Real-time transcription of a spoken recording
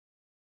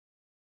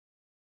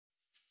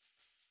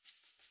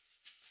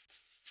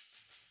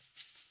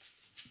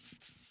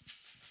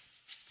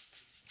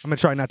I'm going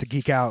to try not to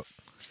geek out.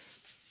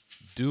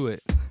 Do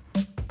it.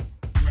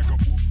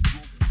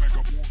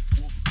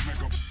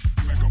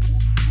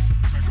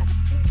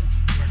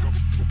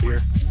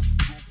 Beer.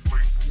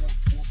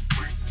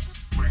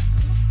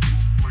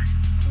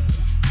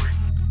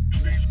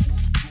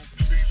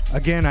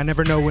 Again, I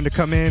never know when to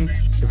come in,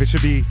 if it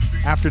should be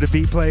after the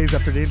beat plays,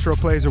 after the intro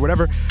plays, or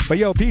whatever. But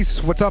yo,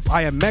 peace. What's up?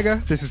 I am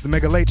Mega. This is the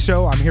Mega Late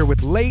Show. I'm here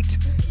with Late.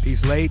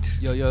 Peace, Late.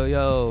 Yo, yo,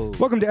 yo.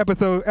 Welcome to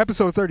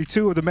episode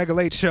 32 of the Mega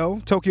Late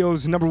Show,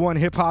 Tokyo's #1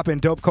 hip-hop and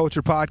dope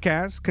culture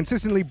podcast,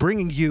 consistently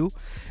bringing you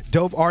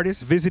dope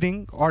artists,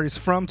 visiting artists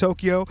from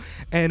Tokyo.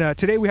 And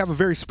today we have a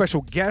very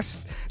special guest.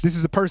 This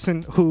is a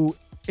person who,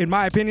 in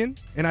my opinion,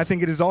 and I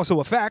think it is also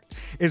a fact,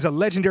 is a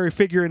legendary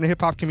figure in the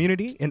hip-hop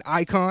community, an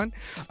icon.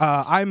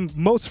 I'm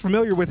most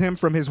familiar with him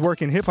from his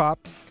work in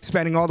hip-hop,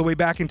 spanning all the way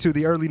back into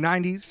the early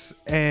 90s.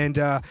 And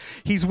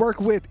he's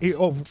worked with,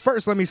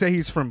 first let me say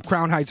he's from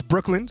Crown Heights,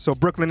 Brooklyn. So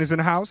Brooklyn is in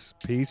the house.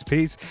 Peace,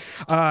 peace.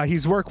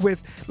 He's worked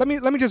with, let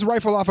me just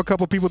rifle off a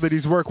couple people that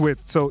he's worked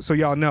with so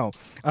y'all know.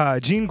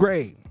 Jean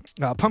Grae.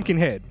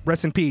 Pumpkinhead,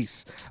 rest in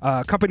peace.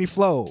 Company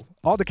Flow,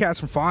 all the cats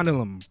from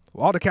Fondulum,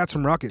 all the cats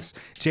from Ruckus,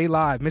 J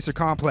Live, Mr.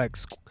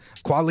 Complex,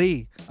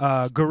 Kweli,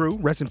 Guru,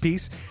 rest in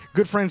peace.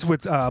 Good friends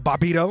with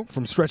Bobbito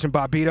from Stretch and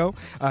Bobbito,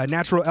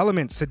 Natural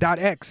Elements,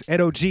 Sadat X,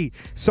 Edo G.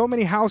 So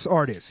many house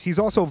artists. He's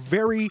also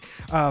very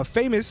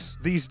famous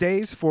these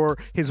days for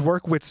his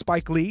work with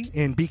Spike Lee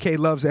in BK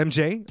Loves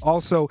MJ.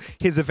 Also,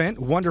 his event,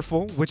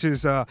 Wonderful, which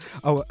is an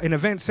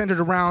event centered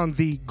around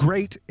the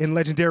great and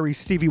legendary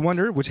Stevie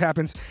Wonder, which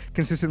happens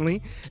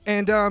consistently.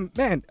 And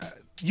man,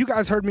 you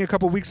guys heard me a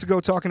couple weeks ago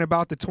talking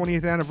about the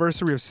 20th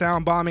anniversary of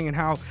Sound Bombing and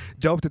how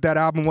dope that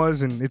album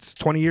was, and it's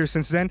 20 years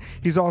since then.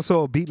 He's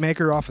also a beat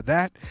maker off of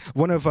that.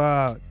 One of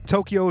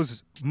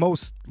Tokyo's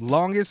most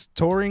longest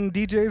touring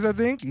DJs, I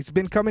think. He's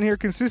been coming here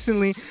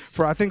consistently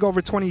for, I think,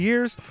 over 20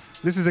 years.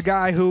 This is a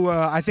guy who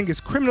I think is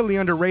criminally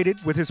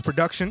underrated with his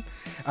production.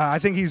 I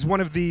think he's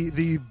one of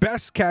the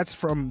best cats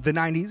from the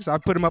 90s. I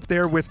put him up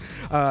there with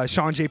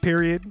Sean J.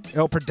 Period,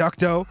 El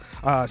Producto,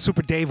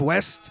 Super Dave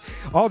West,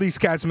 all these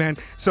cats, man.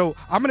 So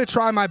I'm going to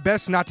try my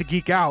best not to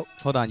geek out.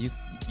 Hold on, you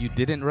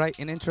didn't write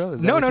an intro?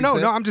 Is that No. what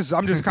you said?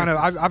 I'm just kind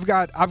of.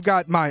 I've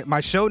got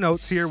my show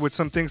notes here with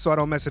some things so I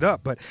don't mess it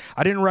up. But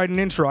I didn't write an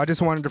intro. I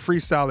just wanted to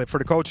freestyle it for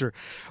the culture.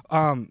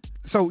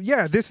 So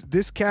yeah,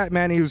 this cat,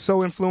 man, he was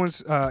so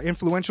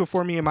influential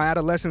for me in my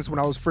adolescence when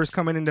I was first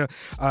coming into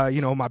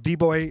my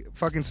b-boy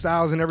fucking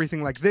styles and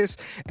everything like this.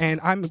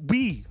 And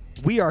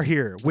we are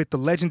here with the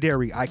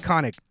legendary,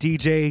 iconic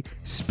DJ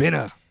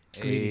Spinna.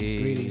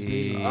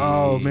 Greetings.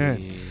 Oh man.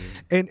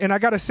 And I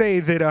gotta say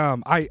that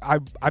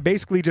I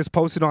basically just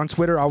posted on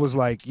Twitter. I was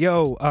like,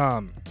 yo,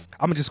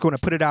 I'm just going to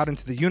put it out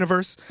into the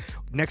universe.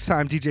 Next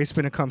time DJ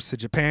Spinna comes to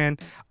Japan,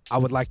 I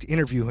would like to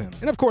interview him.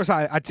 And of course,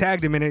 I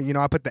tagged him in it.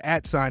 I put the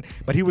 @ sign.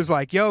 But he was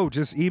like, yo,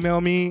 just email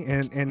me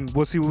and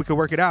we'll see what we can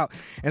work it out.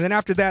 And then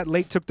after that,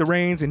 Late took the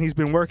reins, and he's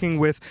been working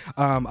with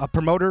a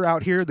promoter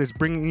out here that's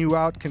bringing you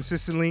out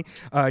consistently,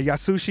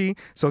 Yasushi.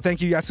 So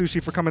thank you,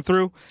 Yasushi, for coming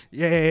through.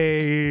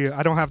 Yay.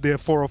 I don't have the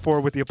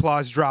 404 with the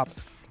applause drop.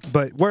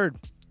 But word,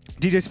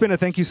 DJ Spinna,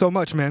 thank you so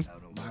much, man.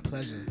 My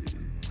pleasure.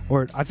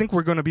 Word, I think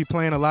we're going to be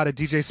playing a lot of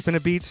DJ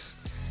Spinna beats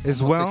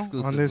as well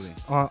on this,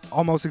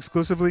 almost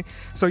exclusively.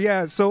 So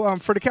yeah,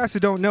 for the cast that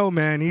don't know,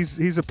 man,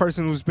 he's a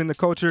person who's been the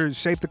culture,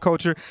 shaped the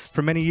culture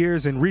for many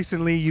years, and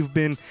recently you've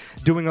been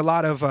doing a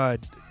lot of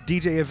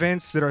DJ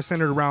events that are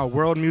centered around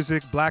world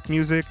music, black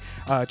music,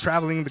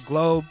 traveling the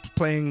globe,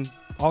 playing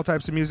all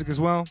types of music as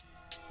well.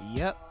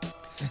 Yep.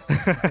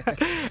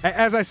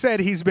 As I said,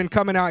 he's been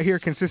coming out here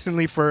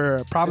consistently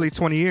for probably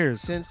 20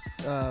 years. Since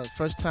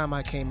first time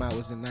I came out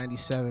was in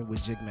 '97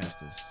 with Jig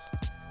Masters.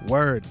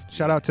 Word.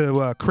 Shout out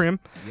to Krim.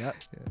 Yep.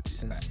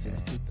 Since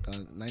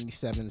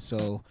 '97.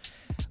 So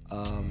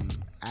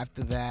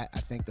after that,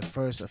 I think the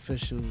first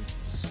official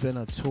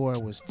Spinna tour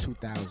was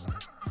 2000,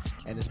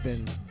 and it's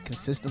been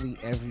consistently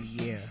every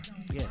year.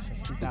 Yeah,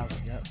 since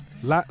 2000.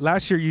 Yep.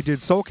 Last year you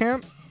did Soul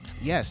Camp.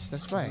 Yes,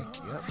 that's right.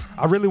 Yep.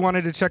 I really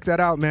wanted to check that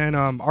out, man.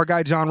 Our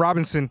guy John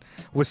Robinson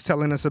was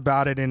telling us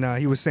about it, and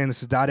he was saying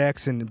this is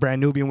 .X and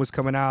Brand Nubian was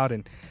coming out,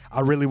 and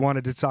I really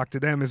wanted to talk to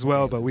them as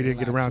well, but we didn't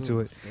get around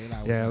to it.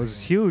 Yeah, it was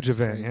a huge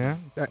event. Yeah,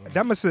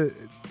 that must have.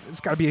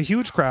 It's got to be a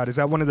huge crowd. Is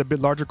that one of the bit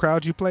larger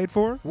crowds you played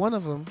for? One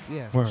of them,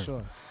 yeah, for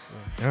sure.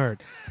 Yeah. Nerd.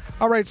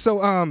 All right,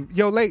 so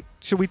yo, Late,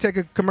 should we take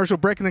a commercial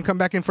break and then come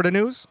back in for the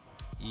news?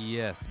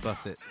 Yes,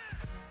 bust it.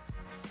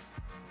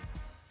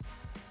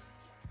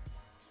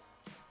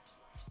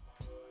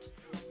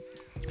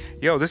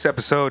 Yo, this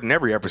episode and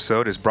every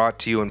episode is brought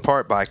to you in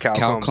part by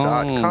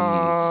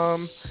Calcombs.com.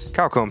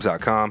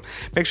 Calcombs.com.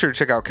 Make sure to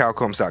check out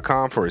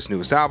Calcombs.com for his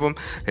newest album,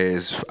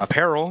 his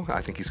apparel.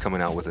 I think he's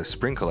coming out with a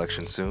spring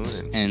collection soon.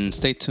 And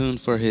stay tuned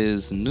for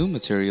his new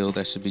material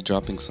that should be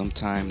dropping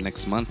sometime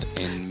next month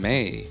in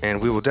May.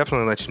 And we will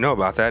definitely let you know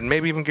about that. And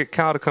maybe even get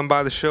Cal to come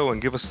by the show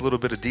and give us a little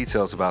bit of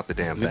details about the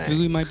damn thing. Maybe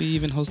we might be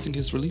even hosting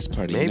his release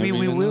party. Maybe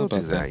we will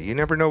do that. You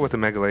never know what the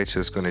Mega Late Show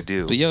is going to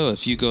do. But yo,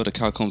 if you go to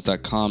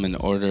Calcombs.com and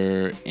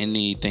order any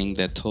anything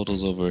that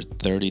totals over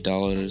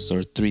 $30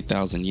 or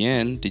 3,000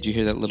 yen, did you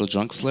hear that little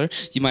drunk slur?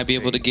 You might be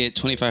able to get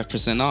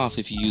 25% off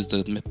if you use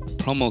the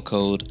promo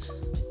code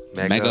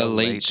Mega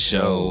Late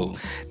Show.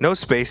 No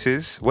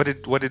spaces. What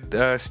did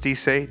Steve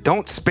say?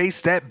 Don't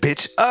space that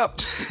bitch up.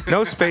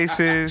 No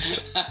spaces,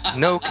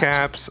 no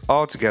caps,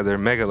 all together.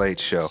 Mega Late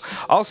Show.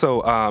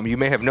 Also, you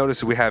may have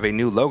noticed we have a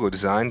new logo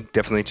design.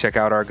 Definitely check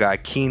out our guy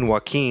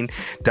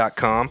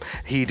KeenJoaquin.com.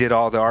 He did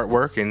all the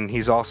artwork, and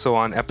he's also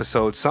on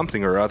episode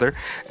something or other.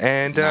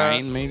 And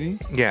 9 maybe.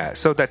 Yeah.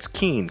 So that's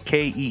Keen,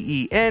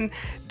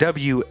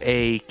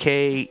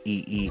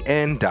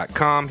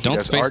 KeenWaken.com. He Don't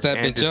does space art that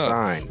and bitch up.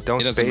 design.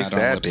 Don't It doesn't space matter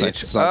on that websites,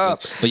 bitch it's all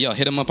up. good. But yo,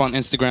 hit him up on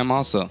Instagram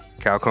also.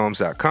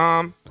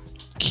 CalCombs.com.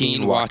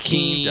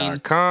 KeenJoaquin.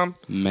 KeenJoaquin.com.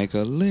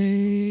 Mega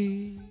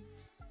Late.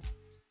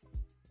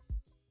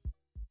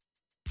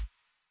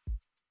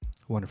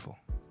 Wonderful.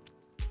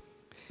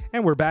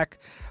 And we're back.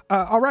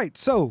 All right.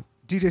 So,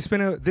 DJ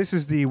Spinna, this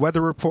is the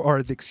weather report,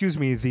 or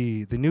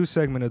the news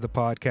segment of the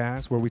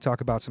podcast where we talk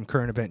about some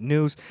current event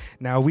news.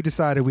 Now, we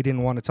decided we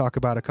didn't want to talk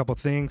about a couple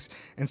things.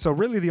 And so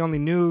really the only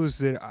news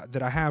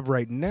that I have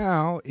right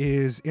now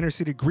is Inner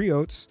City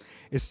Griots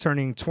is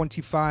turning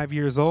 25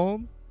 years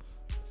old.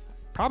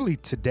 Probably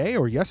today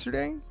or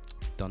yesterday.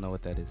 Don't know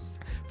what that is.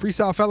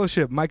 Freestyle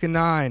Fellowship, Micah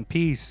 9,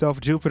 Peace,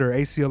 Self Jupiter,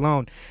 AC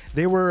Alone.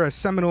 They were a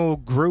seminal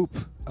group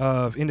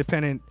of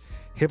independent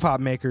hip-hop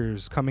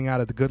makers coming out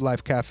of the Good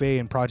Life Cafe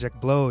and Project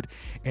Blowed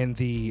in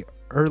the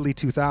early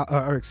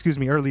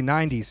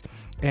 90s.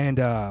 And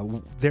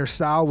their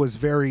style was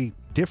very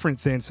different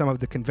than some of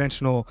the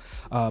conventional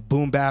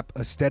boom bap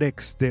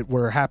aesthetics that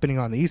were happening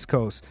on the East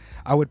Coast.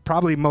 I would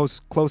probably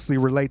most closely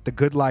relate the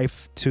Good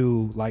Life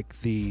to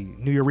like the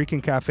New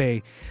Eurekan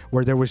Cafe,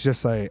 where there was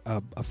just a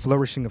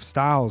flourishing of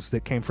styles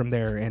that came from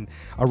there and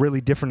a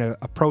really different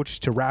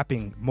approach to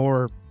rapping,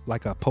 more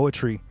like a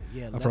poetry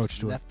approach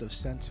to left of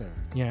center.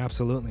 Yeah,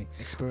 absolutely.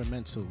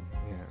 Experimental.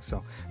 Yeah,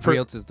 so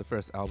Griots is the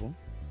first album.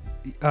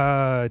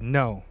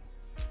 No,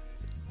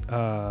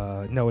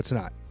 it's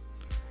not.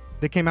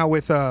 They came out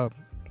with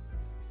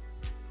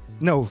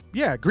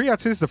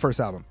Griots is the first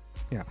album.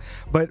 Yeah,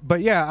 but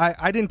yeah,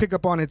 I didn't pick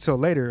up on it till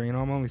later. You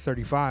know, I'm only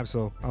 35,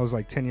 so I was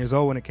like 10 years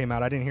old when it came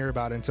out. I didn't hear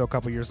about it until a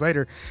couple years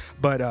later.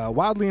 But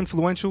wildly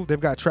influential. They've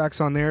got tracks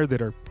on there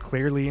that are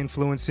clearly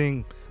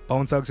influencing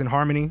Bone Thugs and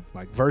Harmony,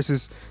 like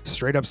verses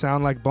straight up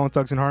sound like Bone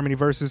Thugs and Harmony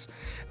verses,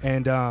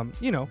 and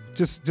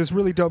just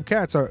really dope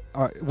cats.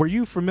 Were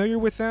you familiar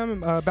with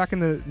them back in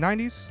the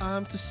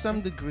 90s? To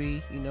some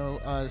degree,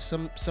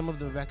 some of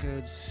the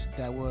records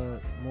that were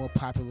more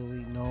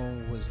popularly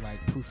known was like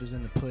Proof is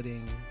in the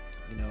Pudding.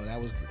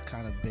 That was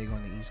kind of big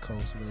on the East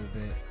Coast a little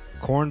bit.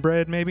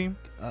 Cornbread, maybe?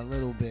 A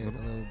little bit.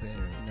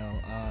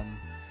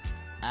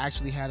 I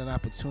actually had an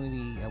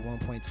opportunity at one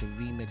point to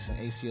remix an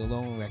AC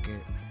Alone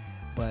record,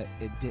 but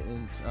it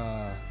didn't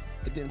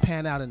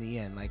pan out in the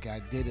end. Like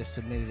I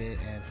submitted it,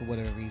 and for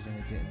whatever reason,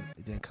 it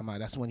didn't come out.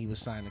 That's when he was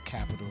signed to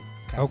Capitol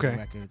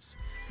Records.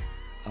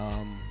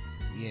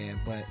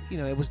 But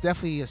it was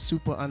definitely a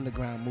super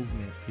underground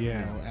movement.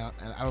 Yeah,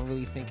 I don't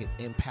really think it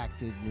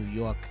impacted New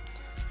York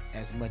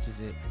as much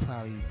as it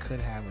probably could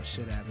have or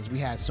should have, because we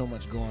had so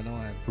much going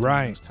on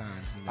during those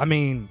times. I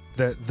mean,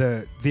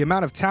 the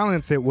amount of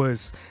talent that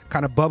was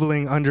kind of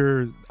bubbling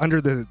under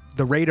the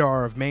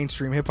radar of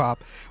mainstream hip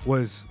hop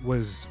was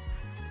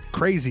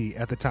crazy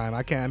at the time.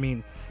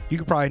 You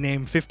could probably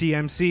name 50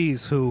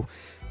 MCs who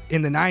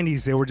in the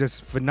 90s they were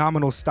just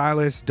phenomenal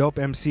stylists, dope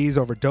MCs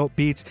over dope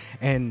beats,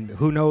 and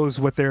who knows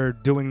what they're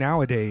doing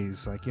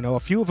nowadays. Like, a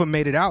few of them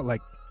made it out,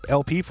 like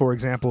LP, for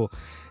example.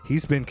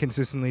 He's been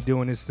consistently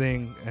doing his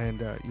thing, and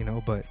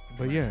but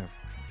yeah.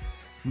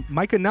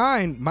 Micah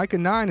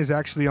 9 is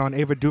actually on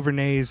Ava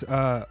DuVernay's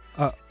a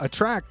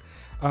track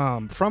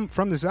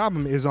from this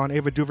album is on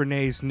Ava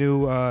DuVernay's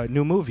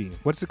new movie.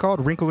 What's it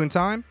called? Wrinkle in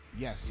Time?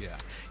 Yes.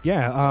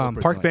 Yeah.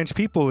 Park Bench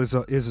People is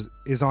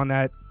on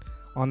that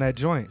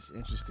joint. It's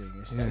interesting.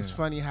 It's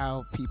funny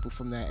how people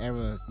from that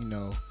era,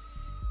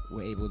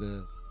 were able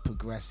to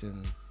progress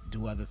and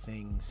do other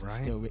things,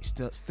 right, and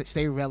still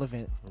stay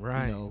relevant,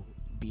 right,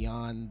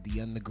 beyond the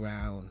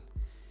underground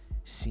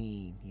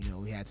scene.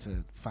 We had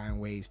to find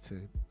ways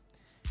to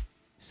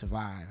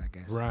survive, I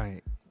guess.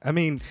 Right. I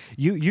mean,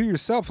 you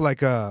yourself,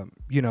 like, I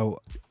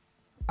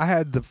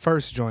had the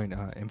first joint,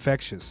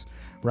 Infectious,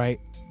 right?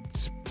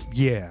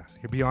 You're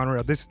beyond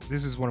real. This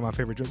is one of my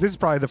favorite joints. This is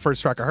probably the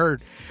first track I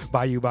heard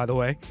by you, by the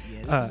way.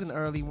 Yeah, this is an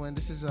early one.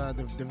 This is the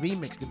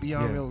remix, the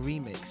Beyond Real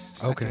remix.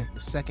 The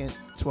second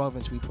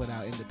 12-inch we put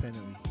out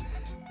independently.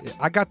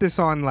 I got this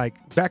on, like,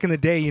 back in the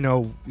day,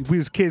 we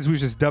was kids, we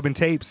was just dubbing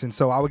tapes, and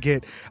so I would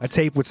get a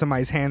tape with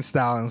somebody's hand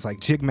style, and it was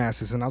like Jig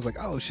Masters, and I was like,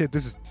 oh shit,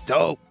 this is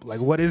dope.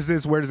 Like, what is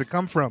this? Where does it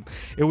come from?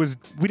 We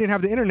didn't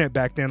have the internet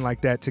back then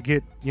like that to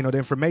get, the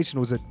information.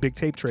 It was a big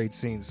tape trade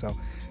scene, so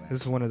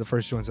this is one of the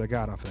first joints I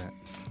got off of that.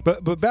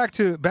 But back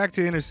to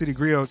Inner City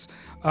Griots.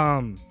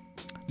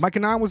 Micah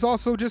 9 was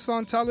also just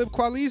on Talib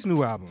Kweli's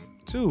new album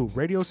too,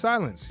 Radio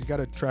Silence. He got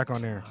a track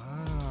on there.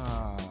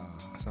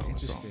 So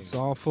Interesting. it's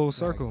all full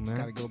circle, man.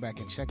 Gotta go back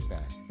and check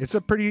that. It's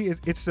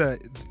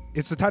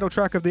it's the title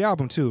track of the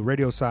album too,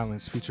 Radio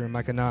Silence, featuring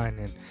Micah 9.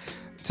 And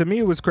to me,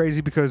 it was crazy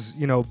because,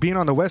 you know, being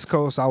on the West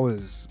Coast, I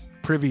was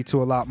privy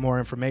to a lot more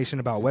information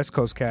about West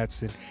Coast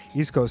cats and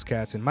East Coast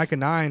cats. And Micah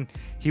 9,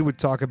 he would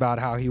talk about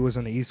how he was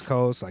on the East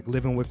Coast, like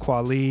living with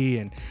Kweli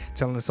and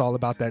telling us all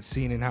about that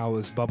scene and how it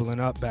was bubbling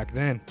up back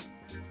then.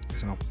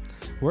 So,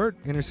 word,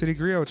 Inner City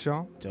Griot,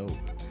 y'all. Dope.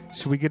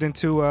 Should we get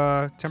into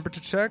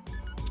temperature check?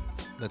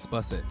 Let's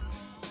bust it.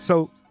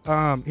 So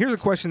here's a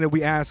question that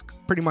we ask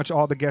pretty much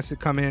all the guests that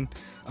come in,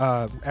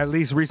 at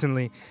least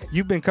recently.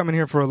 You've been coming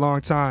here for a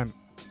long time.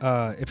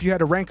 If you had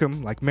to rank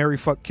them, like Marry,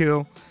 Fuck,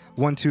 Kill,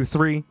 1, 2,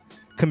 3,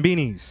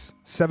 Convenies,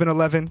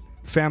 7-Eleven,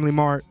 Family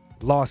Mart,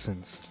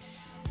 Lawson's.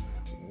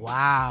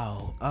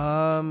 Wow.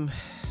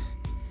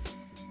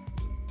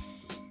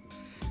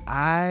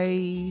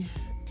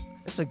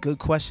 That's a good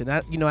question.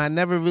 I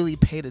never really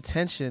paid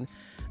attention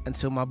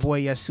until my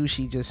boy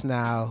Yasushi just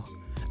now.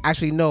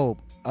 Actually, no,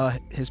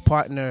 his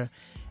partner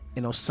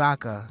in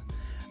Osaka.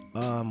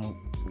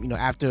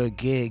 After a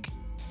gig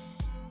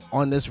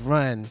on this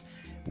run,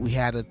 we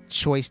had a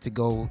choice to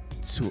go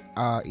to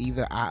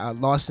either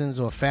Lawson's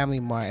or Family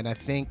Mart, and I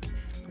think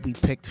we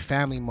picked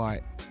Family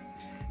Mart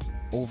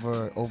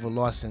over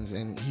Lawson's,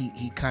 and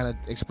he kind of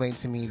explained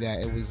to me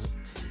that it was,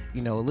 a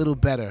little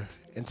better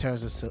in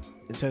terms of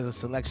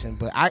selection,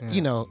 but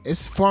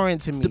it's foreign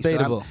to me.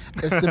 Debatable.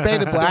 So it's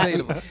debatable.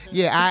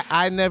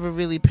 I never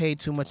really paid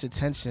too much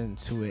attention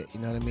to it. You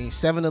know what I mean?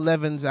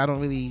 7-Elevens, I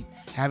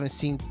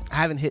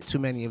haven't hit too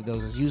many of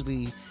those. It's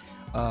usually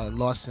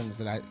Lawson's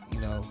that I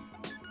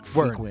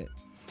frequent.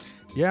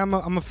 Yeah, I'm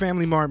a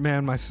Family Mart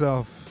man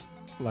myself.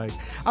 Like,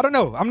 I don't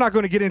know. I'm not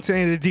going to get into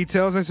any of the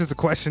details. That's just a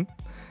question.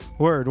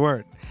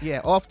 Word.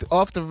 Yeah, off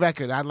the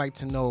record, I'd like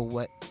to know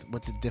what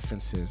the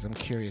difference is. I'm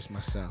curious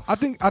myself. I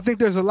think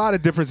there's a lot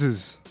of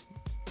differences.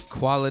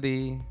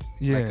 Quality,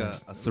 like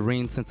a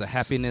serene sense of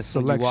happiness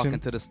when you walk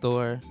into the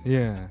store.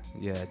 Yeah,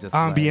 just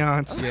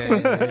ambiance.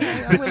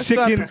 Like, the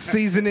chicken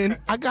seasoning.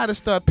 I gotta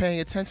start paying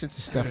attention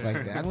to stuff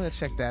like that. I'm gonna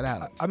check that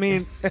out. I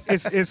mean,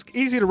 it's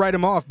easy to write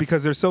them off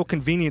because they're so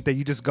convenient that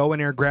you just go in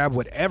there, grab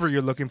whatever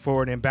you're looking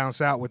for, and then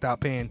bounce out without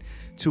paying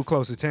too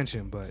close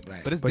attention. But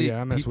it's deep.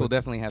 People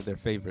definitely have their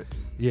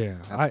favorites. Yeah,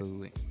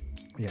 absolutely.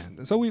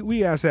 So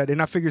we asked that,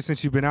 and I figured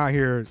since you've been out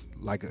here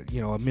like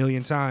a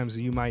million times,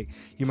 you might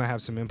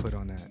have some input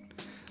on that.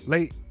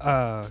 Late,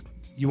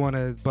 you want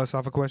to bust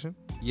off a question?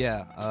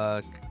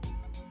 Yeah,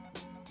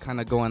 kind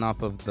of going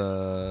off of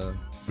the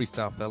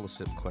Freestyle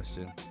Fellowship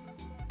question.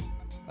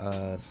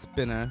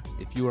 Spinner,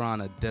 if you were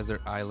on a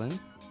desert island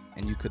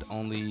and you could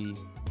only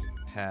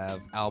have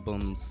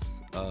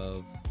albums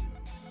of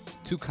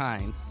two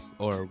kinds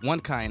or one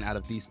kind out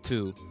of these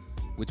two,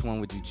 which one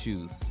would you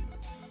choose?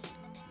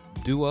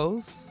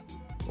 Duos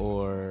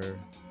or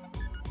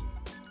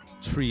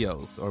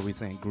trios? Or are we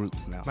saying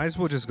groups now? Might as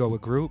well just go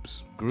with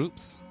groups.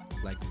 Groups?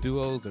 Like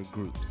duos or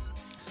groups?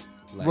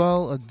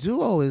 Well, a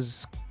duo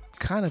is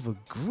kind of a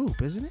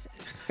group, isn't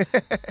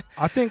it?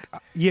 I think,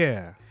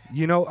 yeah.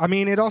 I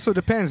mean, it also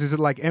depends. Is it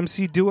like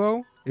MC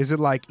Duo? Is it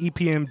like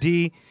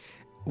EPMD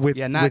with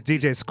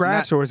DJ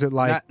Scratch? Or is it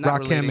like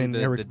Rakim and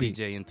Eric B?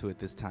 DJ into it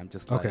this time.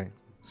 Just okay.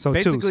 So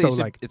basically,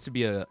 two. It should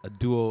be a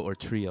duo or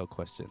trio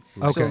question.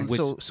 Okay.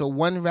 So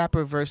one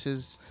rapper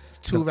versus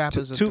two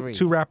rappers or three?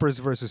 Two rappers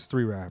versus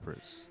three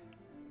rappers.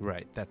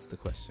 Right. That's the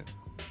question.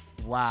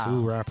 Wow.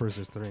 Two rappers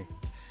or three.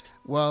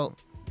 Well,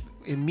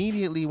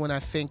 immediately when I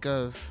think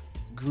of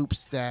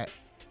groups that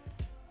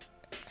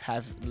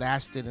have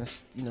lasted and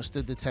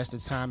stood the test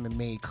of time and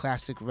made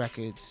classic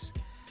records,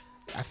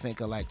 I think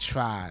of like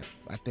Tribe.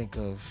 I think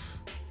of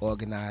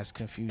Organized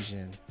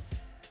Confusion.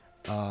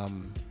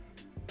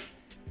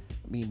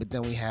 But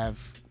then we have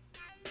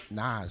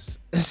Nas,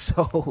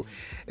 so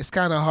it's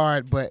kind of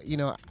hard. But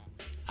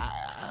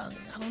I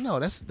don't know.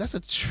 That's a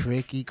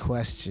tricky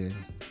question.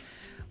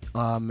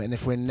 And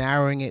if we're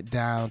narrowing it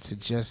down to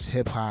just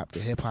hip hop, the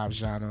hip hop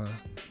genre,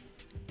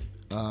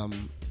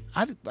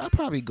 I'd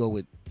probably go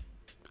with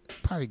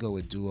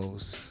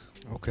duos.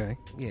 Okay.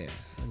 Yeah,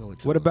 I'll go with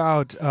duos. What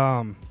about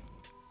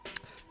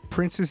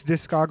Prince's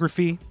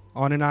discography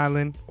on an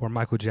island or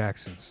Michael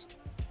Jackson's?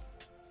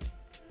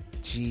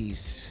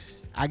 Jeez.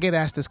 I get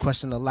asked this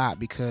question a lot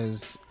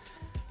because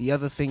the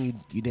other thing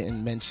you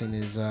didn't mention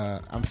is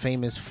I'm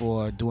famous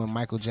for doing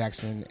Michael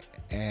Jackson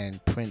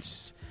and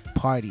Prince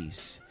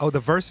parties. Oh,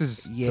 the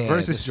verses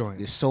joint.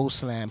 The Soul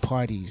Slam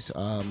parties.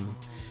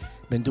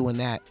 Been doing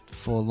that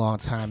for a long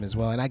time as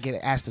well. And I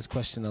get asked this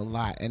question a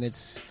lot. And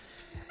it's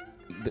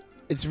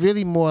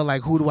really more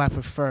like, who do I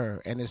prefer?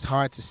 And it's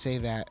hard to say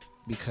that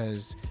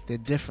because they're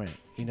different.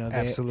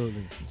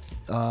 Absolutely.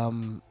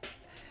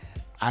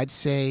 I'd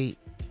say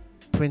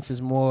Prince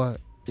is more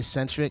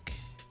eccentric.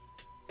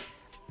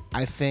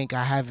 I think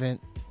I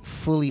haven't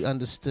fully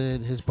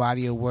understood his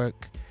body of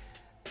work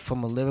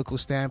from a lyrical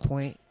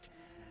standpoint.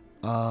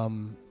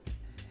 And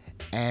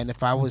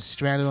if I was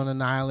stranded on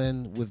an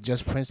island with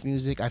just Prince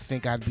music, I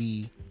think I'd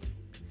be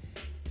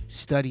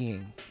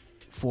studying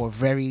for a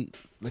very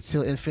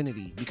until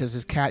infinity,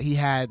 because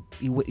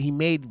he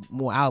made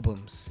more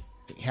albums.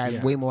 He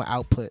had way more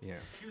output. Yeah.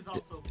 He was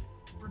also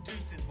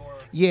producing more.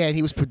 Yeah, and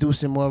he was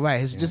producing more. Right.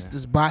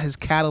 His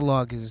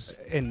catalog is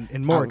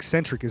And more out.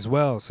 eccentric as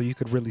well, so you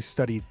could really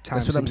study time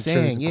That's what I'm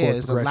signatures, saying. Yeah, chord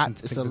it's a lot.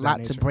 progressions, It's things a of that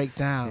lot to nature. break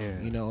down.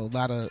 Yeah. You know, a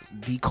lot of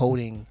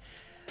decoding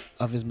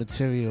of his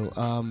material.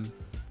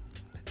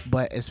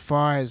 But as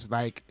far as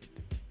like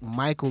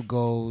Michael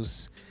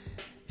goes,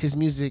 his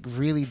music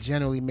really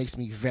generally makes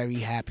me very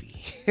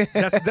happy.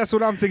 That's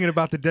what I'm thinking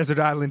about the Desert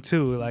Island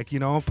too. Like, you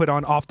know, I'll put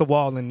on Off the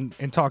Wall and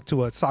talk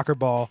to a soccer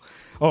ball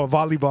or a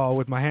volleyball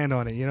with my hand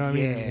on it. You know what I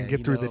mean? And get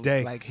you through know, the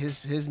day. Like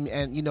his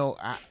and you know,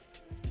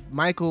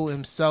 Michael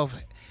himself,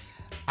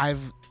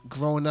 I've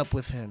grown up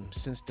with him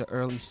since the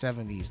early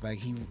 70s. Like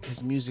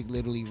his music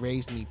literally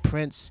raised me.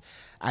 Prince,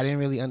 I didn't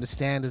really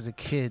understand as a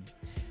kid.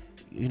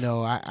 You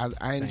know, I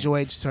Same.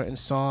 enjoyed certain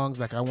songs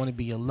like I Want to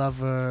Be Your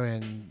Lover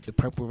and the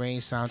Purple Rain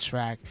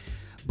soundtrack.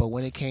 But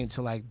when it came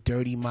to like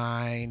Dirty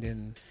Mind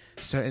and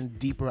certain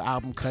deeper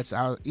album cuts,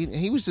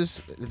 he was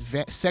just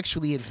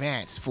sexually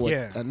advanced for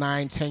a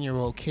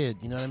 9-10-year-old kid.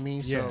 You know what I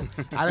mean? So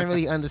I didn't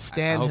really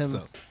understand I him.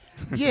 hope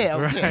so. Yeah,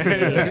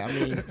 okay. Yeah. I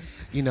mean,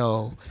 you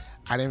know,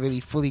 I didn't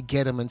really fully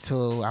get him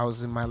until I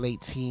was in my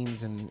late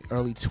teens and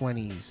early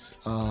 20s.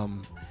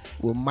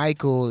 With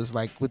Michael is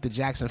like with the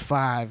Jackson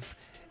 5.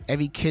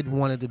 Every kid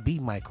wanted to be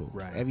Michael.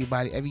 Right.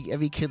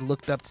 Every kid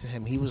looked up to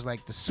him. He was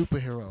like the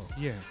superhero.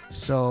 Yeah.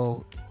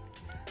 So,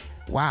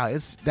 wow,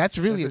 that's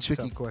really That's a a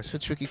tricky tough question. It's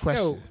a tricky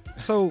question. Yo,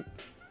 so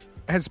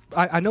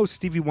I know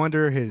Stevie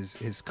Wonder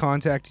has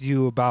contacted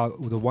you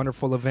about the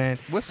wonderful event.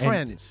 We're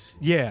friends.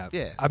 Yeah.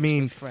 Yeah, I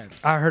mean, we're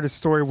friends. I heard a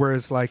story where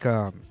it's like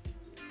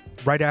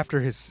right after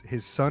his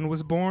son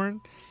was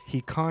born,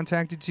 he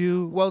contacted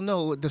you. Well,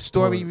 no, the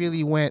story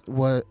really went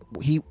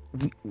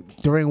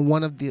during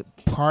one of the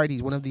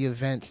parties, one of the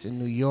events in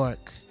New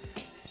York,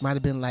 might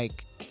have been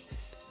like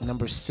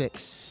number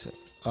 6.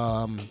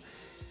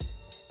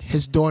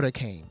 His daughter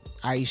came,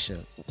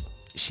 Aisha.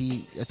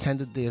 She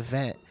attended the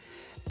event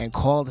and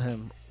called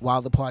him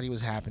while the party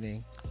was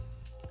happening,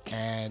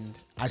 and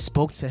I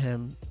spoke to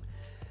him.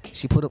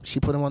 She put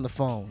him on the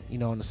phone, you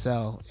know, on the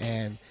cell,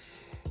 and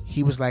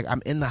he was like,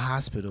 "I'm in the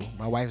hospital.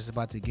 My wife is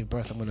about to give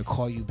birth. I'm going to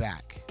call you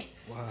back."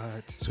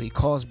 What? So he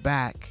calls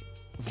back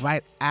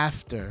right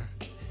after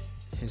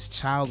his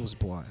child was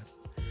born,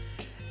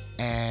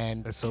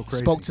 and That's so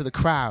crazy. spoke to the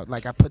crowd.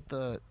 Like I put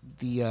the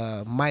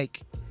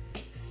mic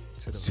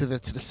to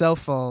the cell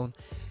phone,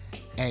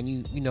 and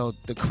you know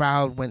the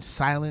crowd went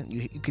silent.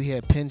 You could hear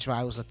a pin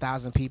drop. It was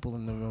 1,000 people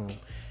in the room,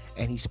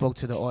 and he spoke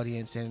to the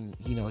audience, and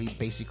you know he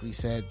basically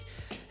said,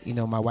 you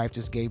know, my wife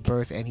just gave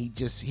birth, and he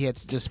had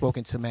just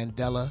spoken to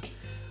Mandela,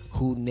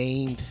 who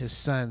named his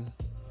son,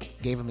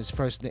 gave him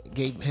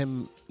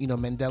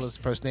Mandela's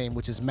first name,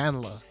 which is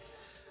Manala,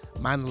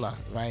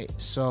 right?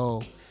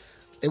 So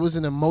it was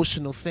an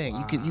emotional thing.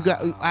 Wow.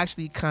 You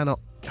actually kind of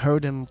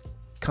heard him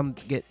come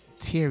get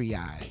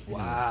teary-eyed.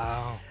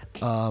 Wow.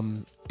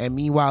 And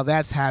meanwhile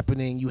that's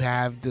happening, you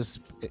have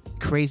this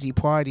crazy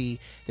party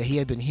that he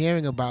had been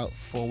hearing about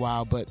for a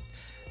while, but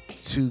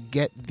to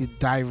get the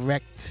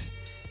direct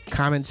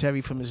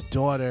commentary from his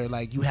daughter,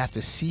 like, you have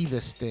to see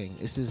this thing.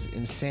 This is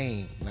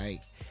insane.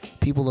 Like,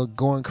 people are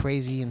going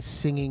crazy and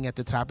singing at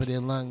the top of their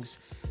lungs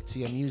to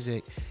your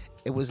music.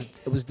 It was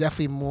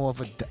definitely more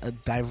of a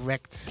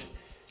direct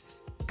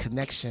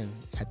connection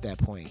at that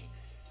point,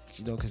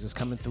 you know, because it's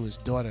coming through his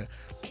daughter.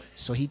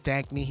 So he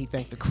thanked me, he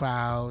thanked the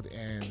crowd,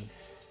 and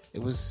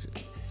it was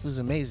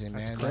amazing,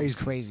 man. That's That was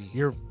crazy.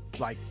 You're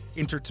like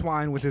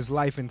intertwined with his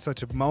life in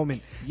such a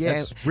moment. Yeah.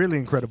 That's really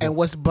incredible. And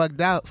what's bugged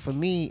out for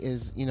me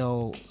is, you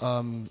know,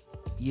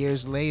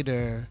 years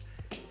later,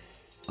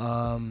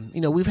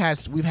 you know, we've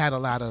had a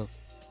lot of,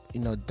 you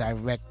know,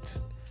 direct,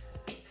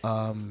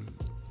 you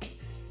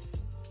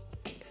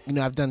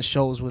know, I've done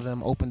shows with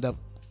him, opened up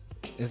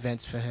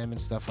events for him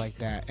and stuff like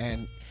that.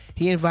 And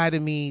he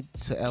invited me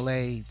to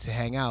LA to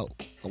hang out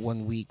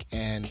 1 week,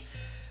 and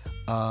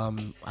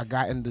I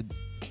got in the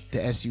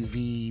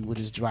SUV with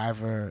his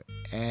driver,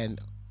 and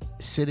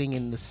sitting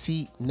in the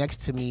seat next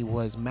to me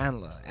was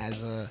Manla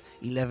as a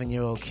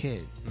 11-year-old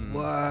kid. What?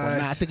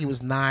 Well, I think he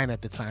was 9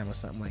 at the time or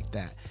something like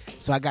that.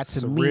 So I got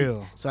to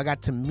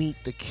Surreal. meet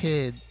the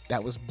kid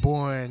that was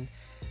born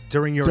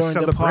during your during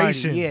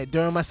celebration. the party. Yeah,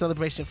 during my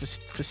celebration for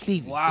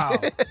Stevie. Wow.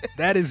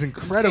 That is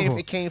incredible.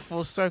 It came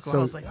full circle. So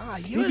I was like,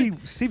 you're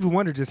Stevie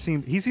Wonder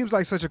seems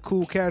like such a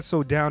cool cat,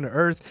 so down to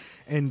earth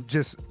and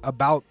just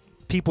about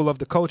people of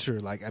the culture.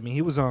 Like, I mean,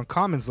 he was on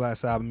Common's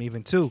last album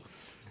even too.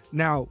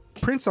 Now,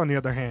 Prince, on the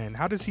other hand,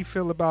 how does he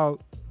feel about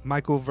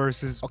Michael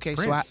versus Okay,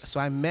 Prince? so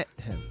I met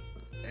him.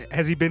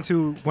 Has he been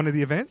to one of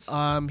the events?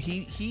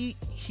 He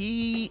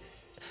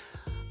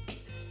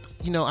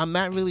you know, I'm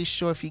not really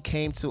sure if he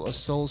came to a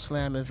Soul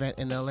Slam event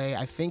in LA.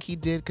 I think he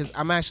did, because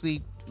I'm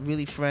actually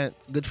really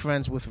good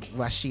friends with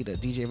Rashida,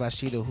 DJ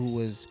Rashida, who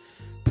was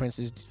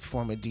Prince's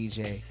former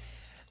DJ.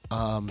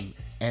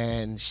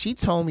 And she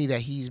told me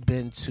that he's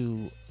been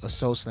to a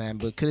Soul Slam,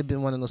 but it could have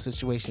been one of those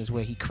situations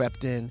where he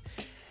crept in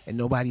and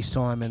nobody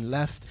saw him and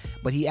left.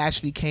 But he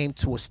actually came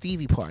to a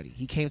Stevie party.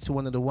 He came to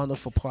one of the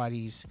wonderful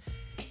parties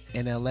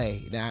in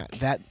L.A. Now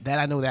that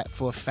I know that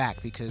for a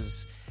fact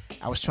because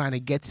I was trying to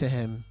get to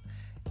him,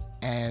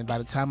 and by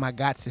the time I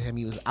got to him,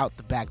 he was out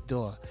the back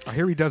door. I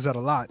hear he does that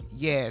a lot.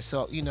 Yeah,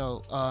 so he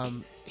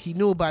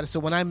knew about it. So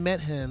when I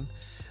met him,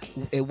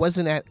 it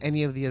wasn't at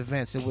any of the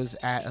events. It was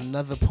at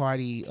another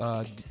party,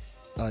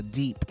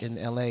 Deep in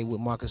L.A. with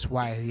Marcus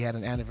Wyatt. He had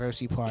an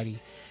anniversary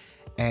party,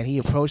 and he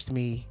approached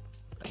me.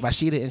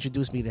 Rashida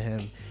introduced me to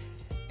him,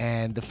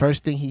 and the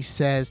first thing he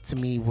says to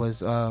me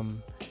was,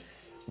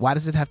 "Why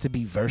does it have to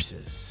be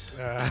verses?"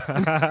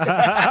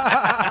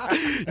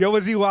 Yo,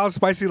 was he wild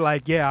spicy?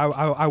 Like, yeah,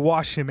 I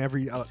wash him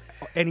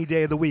any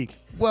day of the week.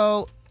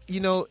 Well,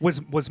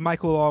 was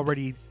Michael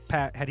already?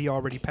 Had he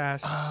already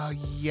passed?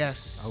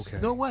 Yes. Okay.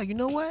 You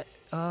know what?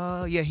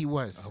 Yeah, he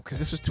was. Because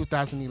this was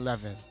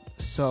 2011.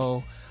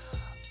 So,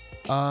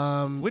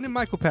 when did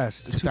Michael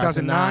pass?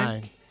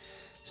 2009.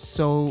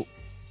 So,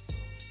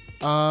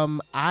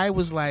 I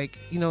was like,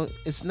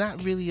 it's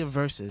not really a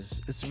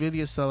versus. It's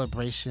really a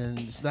celebration.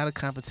 It's not a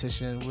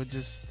competition. We're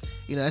just,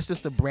 it's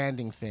just a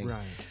branding thing.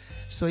 Right.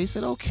 So he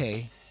said,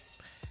 okay.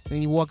 Then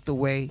he walked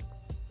away,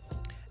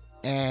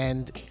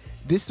 and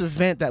this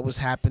event that was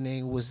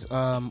happening was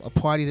a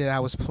party that I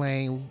was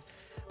playing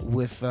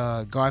with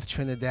Garth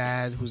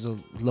Trinidad, who's a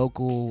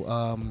local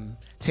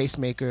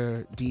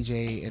tastemaker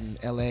DJ in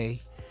LA.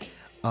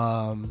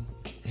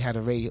 He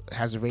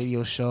has a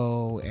radio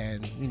show,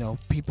 and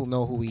people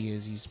know who he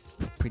is. He's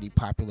pretty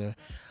popular.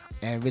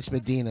 And Rich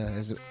Medina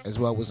as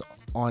well was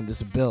on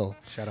this bill.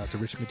 Shout out to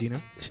Rich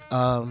Medina.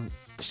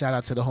 Shout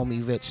out to the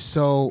homie Rich.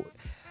 So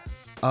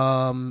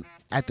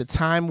at the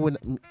time when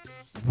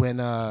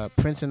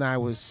Prince and I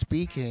was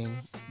speaking,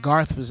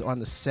 Garth was on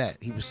the set.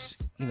 He was,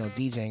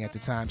 DJing at the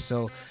time.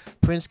 So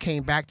Prince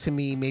came back to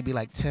me maybe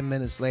like 10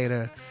 minutes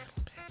later,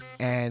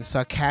 and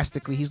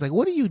sarcastically, he's like,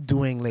 "What are you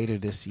doing later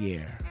this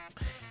year?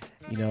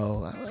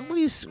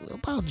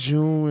 About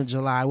June or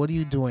July, what are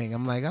you doing?"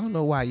 I'm like, "I don't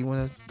know why. You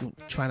want to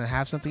trying to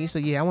have something?" He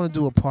said, "Yeah, I want to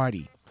do a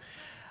party.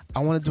 I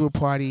want to do a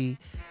party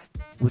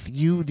with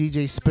you,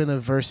 DJ Spinner,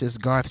 versus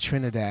Garth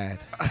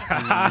Trinidad."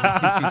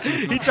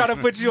 He tried to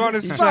put you on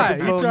the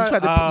spot.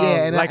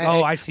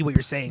 I see what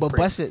you're saying. But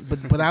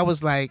but I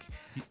was like,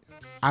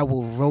 I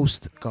will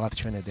roast Garth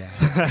Trinidad.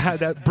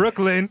 That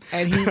Brooklyn.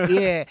 And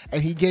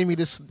he gave me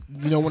this,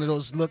 one of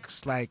those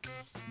looks like,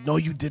 "No,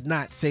 you did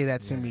not say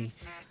that to me,"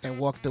 and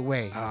walked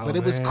away. But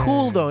it was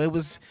cool though. It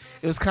was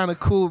kind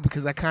of cool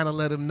because I kind of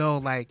let him know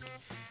like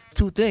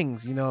two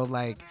things,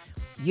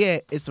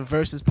 it's a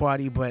versus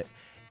party, but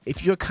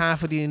if you're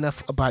confident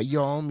enough about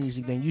your own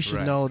music, then you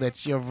should know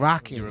that you're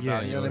rocking. You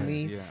know what I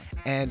mean? Yeah.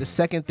 And the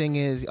second thing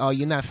is,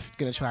 you're not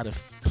going to try to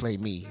play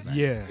me.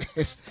 I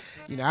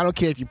don't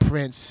care if you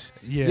Prince.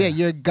 Yeah,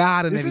 you're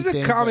God and everything.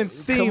 This is a common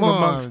theme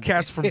amongst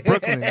cats from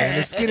Brooklyn, man.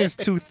 The skin is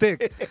too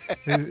thick.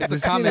 It's a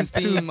common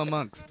theme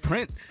amongst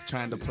Prince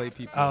trying to play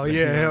people. Oh,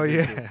 yeah, hell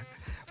yeah.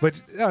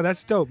 But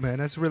that's dope, man.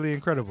 That's really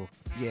incredible.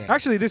 Yeah.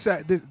 Actually, this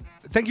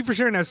thank you for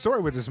sharing that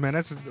story with us, man.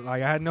 That's I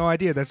had no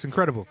idea. That's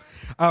incredible.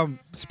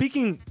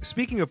 Speaking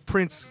of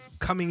Prince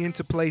coming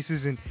into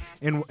places and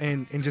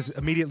just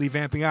immediately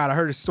vamping out, I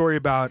heard a story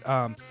about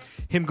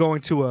him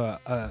going to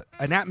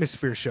an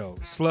Atmosphere show,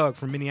 Slug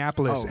from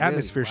Minneapolis, Oh, really?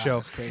 Atmosphere Wow, show,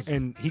 that's crazy.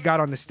 and he got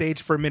on the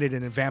stage for a minute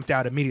and then vamped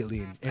out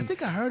immediately. I And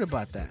think I heard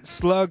about that.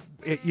 Slug,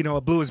 it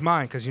blew his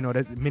mind because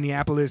that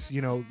Minneapolis,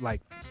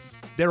 like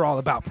they're all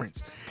about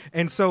Prince,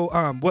 and so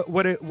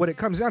what it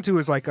comes down to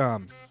is like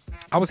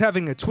I was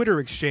having a Twitter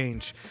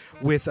exchange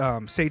with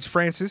Sage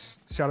Francis,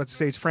 shout out to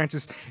Sage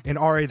Francis, and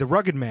R.A. the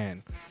Rugged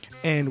Man.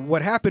 And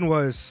what happened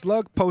was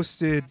Slug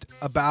posted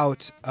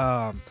about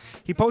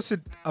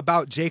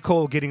J.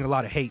 Cole getting a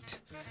lot of hate,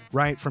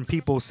 right? From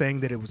people saying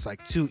that it was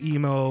like too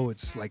emo.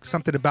 It's like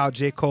something about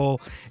J. Cole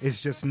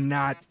is just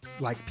not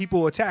like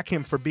people attack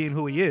him for being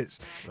who he is.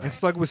 Right. And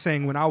Slug was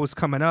saying when I was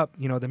coming up,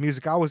 the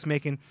music I was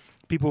making,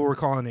 people were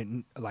calling it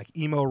like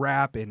emo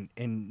rap and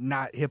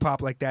not hip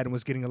hop like that, and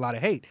was getting a lot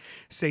of hate.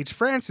 Sage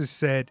Francis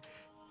said,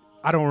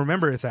 "I don't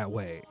remember it that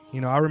way.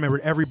 I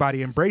remembered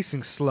everybody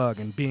embracing Slug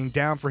and being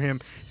down for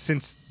him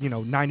since,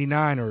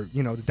 99 or,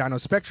 the Dino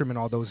Spectrum and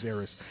all those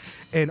eras."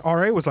 And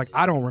R.A. was like,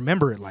 "I don't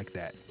remember it like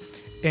that."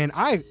 And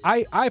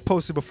I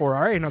posted before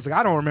R.A. and I was like,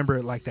 "I don't remember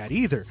it like that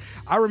either."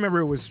 I remember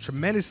it was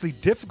tremendously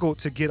difficult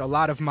to get a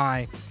lot of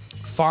my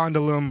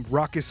Fondulum,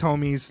 Ruckus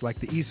homies, like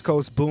the East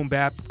Coast boom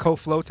bap,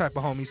 co-flow type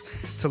of homies,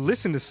 to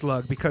listen to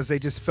Slug because they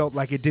just felt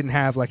like it didn't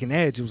have like an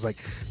edge. It was like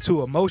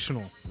too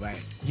emotional. Right.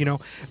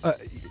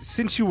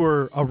 Since you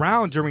were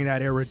around during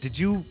that era, did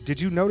you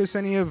notice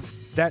any of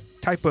that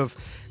type of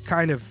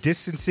kind of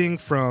distancing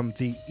from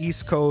the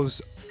East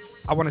Coast,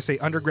 I want to say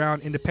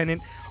underground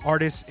independent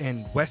artists,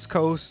 and West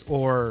Coast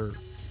or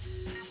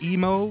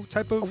emo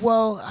type of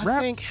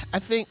rap? I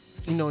think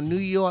New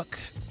York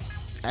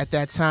at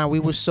that time, we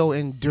were so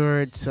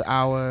endured to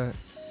our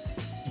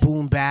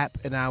boom bap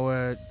and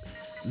our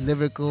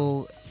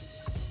lyrical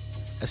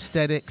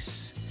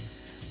aesthetics.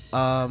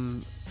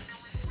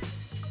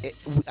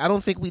 I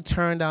don't think we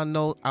turned our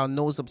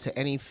nose up to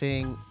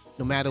anything,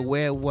 no matter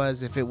where it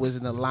was, if it was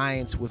in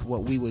alliance with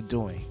what we were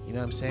doing. You know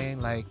what I'm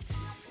saying? Like,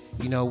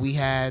 we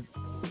had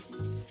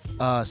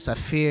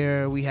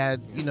Saphir, we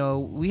had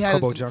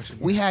Kobo Junction.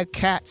 We had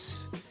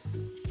cats.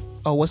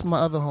 Oh, what's my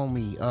other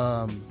homie?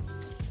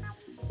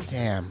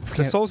 Damn.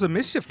 The Souls of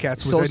Mischief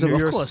cats was at New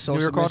York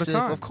all the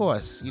time. Of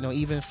course.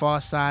 Even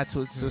Far Side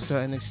to a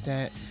certain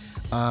extent.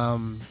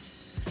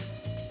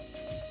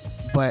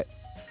 But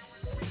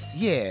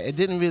yeah, it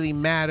didn't really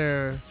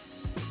matter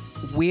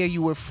where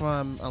you were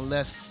from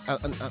unless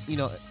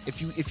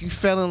if you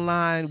fell in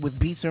line with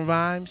beats and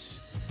rhymes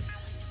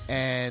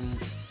and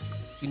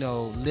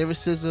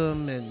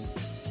lyricism, and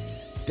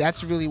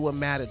that's really what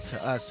mattered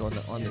to us on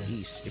the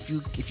East. If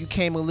you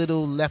came a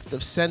little left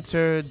of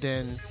center,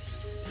 then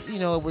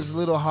it was a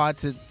little hard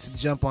to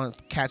jump on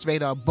Cat's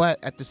radar. But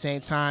at the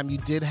same time, you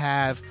did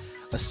have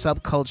a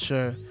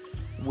subculture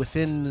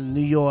within the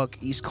New York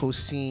East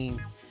Coast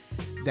scene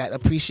that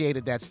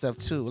appreciated that stuff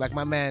too. Like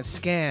my man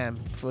Scam,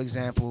 for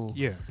example.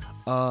 Yeah.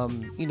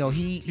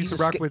 He used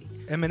to rock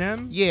with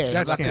Eminem. Yeah,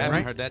 that's I Scam, haven't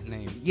right? heard that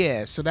name.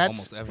 Yeah, so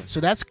that's almost ever. So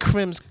that's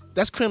Crim's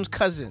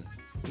cousin.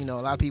 A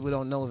lot of people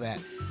don't know that,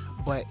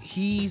 but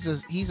he's a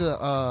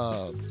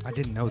I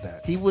didn't know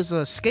that. he was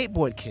a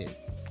skateboard kid.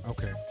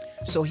 Okay.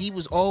 So he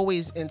was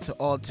always into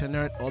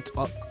alternate,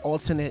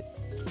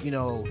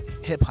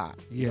 hip hop.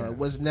 Yeah. It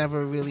was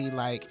never really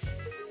like,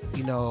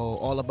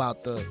 all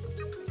about the,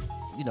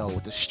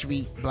 the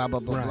street, blah blah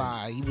blah Right.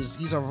 blah.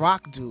 He's a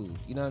rock dude.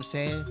 You know what I'm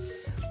saying?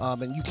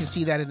 And you can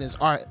see that in his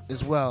art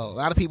as well. A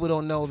lot of people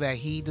don't know that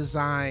he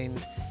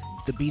designed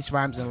the Beats,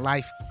 Rhymes, and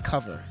Life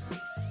cover.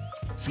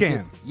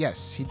 Scam.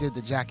 Yes, he did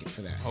the jacket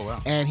for that. Oh,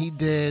 wow. And he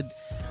did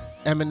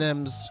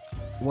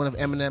one of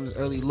Eminem's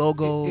early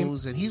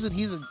logos, and he's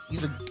an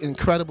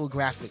incredible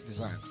graphic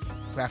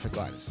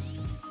artist.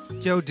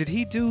 Yo, did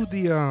he do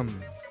the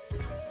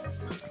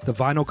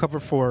vinyl cover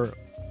for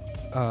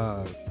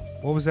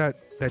what was that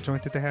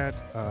joint that they had?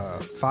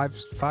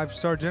 Five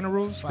Star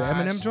Generals, the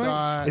Eminem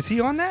Star- joint. Is he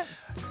on that?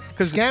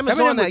 Because Scam is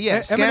on that,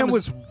 yeah. Eminem Scam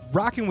was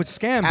rocking with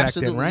Scam back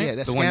Absolutely, then, right? yeah.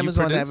 That The one Scam you is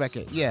on that produced?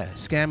 record. Yeah,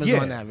 Scam is Yeah,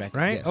 on that record.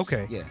 right? Yes.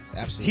 Okay. Yeah,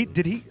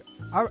 absolutely.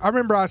 I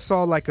remember I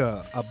saw like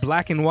a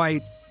black and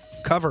white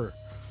cover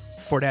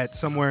for that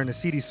somewhere in a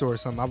CD store or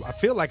something. I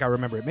feel like I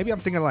remember it. Maybe I'm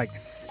thinking like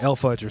El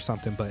Fudge or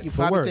something, but You're but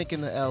probably word.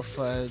 thinking the El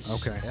Fudge.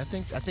 Okay. I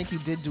think he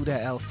did do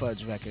that El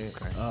Fudge record.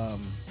 Okay.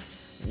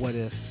 What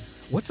if?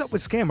 What's up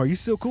with Scam? Are you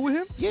still cool with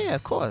him? Yeah,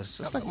 of course.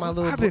 It's like my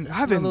little. I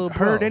haven't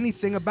heard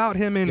anything about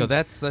him, and Yo,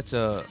 that's such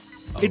a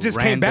it just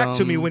came back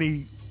to me random- when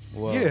he.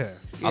 Well, Yeah.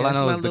 all I that's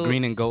know my is the little-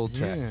 Green and Gold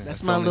track. Yeah. That's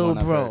the my only little one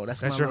I've bro. heard.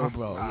 That's That's my your- little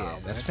bro. wow, Yeah,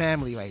 that's man.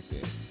 family right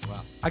there.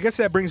 Wow. I guess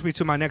that brings me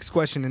to my next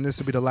question, and this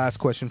will be the last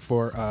question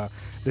for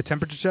the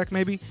temperature check,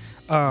 maybe.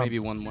 Maybe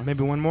one more.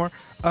 Maybe one more.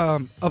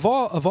 Of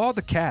all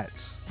the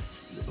cats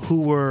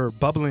who were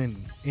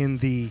bubbling in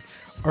the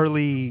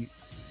early,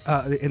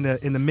 in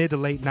the mid to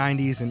late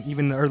 '90s and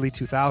even the early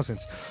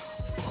 2000s,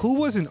 who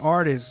was an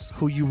artist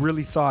who you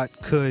really thought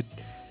could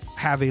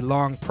have a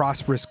long,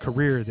 prosperous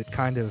career that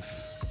kind of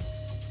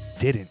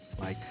didn't?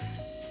 Like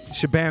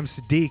Shabam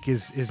Sadiq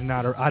is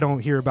not. I don't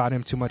hear about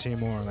him too much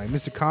anymore. Like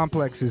Mr.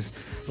 Complex is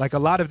like a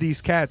lot of these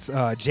cats.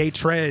 Jay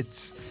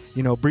Treads,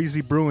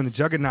 Breezy Brew and the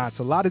Juggernauts.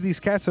 A lot of these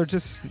cats are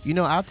just.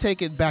 I'll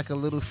take it back a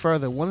little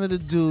further. One of the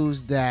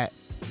dudes that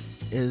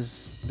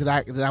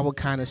I would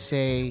kind of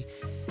say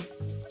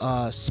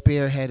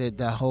spearheaded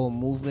that whole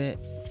movement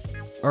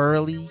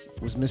early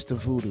was Mr.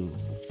 Voodoo.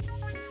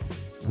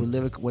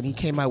 When he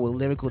came out with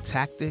Lyrical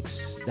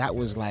Tactics, that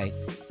was like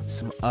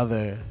some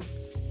other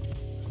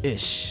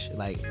ish.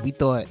 Like we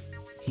thought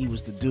he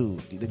was the dude.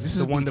 This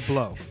the one to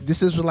blow.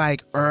 This is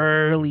like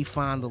early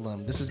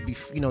Fondulum. This is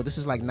this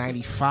is like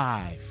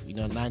 95,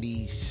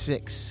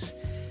 96,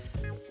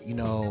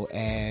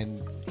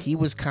 and he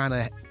was kind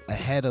of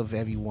ahead of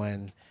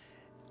everyone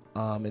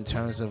in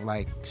terms of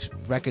like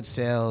record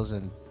sales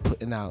and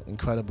putting out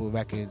incredible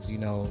records,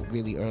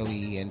 really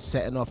early and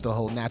setting off the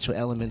whole Natural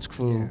Elements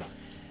crew.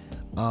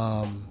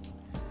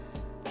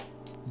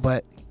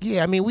 But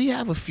yeah, I mean, we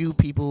have a few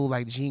people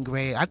like Jean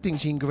Grey. I think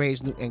Jean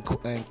Grey's and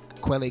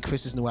Quelle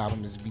Chris's new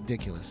album is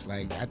ridiculous.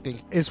 Like, I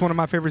think It's one of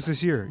my favorites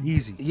this year.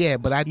 Easy. yeah,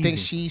 but I think Easy.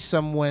 she's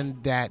someone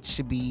that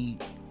should be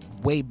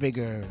way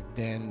bigger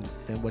than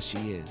what she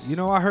is.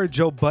 I heard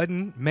Joe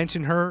Budden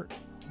mention her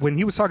when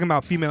he was talking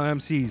about female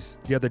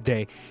MCs the other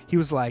day. He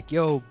was like,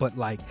 "Yo, but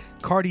like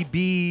Cardi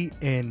B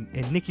and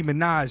Nicki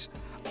Minaj,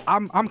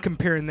 I'm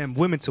comparing them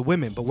women to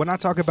women. But when I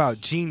talk about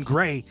Jean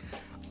Grey,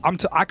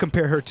 I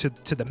compare her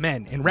to the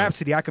men. In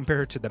Rhapsody, I compare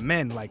her to the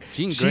men. Like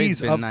Jean Grey's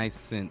she's been nice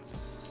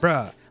since.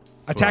 bruh.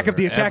 Attack of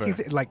the forever.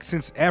 Attacking, like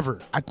since ever.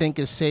 I think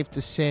it's safe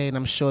to say, and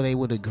I'm sure they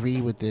would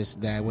agree with this,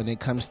 that when it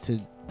comes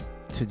to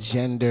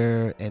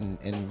gender and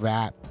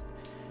rap,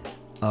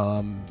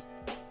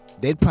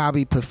 they'd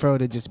probably prefer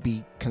to just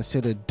be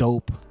considered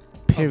dope,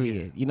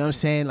 period. You know what I'm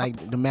saying?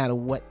 Like, no matter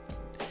what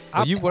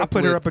I you've worked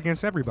put her with- up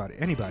against anybody.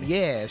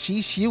 Yeah,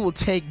 she will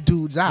take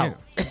dudes out.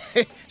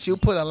 She'll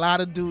put a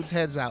lot of dudes'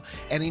 heads out.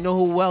 And you know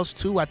who else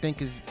too? I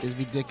think is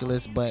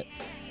ridiculous, but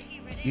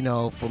you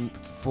know,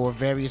 for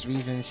various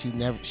reasons,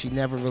 she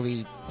never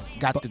really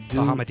got to do.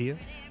 Bahamadia.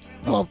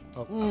 Well,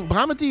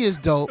 Bahamadia is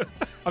dope.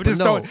 I'm but just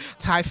no, throwing.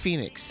 Ty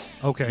Phoenix.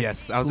 Okay.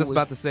 Yes, I was Who just was-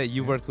 about to say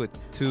you worked with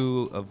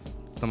two of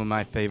some of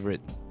my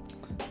favorite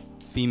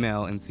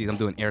female MCs. I'm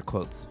doing air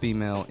quotes.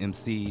 Female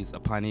MCs,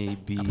 Apani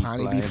B.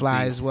 Apani B.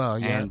 Fly as well,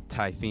 yeah. And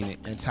Ty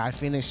Phoenix. And Ty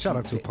Phoenix. Shout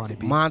out to Apani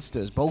B.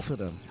 Monsters, both of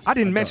them. I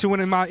didn't mention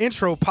one in my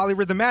intro,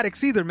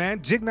 Polyrhythmatics either,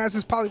 man.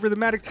 Jigmaster's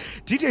Polyrhythmatics.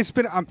 DJ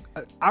Spin.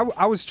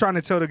 I was trying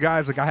to tell the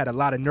guys like I had a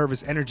lot of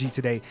nervous energy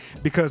today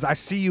because I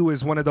see you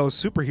as one of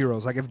those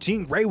superheroes. Like if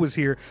Jean Grey was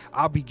here,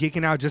 I'll be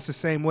geeking out just the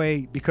same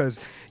way because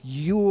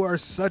you are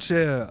such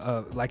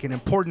a like an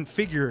important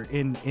figure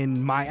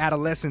in my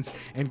adolescence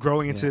and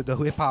growing into the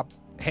hip hop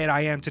head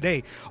I am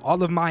today.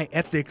 All of my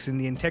ethics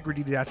and the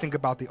integrity that I think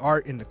about the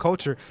art and the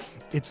culture,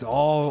 it's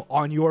all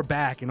on your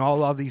back and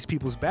all of these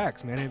people's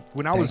backs, man. And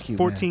when I was Thank you,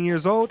 14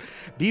 years old,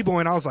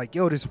 b-boying, I was like,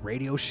 yo, this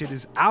radio shit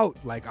is out.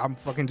 Like, I'm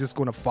fucking just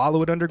going to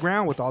follow it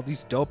underground with all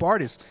these dope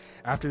artists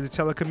after the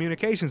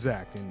Telecommunications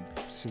Act. And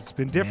it's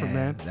been different,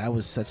 man. That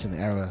was such an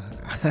era.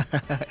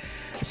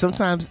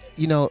 Sometimes,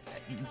 you know,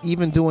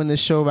 even doing this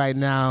show right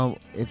now,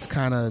 it's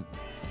kind of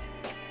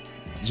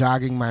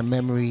jogging my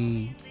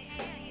memory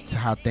to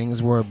how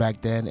things were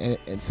back then.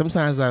 And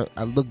sometimes I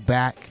look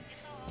back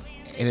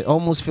and it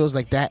almost feels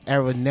like that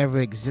era never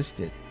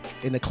existed.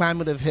 In the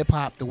climate of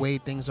hip-hop, the way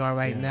things are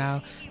right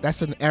now,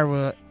 that's an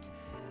era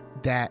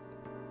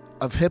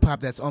of hip-hop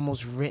that's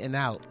almost written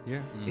out.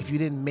 Yeah. If you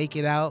didn't make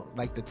it out,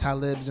 like the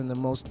Talibs and the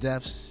Mos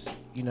Defs,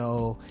 you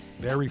know,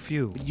 Very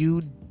few.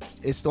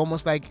 it's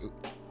almost like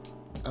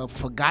a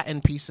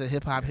forgotten piece of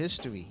hip-hop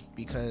history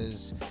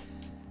because,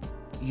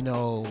 you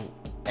know,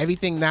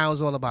 everything now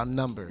is all about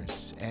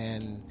numbers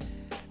and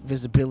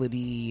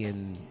visibility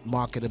and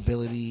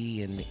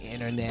marketability and the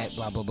internet,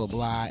 blah, blah, blah,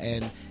 blah.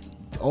 And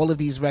all of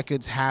these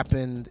records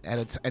happened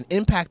and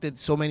impacted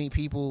so many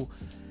people,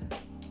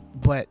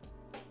 but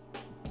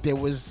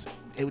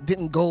it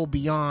didn't go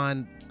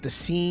beyond the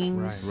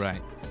scenes.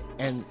 Right.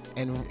 And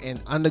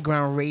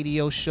underground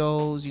radio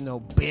shows, you know,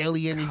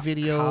 barely any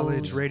videos.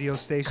 College radio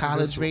stations. College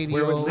That's where it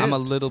radio. lived I'm a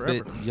little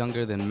forever. bit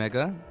younger than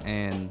Mega,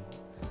 and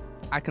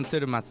I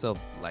consider myself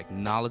like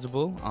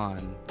knowledgeable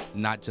on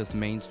not just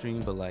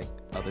mainstream, but like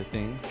other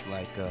things,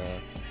 like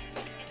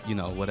you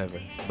know, whatever.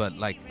 But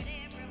like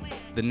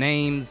the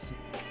names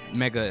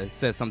Mega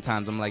says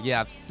sometimes, I'm like,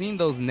 yeah, I've seen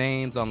those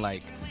names on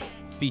like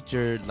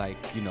featured, like,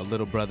 you know,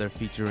 Little Brother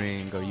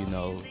featuring, or, you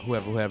know,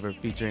 whoever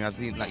featuring. I've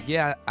seen, like,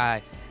 yeah,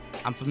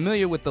 I'm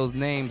familiar with those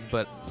names,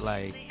 but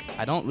like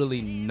I don't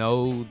really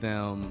know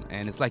them,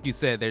 and it's like you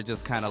said, they're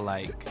just kind of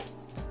like,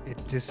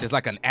 there's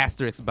like an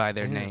asterisk by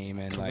their name,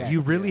 and like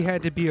you really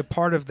had to be a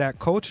part of that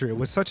culture. It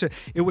was such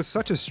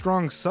a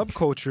strong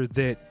subculture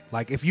that,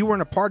 like, if you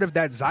weren't a part of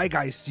that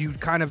zeitgeist, you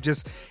kind of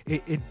just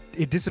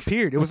it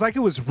disappeared. It was like it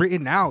was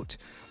written out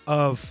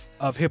of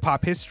hip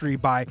hop history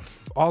by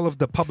all of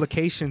the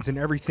publications and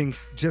everything,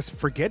 just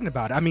forgetting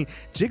about it. I mean,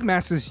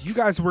 Jigmasters, you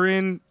guys were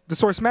in the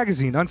Source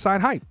magazine,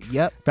 Unsigned Hype.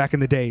 Yep. Back in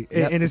the day,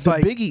 Yep. and it's the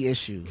like Biggie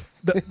issue.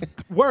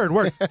 Word.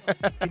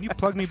 Can you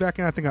plug me back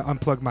in? I think I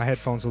unplugged my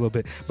headphones a little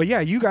bit. But yeah,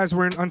 you guys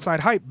were in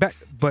Unsigned Hype back.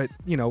 But,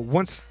 you know,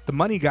 once the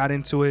money got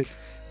into it,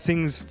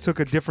 things took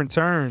a different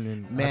turn.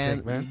 And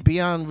Man,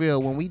 Beyond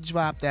Real, when we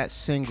dropped that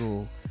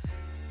single,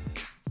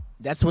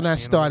 that's when I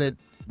started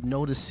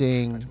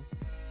noticing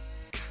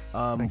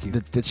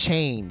the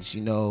change.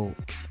 You know,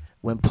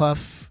 when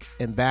Puff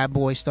and Bad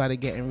Boy started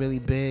getting really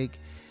big,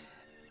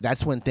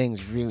 that's when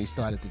things really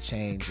started to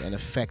change and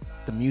affect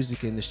the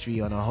music industry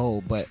on a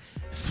whole. But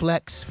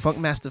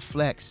Funkmaster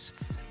Flex,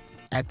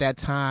 at that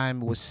time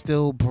was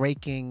still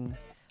breaking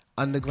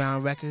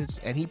underground records,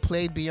 and he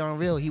played Beyond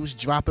Real. He was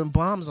dropping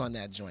bombs on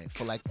that joint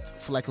for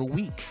like a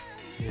week.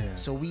 Yeah.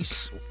 So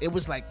it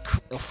was like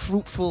a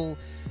fruitful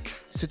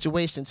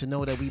situation to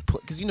know that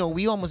because, you know,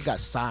 we almost got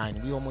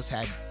signed. We almost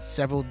had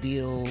several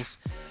deals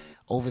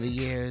over the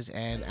years,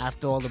 and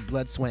after all the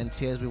blood, sweat, and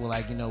tears, we were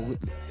like, you know,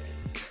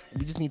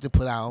 we just need to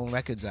put our own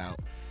records out,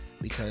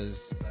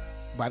 because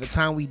by the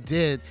time we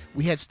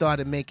had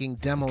started making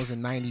demos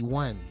in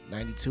 91,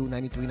 92,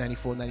 93,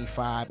 94,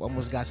 95,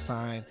 almost got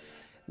signed,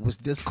 was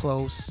this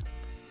close,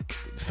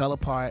 fell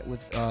apart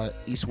with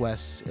East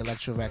West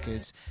Electro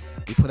Records.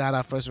 We put out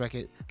our first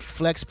record.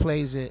 Flex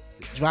plays it,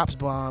 drops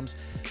bombs.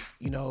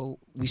 You know,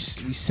 we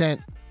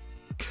sent,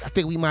 I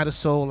think we might have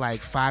sold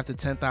like 5,000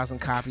 to 10,000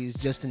 copies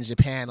just in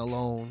Japan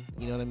alone.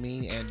 You know what I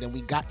mean? And then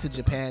we got to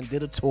Japan,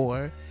 did a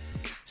tour.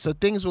 So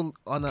things were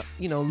on a,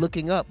 you know,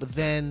 looking up. But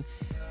then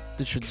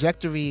the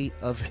trajectory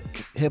of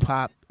hip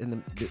hop in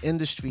the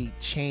industry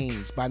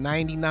changed. By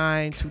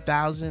 99,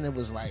 2000, it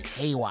was like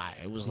haywire.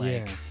 It was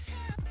like,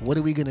 what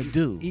are we gonna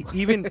do?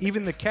 Even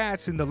the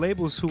cats and the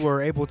labels who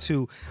are able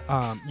to,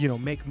 you know,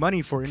 make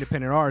money for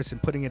independent artists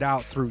and putting it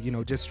out through, you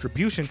know,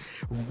 distribution.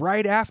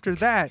 Right after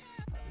that,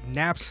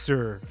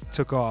 Napster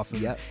took off,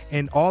 and, Yep.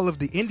 and all of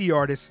the indie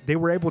artists, they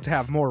were able to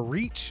have more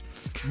reach.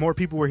 More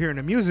people were hearing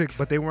the music,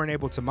 but they weren't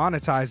able to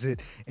monetize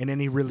it in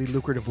any really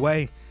lucrative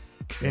way.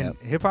 And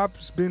Yep. hip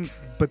hop's been,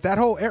 but that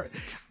whole era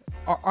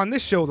on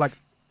this show, like,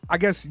 I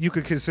guess you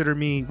could consider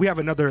me. We have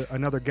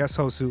another guest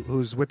host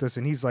who's with us,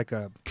 and he's like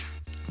a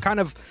kind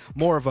of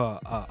more of a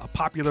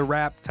popular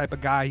rap type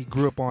of guy. He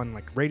grew up on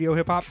like radio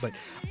hip hop, but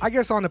I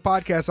guess on the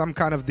podcast I'm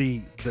kind of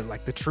the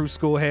like the true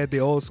school head, the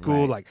old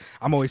school. Right. Like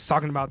I'm always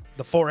talking about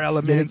the four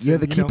elements. You're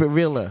the and, you keep know, it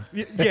realer.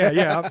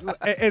 yeah.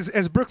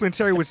 As Brooklyn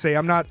Terry would say,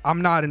 I'm not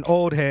an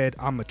old head.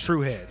 I'm a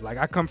true head. Like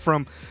I come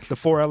from the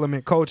four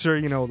element culture.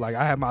 You know, like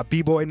I have my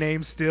b-boy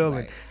name still,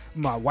 Right.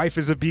 and my wife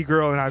is a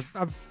b-girl, and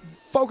I've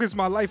focused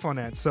my life on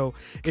that. So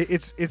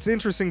it's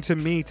interesting to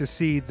me to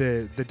see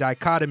the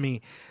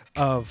dichotomy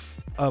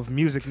of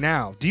music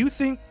now. Do you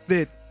think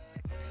that,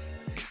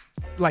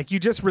 like, you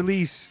just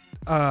released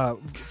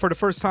for the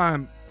first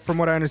time, from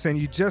what I understand,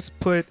 you just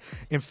put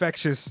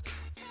Infectious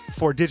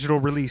for digital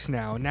release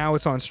now. Now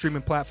it's on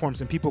streaming platforms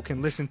and people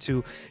can listen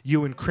to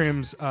you and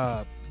Crim's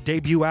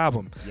debut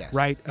album, Yes.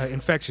 right?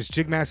 Infectious.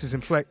 Jigmaster's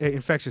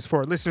Infectious. For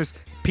our listeners,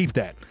 peep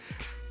that.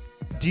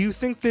 Do you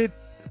think that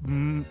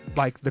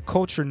like the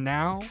culture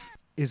now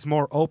is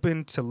more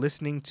open to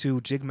listening to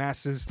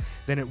Jigmasters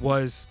than it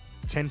was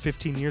 10,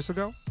 15 years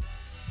ago?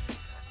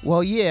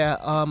 Well, yeah,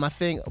 I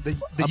think The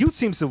youth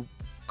seems to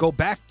go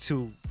back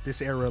to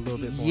this era a little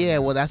bit more. yeah.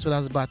 Well, that's what I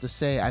was about to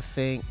say. I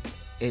think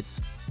it's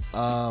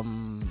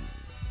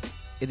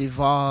it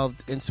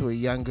evolved into a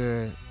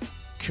younger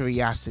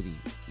curiosity.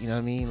 You know what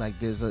I mean? Like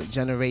there's a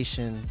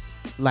generation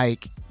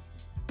like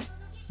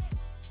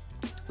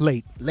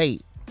late.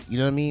 You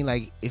know what I mean?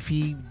 Like if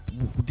he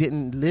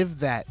didn't live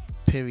that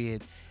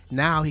period,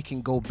 now he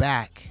can go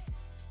back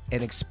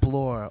and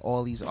explore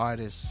all these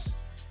artists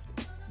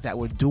that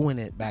were doing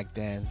it back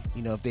then.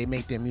 You know, if they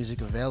make their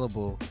music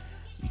available,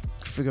 you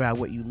figure out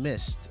what you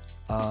missed.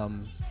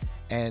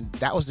 And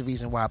that was the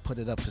reason why I put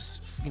it up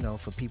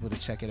for people to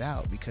check it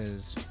out,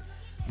 because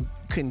we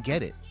couldn't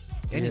get it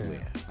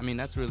anywhere. I mean,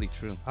 that's really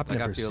true. I've like,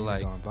 never I feel seen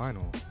like it on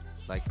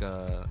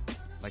vinyl.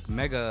 like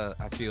Mega,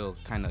 I feel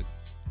kind of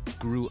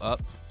grew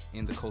up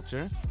in the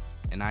culture,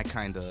 and I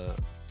kind of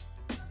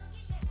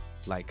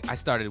like I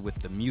started with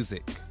the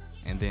music,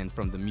 and then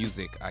from the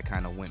music I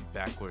kind of went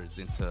backwards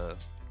into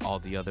all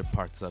the other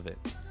parts of it.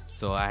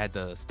 So I had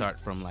to start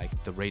from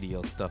like the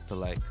radio stuff to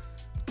like,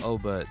 oh,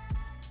 but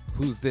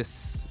who's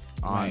this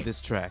on Right. this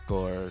track,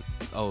 or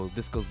oh,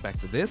 this goes back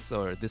to this,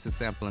 or this is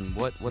sampling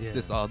what's Yeah.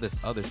 this, all this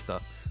other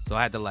stuff. So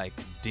I had to like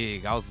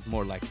dig. I was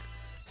more like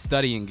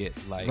studying it,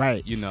 like,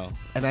 Right. you know,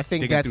 And I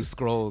think digging that's through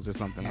scrolls or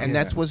something. and like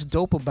that's that. what's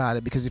dope about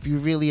it, because if you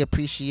really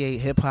appreciate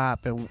hip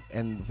hop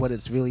and what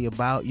it's really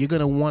about, you're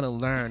gonna want to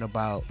learn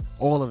about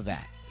all of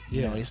that.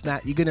 You know, Yeah. it's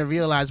not, you're gonna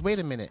realize, wait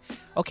a minute,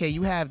 okay,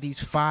 you have these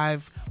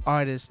 5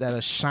 artists that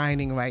are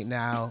shining right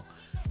now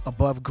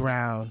above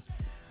ground.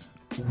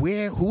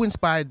 Who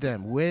inspired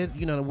them? Where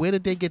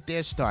did they get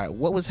their start?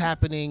 What was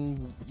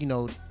happening,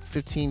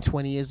 15,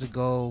 20 years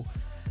ago,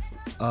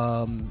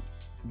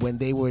 when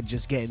they were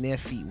just getting their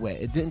feet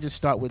wet? It didn't just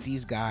start with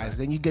these guys.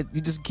 Then you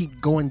just keep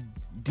going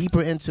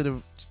deeper into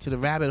the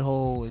rabbit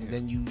hole, and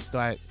then you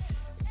start,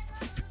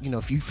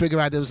 if you figure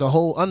out there was a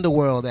whole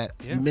underworld that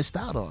Yeah. you missed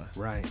out on.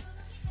 Right.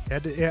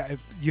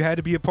 You had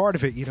to be a part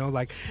of it,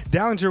 like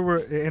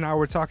Dallinger and I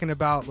were talking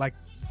about like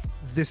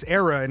this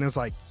era, and it was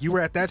like, you were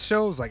at that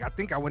show? It was like, I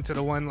think I went to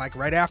the one like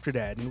right after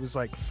that, and it was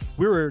like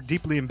we were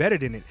deeply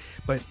embedded in it.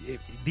 But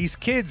these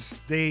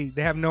kids, they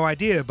have no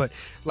idea. But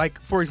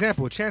like, for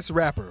example, Chance the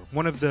Rapper,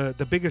 one of the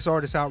biggest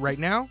artists out right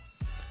now,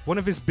 one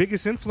of his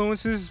biggest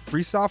influences,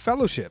 Freestyle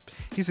Fellowship.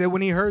 He said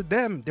when he heard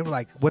them, they were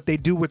like, what they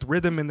do with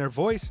rhythm in their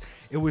voice,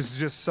 it was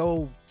just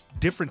so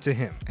different to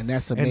him. And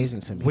that's amazing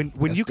to me. When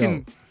That's you can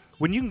dope.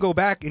 when you can go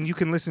back and you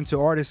can listen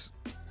to artists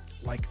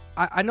like,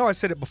 I know I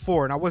said it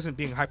before and I wasn't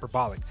being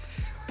hyperbolic.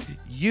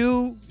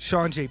 You,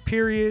 Sean J.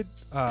 Period,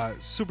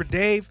 Super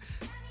Dave,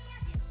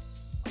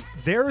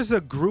 there is a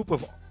group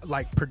of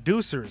like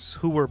producers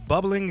who were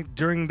bubbling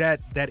during that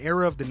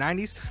era of the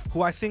 90s,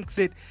 who I think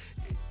that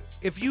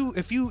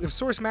if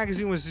Source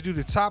Magazine was to do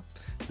the top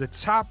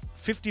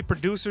 50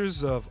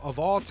 producers of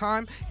all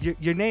time,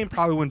 your name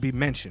probably wouldn't be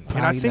mentioned. And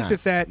I Probably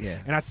think not.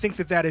 and I think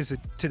that is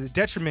to the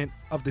detriment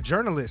of the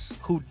journalists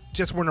who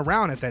just weren't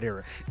around at that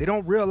era. They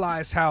don't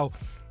realize how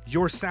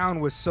your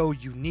sound was so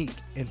unique,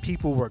 and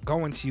people were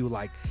going to you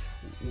like,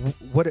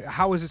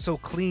 how is it so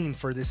clean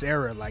for this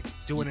era? Like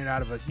doing it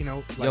out of a,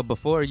 like, Yo,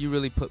 before you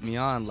really put me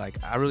on, like,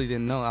 I really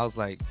didn't know. I was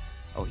like,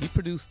 oh, he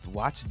produced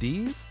Watch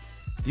D's?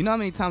 You know how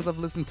many times I've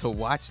listened to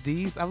Watch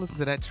D's? I've listened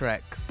to that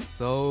track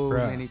so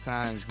Bruh. many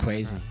times. It's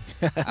crazy.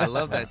 I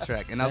love that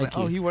track. And I was Thank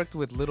like, oh, you. he worked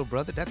with Little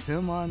Brother. That's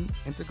him on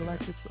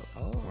Intergalactic. So,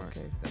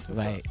 okay. That's what's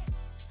Right. up.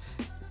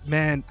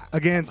 man,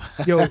 again,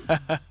 yo,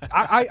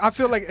 I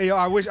feel like,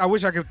 I wish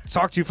I could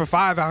talk to you for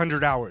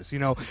 500 hours,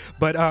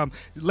 But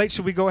late,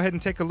 should we go ahead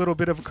and take a little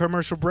bit of a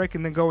commercial break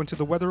and then go into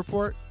the weather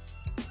report?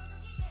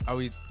 Are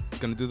we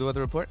going to do the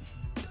weather report?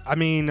 I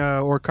mean,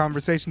 or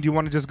conversation. Do you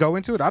want to just go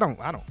into it? I don't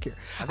care.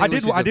 think we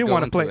should I just did go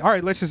want to into play. it. All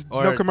right, let's just no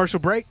Or- commercial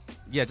break.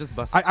 Yeah, just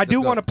bust. I do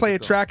just go, want to play a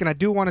just go. track, and I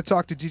do want to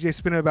talk to DJ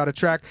Spinner about a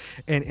track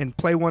and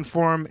play one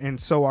for him, and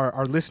so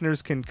our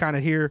listeners can kind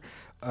of hear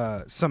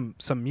some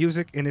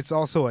music. And it's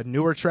also a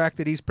newer track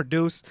that he's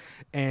produced,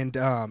 and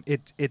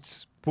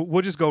it's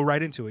we'll just go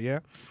right into it. Yeah.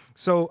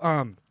 So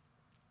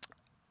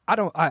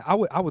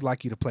I would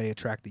like you to play a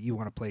track that you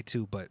want to play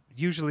too, but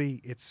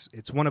usually it's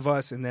one of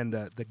us and then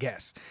the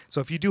guest. So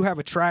if you do have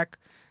a track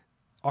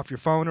off your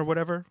phone or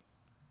whatever,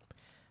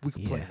 we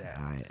can play that.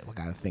 All right, we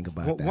gotta think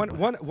about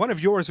that. One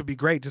of yours would be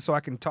great, just so I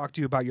can talk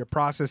to you about your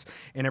process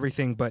and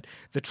everything. But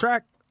the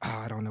track,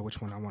 I don't know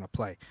which one I want to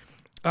play.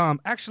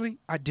 Actually,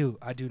 I do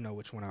know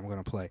which one I'm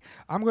gonna play.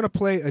 I'm gonna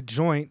play a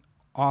joint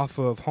off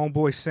of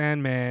Homeboy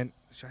Sandman.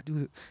 Should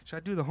I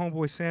do the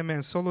Homeboy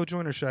Sandman solo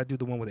joint, or should I do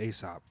the one with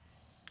Aesop?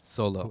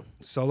 Solo.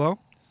 Solo.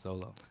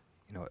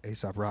 You know,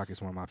 Aesop Rock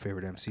is one of my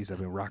favorite MCs. I've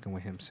been rocking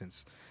with him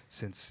since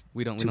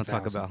We don't 2000.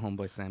 talk about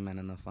Homeboy Sandman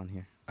enough on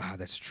here.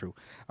 That's true.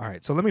 All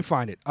right, so let me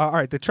find it. All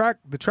right, the track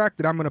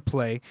that I'm gonna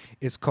play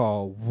is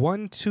called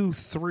 1 2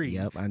 3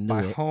 Yep, I knew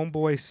by it.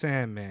 Homeboy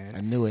Sandman.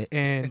 I knew it.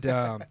 And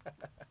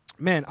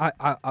man,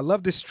 I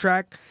love this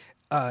track.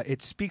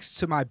 It speaks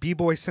to my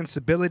b-boy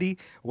sensibility.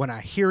 When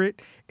I hear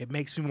it, it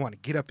makes me want to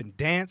get up and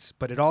dance.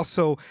 But it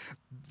also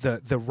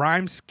the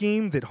rhyme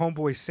scheme that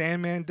Homeboy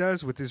Sandman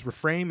does with his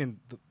refrain and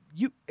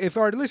if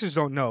our listeners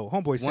don't know,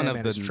 Homeboy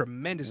Sandman is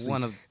tremendously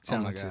talented, oh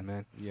my God.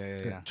 man.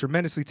 Yeah.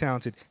 Tremendously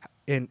talented.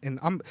 And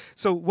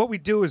so what we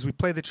do is we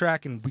play the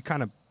track and we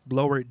kind of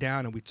lower it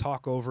down and we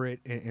talk over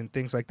it and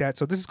things like that.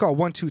 So this is called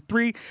 1 2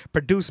 3,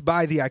 produced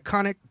by the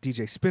iconic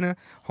DJ Spinner,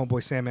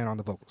 Homeboy Sandman on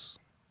the vocals.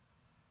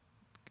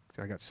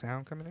 I got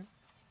sound coming in.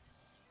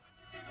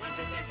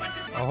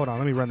 Oh, hold on,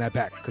 let me run that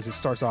back because it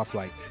starts off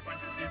like.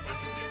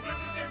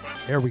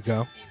 There we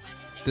go.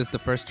 This is the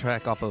first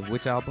track off of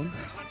which album?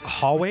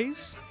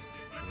 Hallways.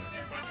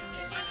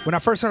 When I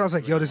first heard it, I was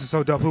like, yo, this is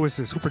so dope. Who is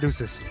this? Who produced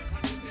this?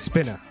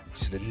 Spinner.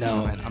 Should have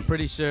known. I'm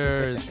pretty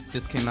sure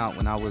this came out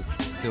when I was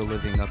still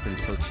living up in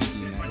Tochigi,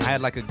 man. I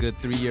had like a good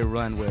 3-year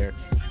run where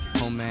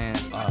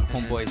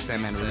Homeboy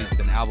Sandman released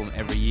an album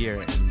every year,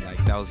 and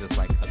like that was just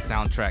like a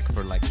soundtrack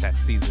for like that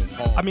season.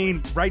 I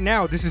mean, right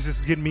now, this is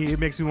just getting me. It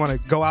makes me want to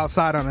go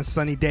outside on a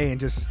sunny day and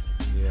just.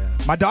 Yeah.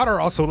 My daughter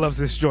also loves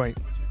this joint.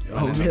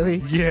 Oh,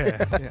 really?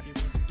 Yeah.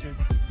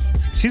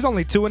 She's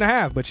only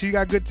 2.5, but she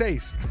got good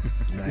taste.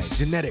 Nice. It's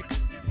genetic.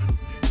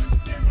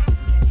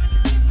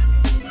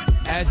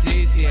 As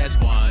easy as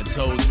 1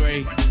 2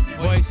 3.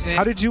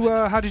 How did you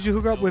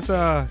hook up with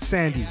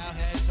Sandy?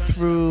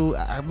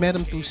 I met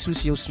him through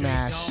Susio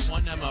Smash.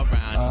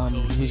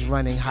 He was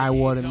running High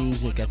Water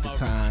Music at the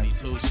time,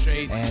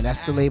 and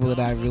that's the label that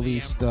I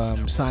released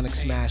Sonic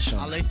Smash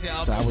on.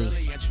 So I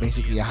was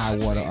basically a High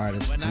Water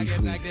artist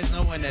briefly,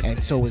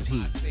 and so was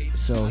he.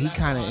 So he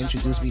kind of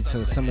introduced me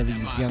to some of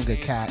these younger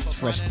cats,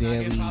 Fresh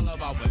Daily,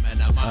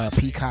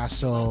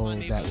 Picasso,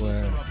 that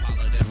were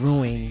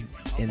brewing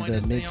in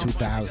the mid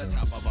 2000s.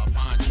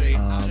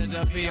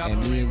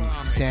 And me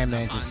and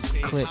Sandman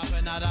just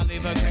clicked.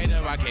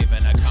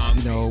 And,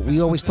 you know,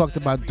 we always talked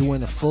about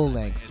doing a full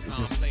length. It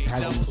just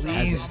hasn't.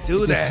 Please hasn't,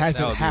 do it just that.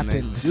 hasn't That would be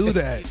happened. amazing. Do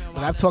that.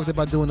 But I've talked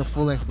about doing a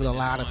full length with a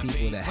lot of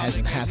people that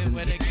hasn't happened.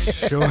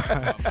 Sure.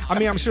 I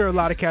mean, I'm sure a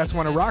lot of cats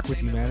want to rock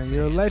with you, man, and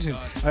you're a legend.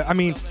 I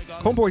mean,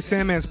 Homeboy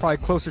Sandman's probably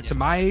closer to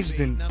my age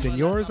than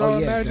yours, I Oh,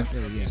 would yeah, imagine.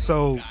 definitely, yeah.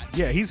 So,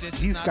 yeah,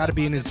 he's got to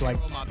be in his, like,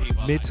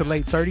 mid to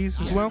late 30s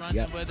as well.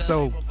 Yep.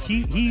 So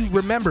he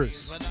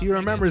remembers. He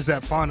remembers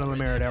that Fauna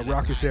Lamera, that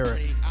raucous era.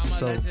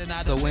 So,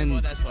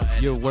 when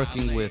you're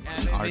working with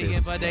an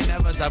artist,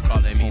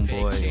 Homeboy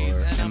or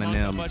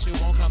Eminem,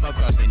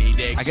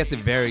 I guess it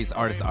varies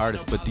artist to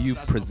artist, but do you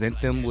present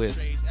them with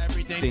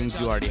things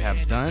you already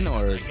have done,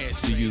 or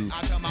do you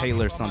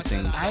tailor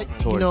something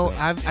towards them?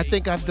 I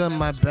think I've done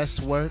my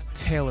best work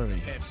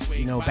tailoring.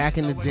 You know, back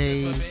in the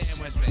days,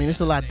 I mean, it's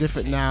a lot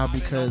different now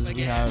because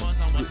we have,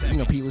 you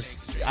know, people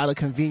out of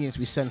convenience,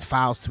 we send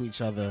files to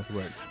each other.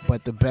 Right.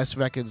 But the best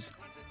records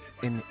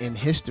in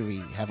history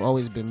have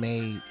always been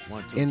made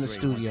in the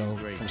studio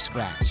from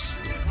scratch.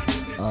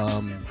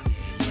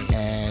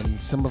 And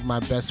some of my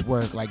best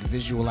work, like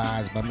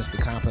Visualized by Mr.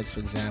 Complex, for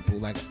example,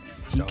 like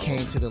he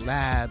came to the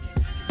lab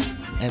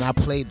and I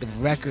played the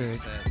record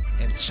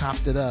and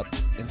chopped it up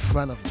in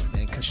front of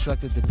him and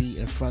constructed the beat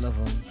in front of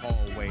him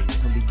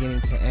from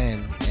beginning to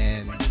end.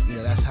 And, you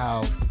know, that's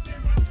how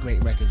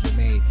great records were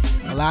made.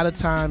 A lot of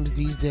times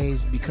these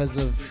days, because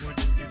of,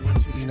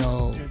 you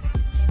know,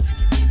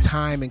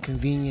 time and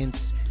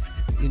convenience,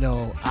 you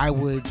know, I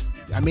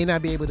may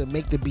not be able to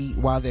make the beat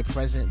while they're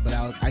present, but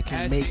I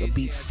can make a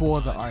beat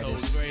for the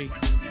artist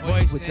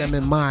with them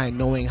in mind,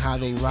 knowing how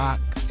they rock,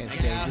 and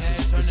say,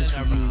 this is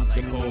for you, let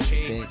me know what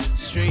you think.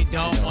 You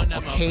know,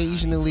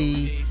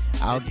 occasionally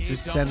I'll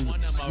just send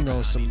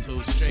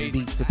some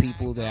beats to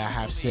people that I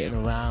have sitting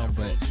around,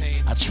 but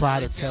I try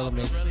to tailor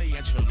make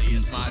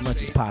beats as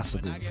much as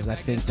possible because I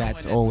think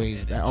that's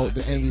always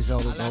the end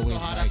result is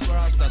always like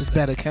just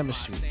better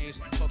chemistry.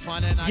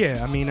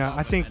 Yeah, I mean,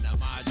 I think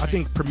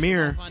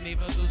Premier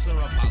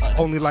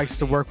only likes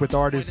to work with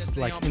artists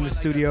like in the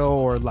studio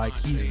or like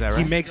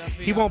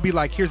he won't be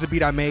like, here's a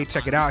beat I made,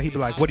 check it out. He'd be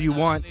like, what do you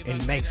want,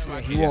 and he makes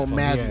it. He won't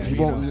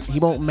he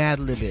won't mad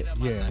lib it.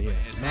 Yeah.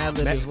 Mad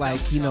lib is like,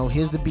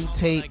 here's the beat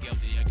tape,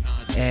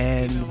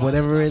 and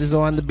whatever it is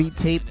on the beat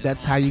tape,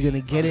 that's how you're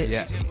gonna get it.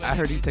 Yeah, I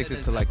heard he takes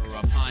it to like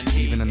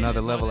even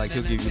another level. Like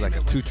he'll give you like a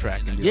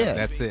 2-track and be like,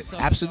 that's it.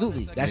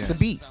 Absolutely, that's the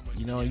beat.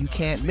 You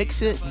can't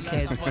mix it. You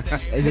can't.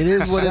 It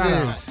is what it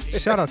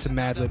is. Shout out to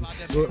Madlib,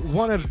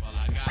 one of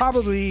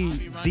probably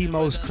the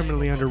most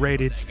criminally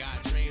underrated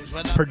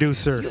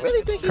producer. You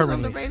really think he's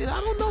currently underrated? I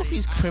don't know if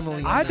he's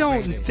criminally I don't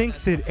underrated. think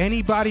that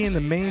anybody in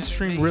the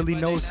mainstream really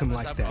knows him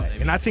like that,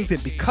 and I think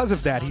that because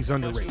of that, he's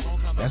underrated.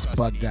 That's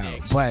bugged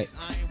out. But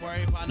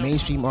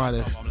mainstream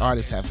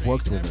artists have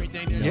worked with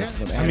him. Yeah.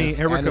 From I mean,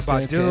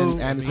 Erykah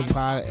Badu, Anderson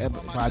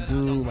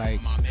Badu, like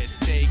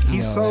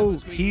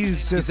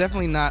he's just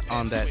definitely not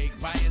on that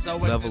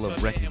level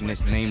of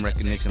name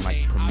recognition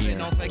like Premier.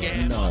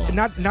 No.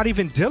 not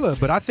even Dilla,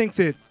 but I think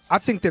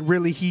that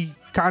really he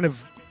kind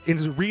of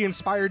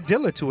re-inspired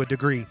Dilla to a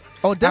degree.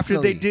 Oh,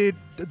 definitely. After they did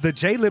the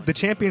J-Lib, the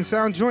Champion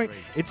Sound joint,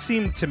 it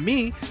seemed to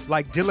me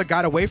like Dilla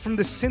got away from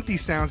the synthy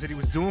sounds that he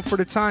was doing for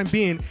the time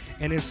being,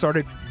 and then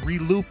started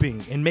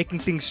re-looping and making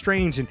things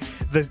strange, and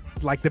the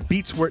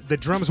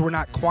drums were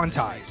not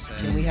quantized.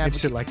 Can we have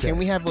shit like that? Can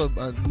we have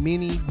a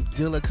mini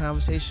Dilla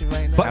conversation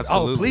right now? But,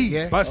 Absolutely. please,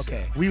 Yeah? bust.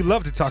 Okay. We would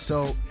love to talk.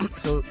 So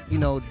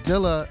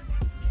Dilla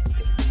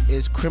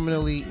was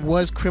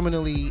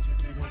criminally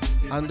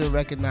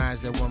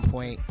under-recognized at one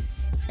point,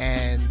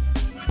 and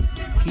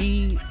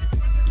he,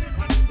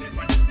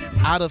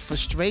 out of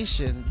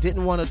frustration,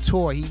 didn't want to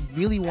tour. He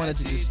really wanted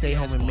to just stay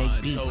home and make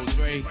beats.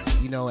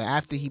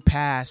 After he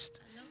passed,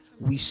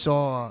 we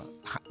saw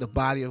the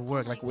body of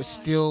work. Like, we're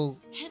still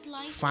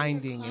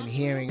finding and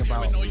hearing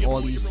about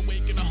all these.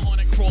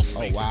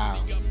 Oh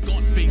wow!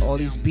 All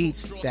these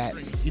beats that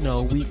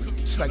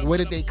it's like, where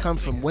did they come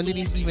from? When did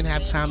he even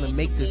have time to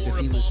make this if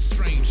he was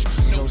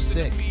so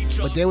sick?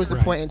 But there was a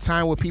point in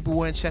time where people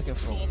weren't checking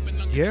for him.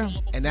 Yeah.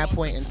 And that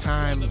point in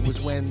time was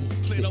when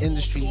the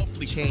industry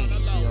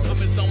changed,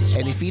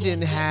 And if he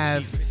didn't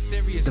have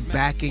the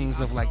backings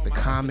of like the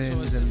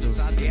Commons and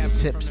the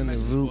Tips and the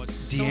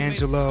Roots,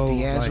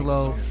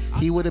 D'Angelo,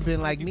 he would have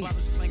been like me.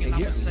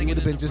 He would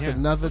have been just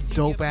another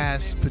dope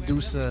ass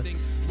producer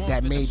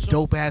that made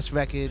dope ass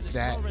records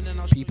that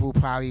people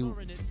probably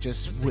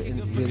just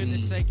wouldn't really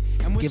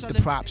give the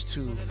props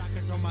to,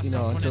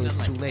 until it's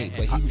too late.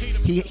 But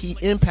he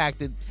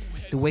impacted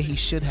the way he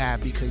should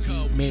have, because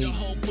he made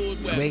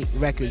great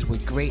records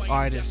with great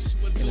artists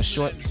in a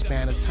short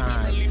span of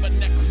time.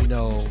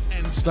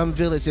 Slum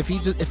Village.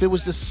 If it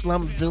was just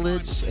Slum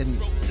Village and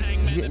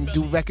he didn't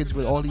do records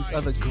with all these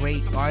other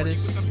great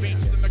artists,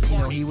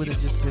 he would have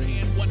just been.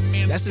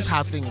 That's just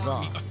how things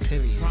are.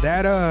 Period.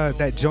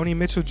 That Joni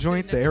Mitchell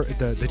joint,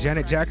 the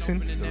Janet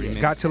Jackson,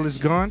 Got Till It's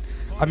Gone.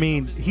 I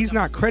mean, he's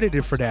not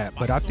credited for that,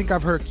 but I think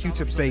I've heard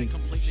Q-Tip say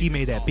he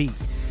made that beat.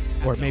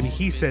 Or maybe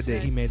he said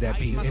that he made that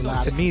beat.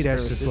 And to me,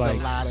 that's just like...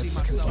 There's a lot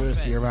of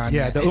conspiracy around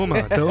that. the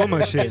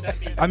Uma shit.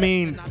 I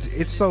mean,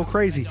 it's so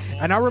crazy.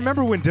 And I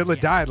remember when Dilla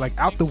died, like,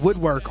 out the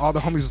woodwork, all the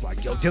homies was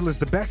like, yo, Dilla's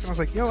the best. And I was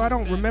like, yo, I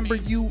don't remember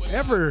you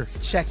ever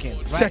checking.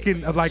 Like,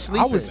 sleeping.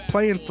 I was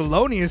playing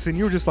Thelonious, and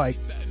you were just like,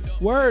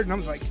 word. And I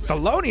was like,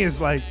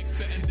 Thelonious, like,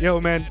 yo,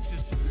 man.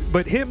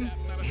 But him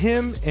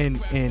and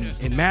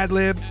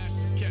Madlib,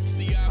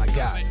 my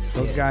God,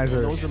 those guys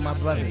are... Those are my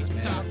brothers,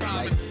 man.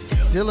 Like,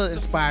 Dilla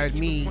inspired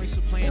me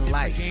in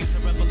life.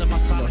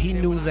 He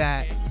knew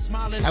that.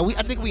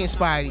 I think we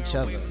inspired each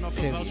other.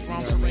 Period. You know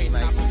what I mean?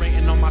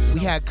 Like, we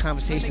had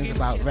conversations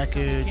about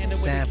records and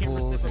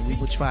samples, and we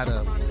would try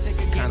to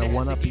kind of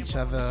one-up each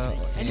other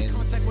and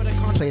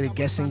play the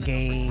guessing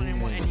game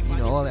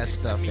and all that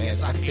stuff.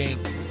 And I think,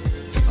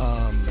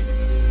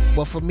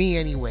 well, for me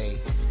anyway,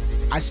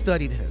 I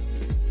studied him.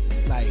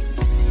 Like,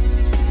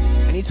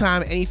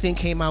 anytime anything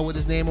came out with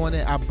his name on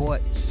it, I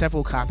bought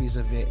several copies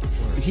of it.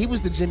 He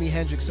was the Jimi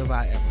Hendrix of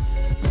our era.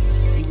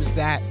 He was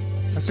that.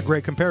 That's a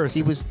great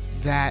comparison. He was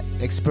that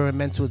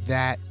experimental,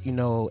 that,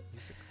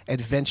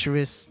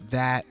 adventurous,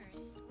 that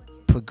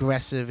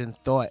progressive in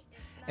thought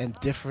and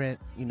different,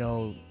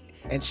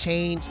 and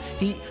changed.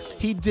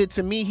 He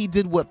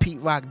did what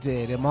Pete Rock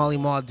did and Marley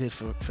Marl did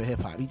for hip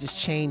hop. He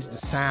just changed the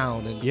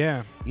sound, and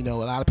a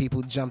lot of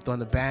people jumped on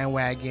the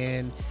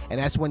bandwagon, and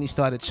that's when he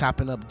started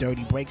chopping up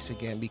dirty breaks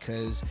again,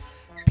 because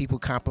people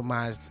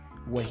compromised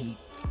what he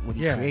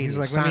created. He's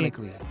like,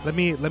 sonically. Let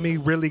me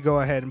really go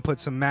ahead and put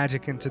some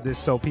magic into this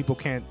so people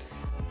can't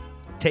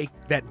take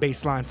that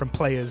bass line from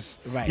players.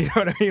 Right. You know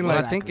what I mean? Well,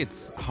 Like, I think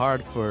it's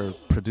hard for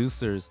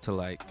producers to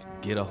like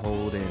get a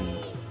hold in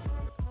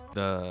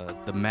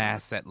the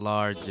mass at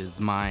large's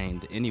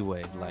mind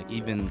anyway. Like,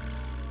 even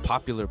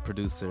popular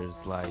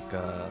producers. Like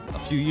a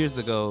few years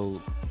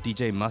ago,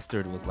 DJ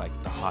Mustard was like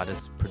the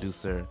hottest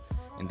producer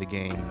in the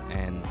game,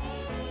 and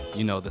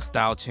you know, the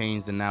style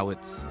changed, and now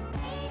it's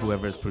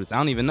whoever is producing. I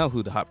don't even know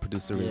who the hot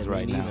producer is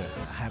right now.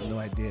 I have no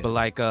idea. But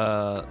like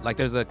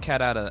there's a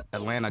cat out of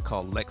Atlanta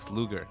called Lex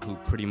Luger who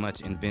pretty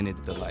much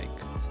invented the like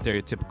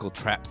stereotypical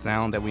trap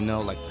sound that we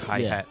know, like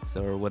hi-hats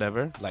or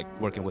whatever, like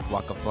working with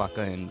Waka Flocka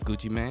and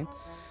Gucci Mane.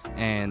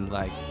 And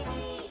like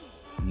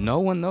no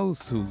one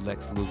knows who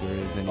Lex Luger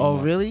is anymore. Oh,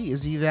 really?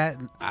 Is he that?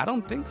 I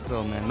don't think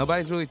so, man.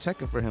 Nobody's really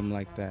checking for him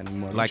like that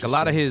anymore. Like a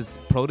lot of his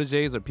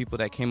proteges or people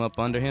that came up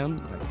under him,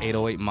 like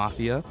 808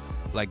 Mafia,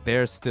 like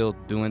they're still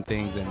doing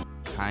things and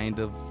kind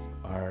of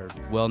are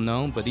well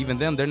known. But even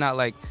them, they're not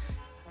like,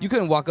 you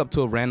couldn't walk up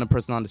to a random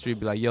person on the street and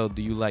be like, yo,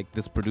 do you like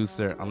this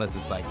producer? Unless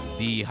it's like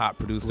the hot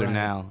producer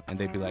now. And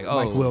they'd be like,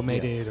 oh. Mike Will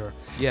made it. Or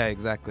yeah,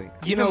 exactly.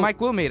 You Even know,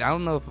 Mike Will made it. I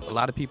don't know if a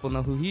lot of people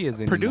know who he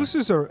is anymore.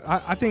 Producers are,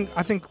 I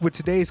think with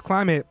today's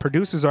climate,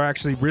 producers are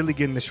actually really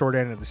getting the short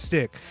end of the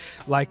stick.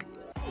 Like,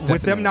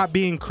 with them not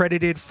being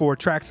credited for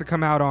tracks that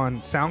come out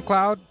on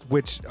SoundCloud,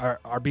 which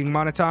are being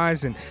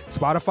monetized, and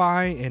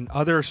Spotify and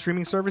other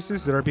streaming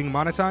services that are being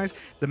monetized,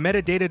 the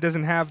metadata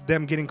doesn't have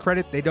them getting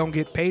credit. They don't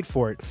get paid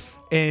for it.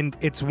 And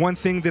it's one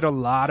thing that a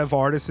lot of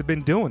artists have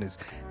been doing is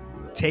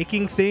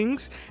taking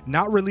things,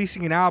 not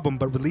releasing an album,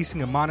 but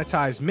releasing a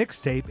monetized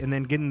mixtape and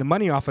then getting the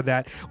money off of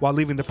that while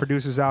leaving the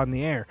producers out in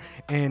the air.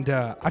 And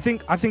I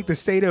think the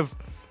state of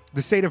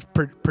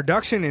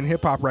production in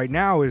hip hop right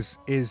now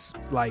is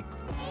like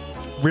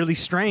really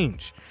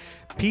strange.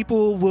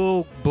 People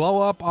will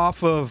blow up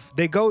off of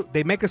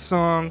they make a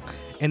song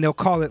and they'll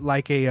call it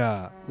like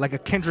a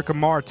Kendrick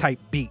Lamar type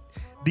beat.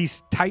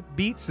 These type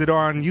beats that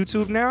are on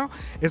YouTube now,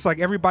 it's like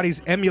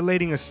everybody's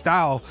emulating a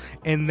style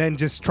and then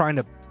just trying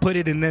to put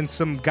it, and then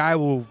some guy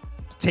will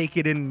take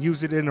it and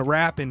use it in a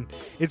rap, and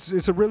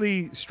it's a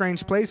really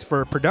strange place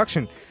for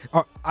production.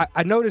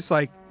 I noticed,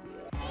 like,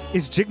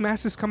 is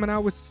Jigmasters coming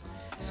out with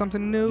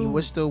something new?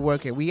 We're still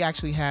working. We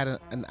actually had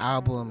an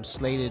album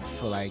slated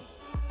for like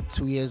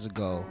 2 years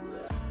ago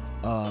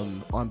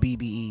on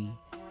BBE,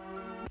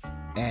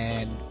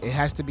 and it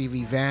has to be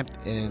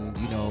revamped and,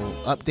 you know,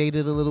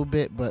 updated a little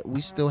bit, but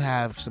we still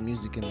have some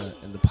music in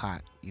the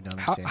pot. You know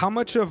what I'm saying?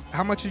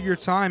 How much of your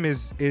time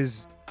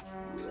is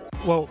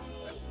well,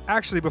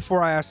 actually,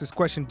 before I ask this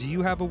question, do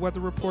you have a weather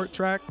report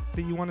track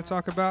that you want to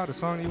talk about, a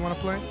song that you want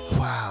to play?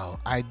 Wow,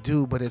 I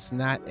do, but it's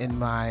not in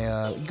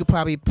my you could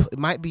probably it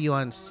might be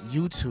on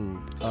YouTube.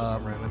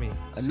 Right, let me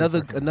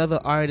another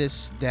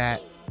artist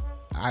that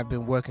I've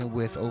been working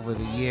with over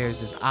the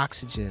years is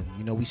Oxygen.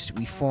 You know, we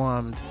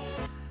formed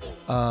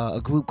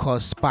a group called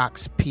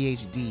Spox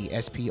PhD,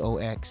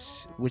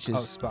 SPOX, which is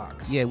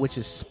Spox. Yeah, which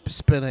is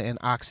Spinner and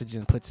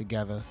Oxygen put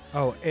together.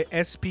 Oh,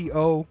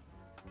 SPOX.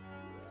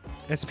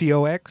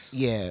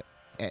 Yeah,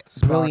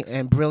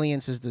 Spox.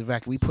 Brilliance is the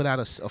record. We put out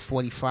a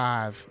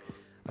 45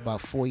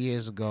 about 4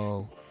 years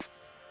ago.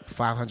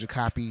 500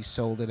 copies,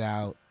 sold it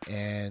out,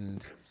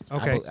 and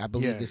okay, I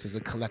believe this is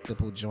a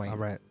collectible joint. All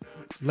right,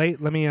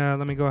 let me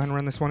go ahead and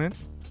run this one in.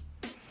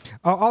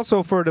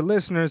 Also, for the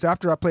listeners,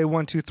 after I played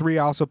 1, 2, 3,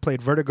 I also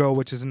played Vertigo,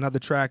 which is another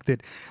track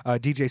that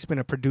DJ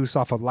Spinner produced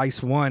off of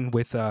Lice One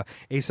with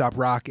Aesop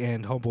Rock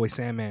and Homeboy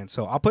Sandman.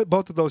 So I'll put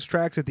both of those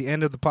tracks at the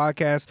end of the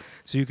podcast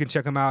so you can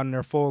check them out in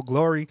their full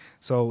glory.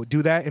 So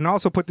do that, and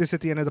also put this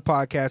at the end of the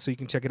podcast so you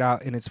can check it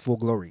out in its full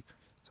glory.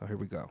 So here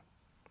we go.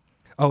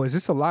 Oh, is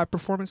this a live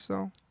performance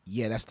though?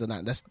 Yeah, that's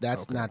okay.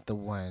 Not the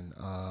one.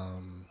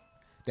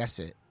 That's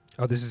it.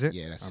 Oh, this is it?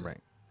 Yeah, that's all it.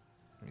 right.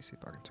 Let me see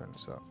if I can turn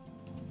this up.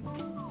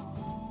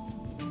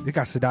 It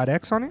got Sadat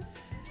X on it?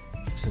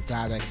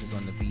 Sadat X is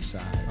on the B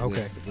side.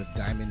 Okay. With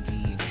Diamond D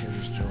and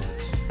Curious George.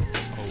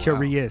 Oh,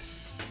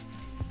 Curious.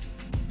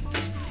 Wow.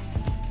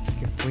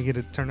 Can we get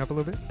it turned up a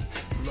little bit?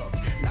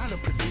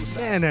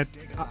 Man,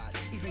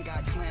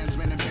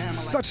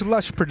 such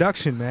lush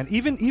production, man.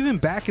 Even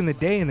back in the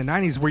day in the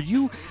 90s, were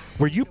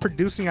you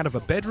producing out of a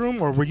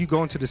bedroom, or were you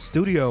going to the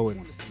studio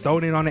and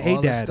throwing it on an ADAT?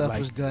 All the stuff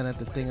was done at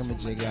the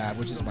Thingamajig,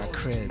 which is my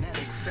crib.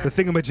 The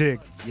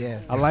Thingamajig. Yeah.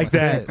 I like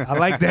that. I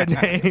like that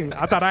name.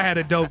 I thought I had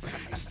a dope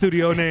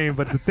studio name,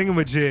 but the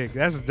Thingamajig,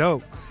 that's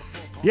dope.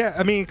 Yeah,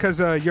 I mean, because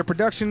your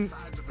production...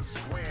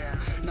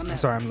 I'm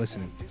sorry, I'm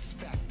listening.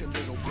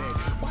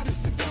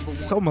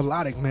 So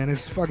melodic, man.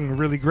 It's fucking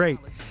really great.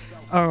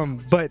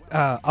 But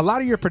a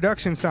lot of your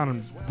production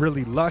sounded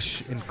really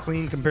lush and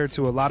clean compared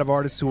to a lot of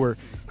artists who were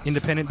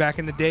independent back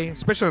in the day,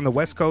 especially on the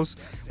West Coast.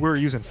 We were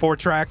using 4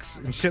 tracks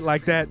and shit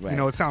like that. Right. You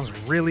know, it sounds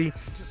really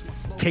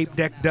tape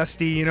deck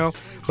dusty, you know.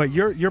 But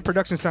your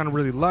production sounded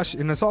really lush,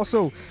 and it's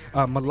also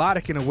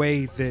melodic in a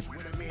way that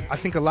I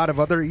think a lot of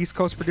other East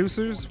Coast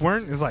producers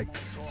weren't. It's like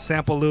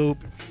sample loop,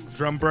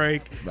 drum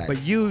break, right.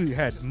 But you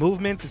had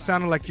movements. It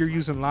sounded like you're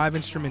using live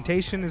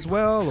instrumentation as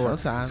well, or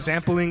sometimes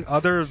sampling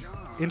other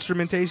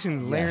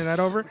instrumentation, layering that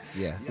over.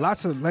 Yeah,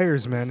 lots of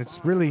layers, man. It's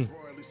really...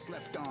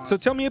 So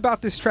tell me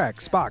about this track,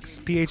 Spox,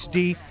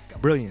 PhD,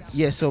 Brilliance.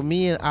 Yeah, so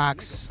me and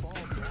Ox,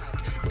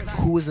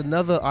 who is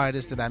another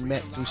artist that I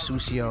met through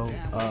Susio,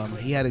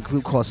 he had a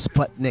group called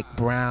Sputnik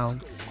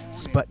Brown.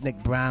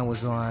 Sputnik Brown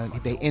was on.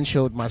 They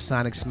introed my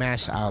Sonic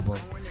Smash album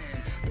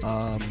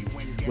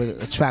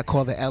with a track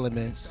called The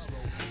Elements.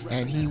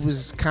 And he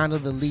was kind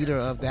of the leader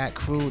of that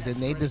crew. Then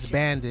they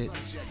disbanded.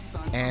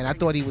 And I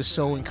thought he was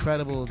so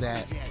incredible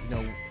that,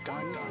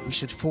 we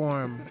should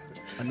form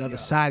another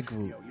side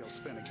group.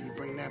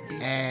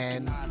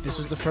 And this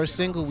was the first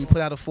single. We put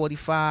out a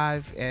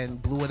 45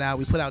 and blew it out.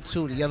 We put out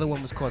 2. The other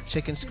one was called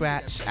Chicken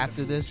Scratch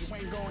after this.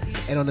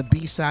 And on the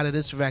B side of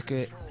this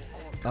record,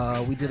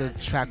 we did a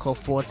track called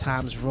 4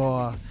 Times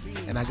Raw.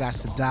 And I got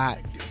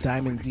Sadat,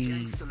 Diamond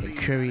D, and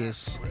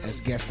Curious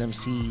as guest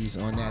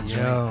MCs on that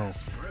joint.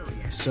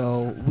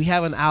 So we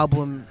have an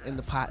album in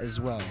the pot as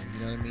well.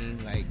 You know what I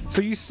mean? Like,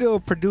 so you still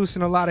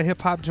producing a lot of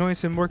hip hop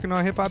joints and working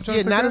on hip hop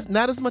joints? Yeah,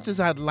 not as much as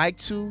I'd like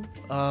to,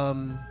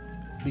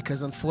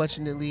 because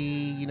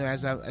unfortunately,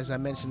 as I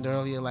mentioned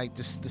earlier, like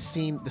just the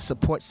scene, the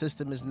support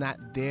system is not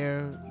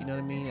there. You know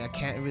what I mean? I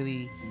can't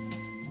really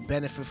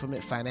benefit from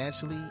it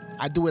financially.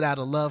 I do it out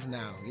of love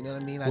now. You know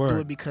what I mean? I do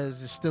it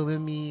because it's still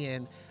in me,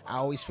 and I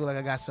always feel like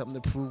I got something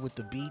to prove with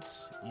the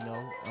beats.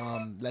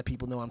 Let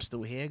people know I'm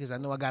still here, because I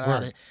know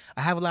I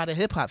have a lot of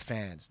hip hop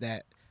fans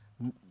that,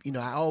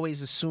 I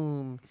always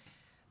assume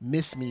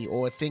miss me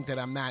or think that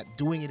I'm not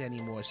doing it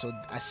anymore. So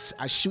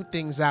I shoot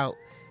things out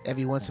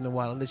every once in a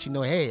while and let you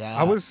know, hey,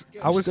 I was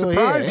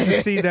surprised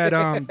to see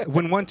that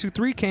when 1, 2,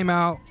 3 came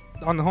out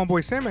on the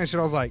Homeboy Sandman shit.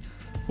 I was like,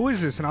 who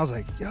is this? And I was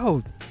like,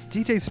 yo,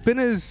 DJ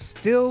Spinna is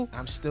still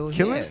I'm still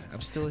killing? Here.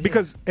 I'm still here.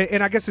 Because,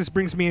 and I guess this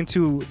brings me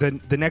into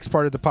the next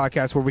part of the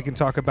podcast where we can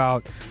talk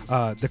about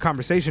the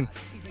conversation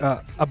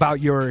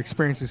about your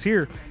experiences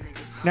here.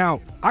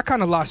 Now, I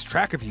kind of lost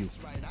track of you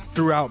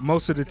throughout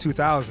most of the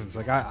 2000s.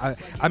 Like,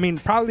 I mean,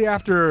 probably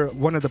after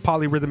one of the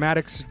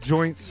Polyrhythmatics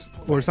joints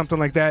or something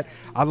like that,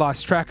 I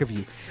lost track of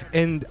you.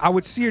 And I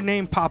would see your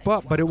name pop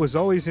up, but it was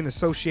always in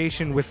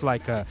association with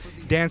like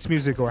dance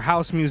music or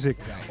house music,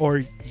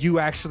 or you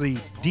actually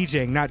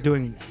DJing, not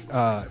doing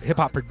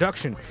hip-hop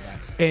production.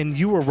 And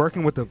you were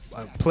working with a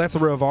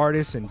plethora of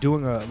artists and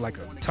doing a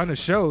ton of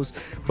shows,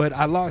 but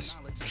I lost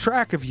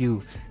track of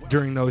you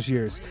during those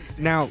years.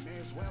 Now,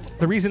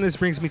 the reason this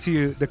brings me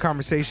to the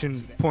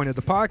conversation point of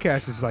the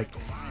podcast is like,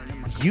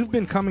 you've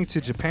been coming to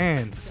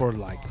Japan for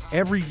like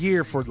every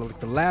year for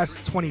like the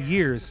last 20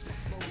 years,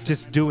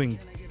 just doing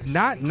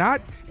not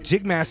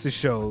Jigmaster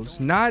shows,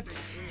 not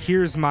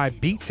here's my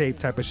beat tape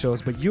type of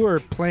shows, but you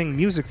are playing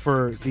music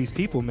for these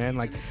people, man.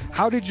 Like,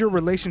 how did your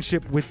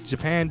relationship with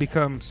Japan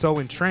become so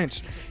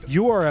entrenched?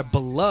 You are a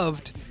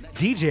beloved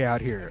DJ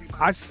out here.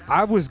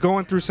 I was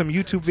going through some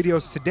YouTube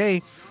videos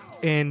today,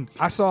 and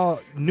I saw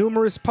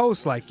numerous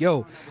posts like,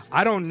 yo,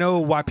 I don't know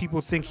why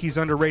people think he's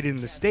underrated in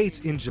the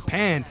States. In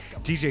Japan,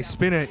 DJ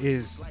Spinna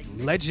is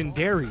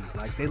legendary.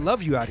 Like, they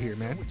love you out here,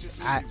 man.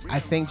 I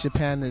think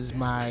Japan is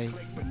my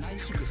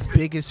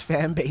biggest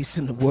fan base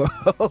in the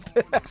world.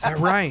 Is that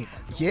right?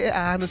 Yeah,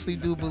 I honestly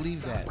do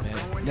believe that,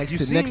 man.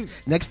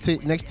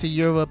 Next to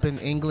Europe and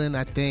England,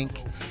 I think,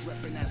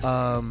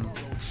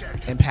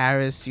 and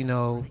Paris,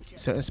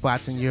 certain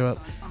spots in Europe,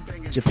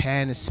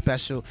 Japan is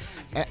special.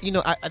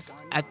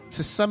 I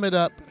to sum it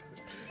up,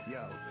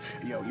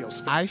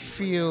 I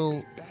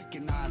feel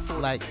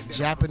like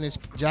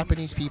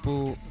Japanese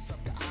people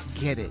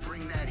get it.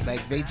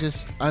 Like, they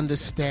just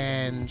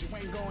understand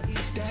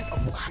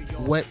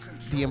what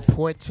the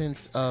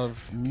importance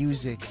of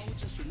music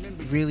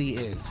really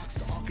is.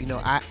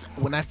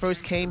 When I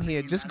first came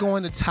here, just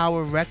going to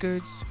Tower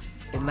Records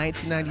in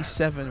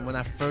 1997, when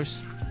I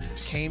first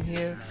came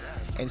here,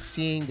 and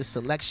seeing the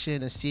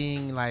selection and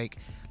seeing like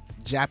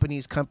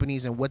Japanese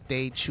companies and what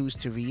they choose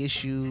to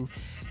reissue,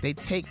 they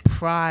take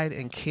pride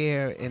and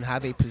care in how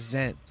they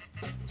present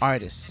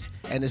artists,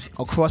 and it's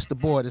across the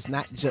board. It's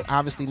not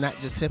obviously not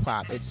just hip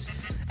hop.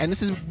 And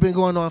this has been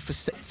going on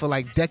for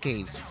like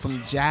decades, from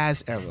the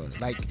jazz era.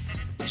 Like,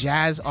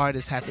 jazz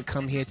artists have to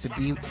come here to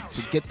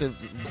get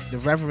the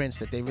reverence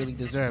that they really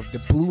deserve. The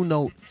Blue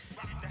Note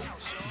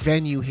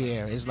venue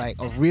here is like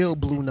a real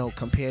Blue Note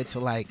compared to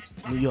like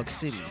New York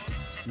City.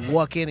 You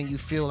walk in and you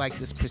feel like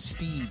this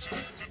prestige.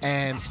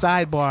 And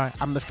sidebar,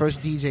 I'm the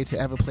first DJ to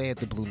ever play at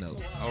the Blue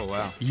Note. Oh,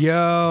 wow.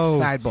 Yo.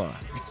 Sidebar.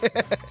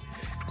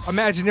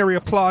 Imaginary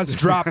applause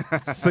drop.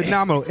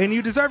 Phenomenal. And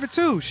you deserve it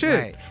too. Shit.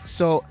 Right.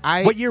 So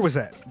what year was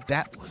that?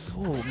 That was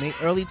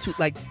early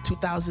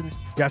 2000.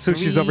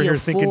 Yasuchi's over here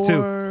thinking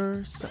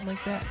too. Something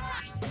like that.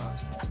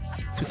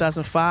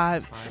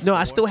 2005. No,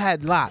 I still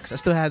had locks. I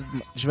still had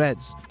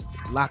dreads.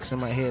 Locks in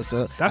my hair.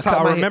 So that's how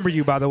I remember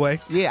you, by the way.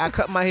 Yeah, I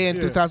cut my hair in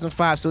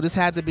 2005. So this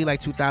had to be like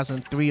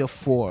 2003 or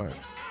 4.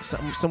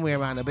 Somewhere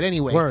around there. But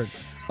anyway. Word.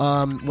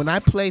 When I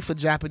play for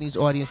Japanese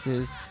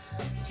audiences,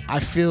 I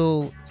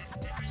feel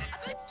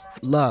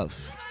love.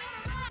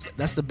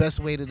 That's the best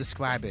way to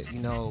describe it.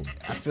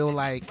 I feel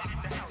like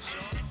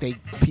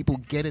people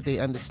get it, they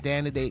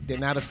understand it, they're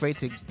not afraid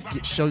to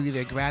show you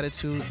their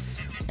gratitude,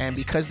 and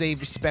because they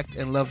respect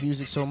and love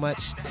music so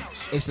much,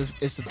 it's a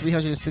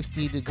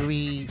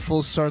 360-degree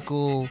full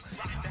circle,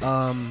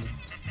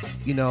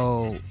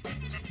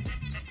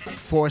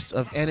 force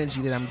of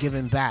energy that I'm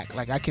giving back.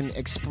 Like I can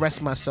express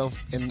myself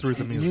Through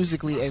the music.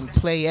 musically and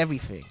play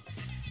everything.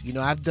 You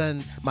know, I've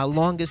done my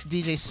longest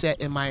DJ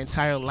set in my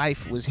entire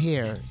life was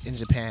here in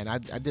Japan. I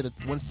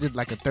once did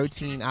like a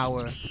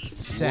 13-hour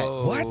set.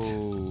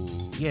 Whoa.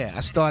 Yeah,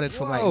 I started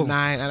from Whoa. like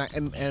 9,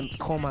 and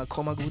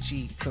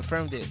Komaguchi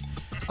confirmed it.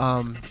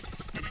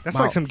 That's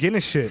Wow. like some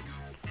Guinness shit.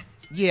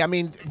 Yeah, I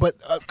mean, but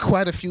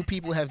quite a few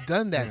people have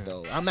done that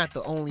though. I'm not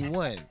the only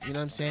one. You know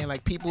what I'm saying?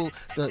 Like people,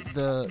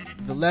 the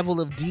level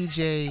of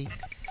DJ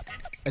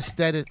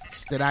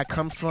aesthetics that I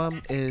come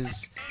from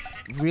is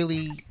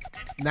really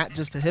not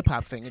just a hip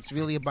hop thing. It's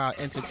really about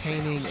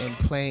entertaining and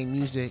playing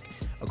music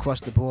across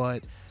the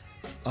board.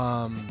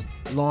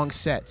 Long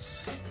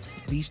sets.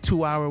 These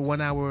 2-hour,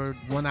 1 hour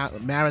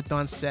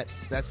marathon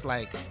sets. That's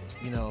like,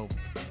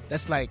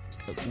 that's like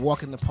a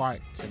walk in the park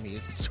to me.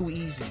 It's too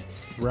easy.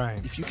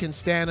 Right. If you can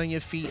stand on your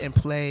feet and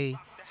play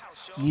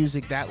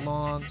music that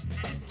long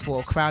for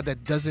a crowd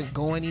that doesn't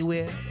go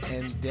anywhere,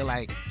 and they're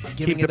like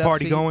giving Keep it the up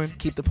party to you, going.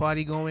 keep the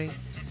party going.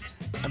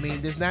 I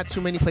mean, there's not too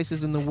many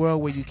places in the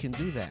world where you can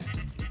do that.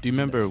 Do you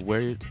remember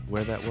where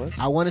that was?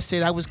 I want to say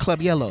that was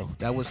Club Yellow.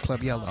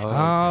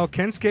 Oh,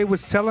 Kensuke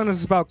was telling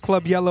us about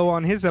Club Yellow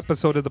on his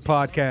episode of the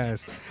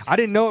podcast. I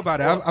didn't know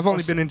about it. I've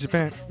only been in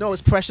Japan. No,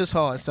 it's Precious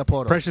Hall in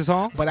Sapporo. Precious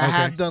Hall? But Okay. I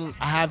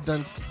have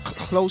done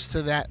close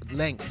to that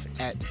length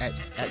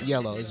at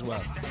Yellow as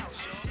well.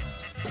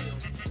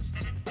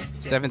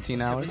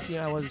 17 hours. 17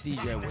 hours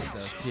DJ with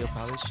Theo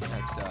Polish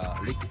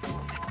at Liquid.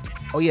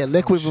 Oh yeah,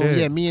 Liquid Room. shit.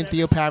 Yeah, me and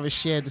Theo Parrish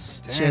shared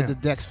the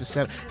decks for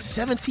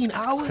 17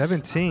 hours.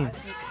 17.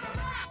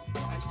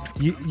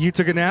 You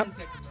took a nap?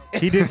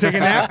 He did take a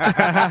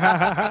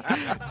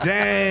nap?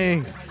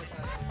 Dang.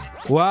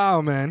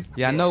 Wow, man.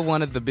 Yeah, I know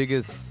one of the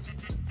biggest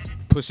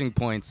pushing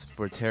points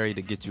for Terry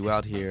to get you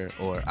out here,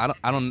 or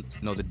I don't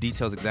know the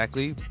details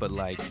exactly, but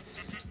like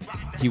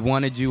he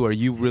wanted you, or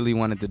you really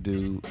wanted to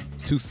do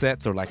 2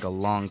 sets or like a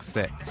long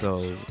set. So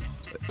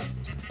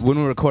when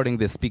we're recording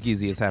this,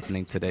 Speakeasy is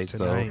happening today,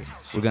 Tonight.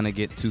 so we're gonna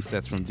get 2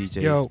 sets from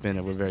DJ Yo,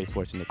 Spinner. We're very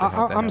fortunate to have that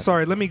I'm happen.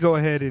 sorry. Let me go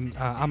ahead and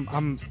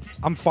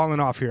I'm falling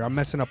off here. I'm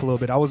messing up a little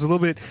bit. I was a little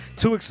bit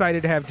too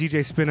excited to have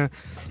DJ Spinner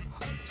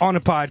on the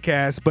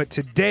podcast, but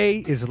today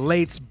is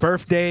Late's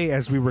birthday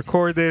as we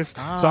record this.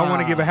 So I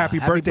want to give a happy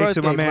birthday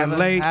to my man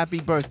brother. Late. Happy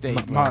birthday,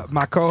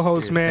 My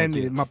co-host, Cheers, man,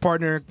 thank you. my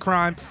partner in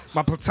crime,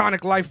 my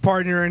platonic life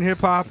partner in hip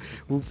hop,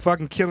 who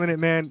fucking killing it,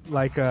 man.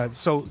 Like,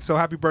 so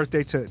happy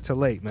birthday to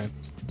Late, man.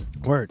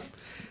 Word.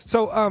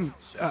 So,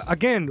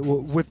 again,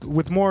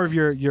 with more of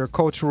your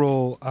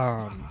cultural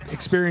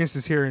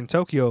experiences here in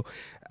Tokyo,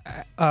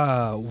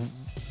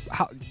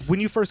 when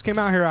you first came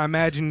out here, I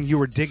imagine you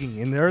were digging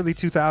in the early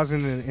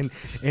 2000s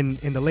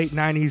and in the late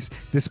 90s.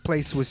 This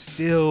place was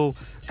still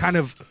kind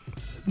of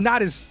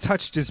not as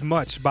touched as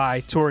much by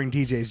touring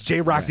DJs.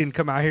 J-Rock didn't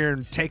come out here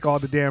and take all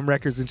the damn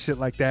records and shit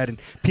like that, and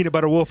Peanut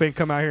Butter Wolf ain't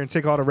come out here and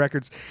take all the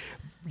records.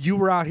 You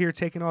were out here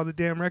taking all the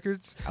damn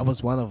records. I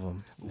was one of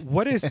them.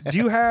 What is? Do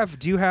you have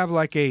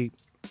like a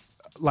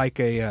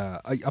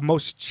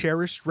most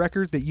cherished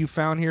record that you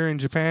found here in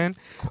Japan,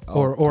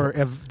 or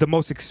the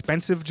most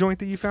expensive joint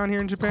that you found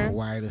here in Japan?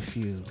 Quite a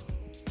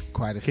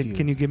few.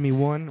 Can you give me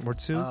one or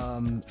two?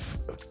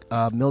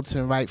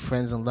 Milton Wright,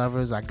 Friends and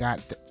Lovers. I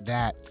got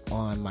that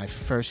on my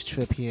first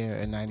trip here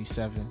in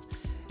 '97.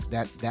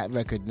 That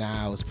record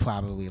now is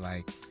probably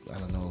like, I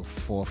don't know,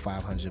 $400 or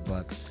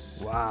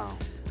 $500. Wow.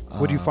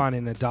 What do you find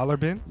in a dollar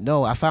bin?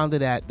 No, I found it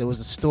there was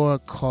a store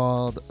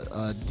called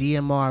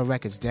DMR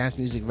Records, Dance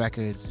Music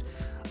Records,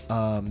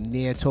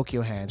 near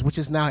Tokyo Hands, which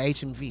is now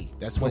HMV.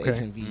 That's what Okay.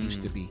 HMV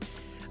used to be.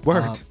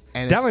 Word.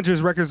 And it's-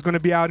 Dallinger's record is going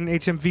to be out in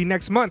HMV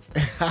next month.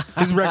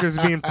 His record is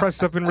being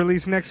pressed up and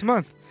released next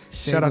month.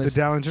 Shout out to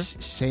Dallinger.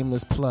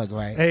 Shameless plug,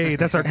 right? Hey,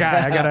 that's our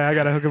guy. I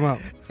gotta hook him up.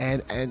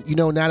 And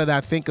now that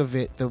I think of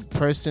it, the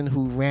person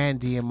who ran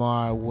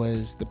DMR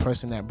was the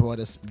person that brought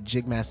us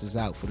Jig Masters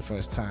out for the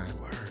first time.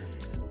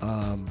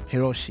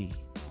 Hiroshi.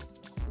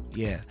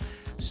 Yeah.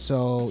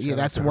 So Shout out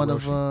that's to one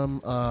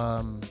Hiroshi. of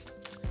them.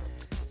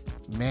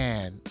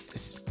 Man,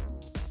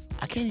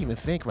 I can't even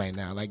think right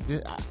now. Like,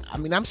 I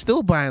mean, I'm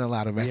still buying a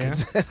lot of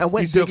records. I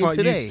went digging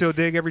today. You still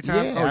dig every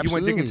time? Yeah, You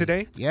went digging absolutely.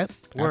 today? Yep,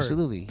 Word.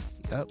 absolutely.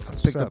 Yep. I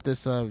That's picked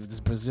what's up this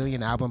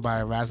Brazilian album by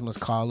Erasmus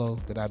Carlo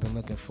that I've been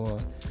looking for.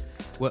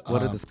 What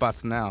are the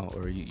spots now,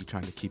 or are you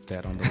trying to keep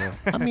that on the low?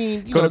 I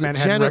mean, Go to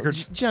Manhattan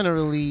Records.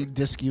 Generally,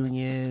 Disc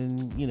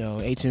Union,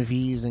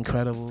 HMV is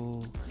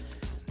incredible.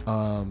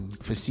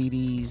 For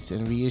CDs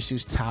and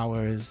reissues,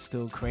 Towers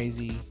still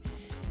crazy.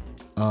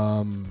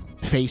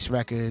 Face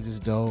Records is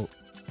dope.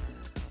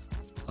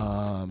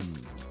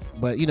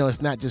 But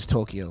it's not just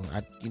Tokyo.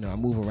 I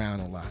move around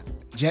a lot.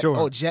 Jet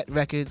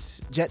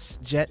Records, Jet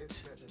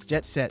Set.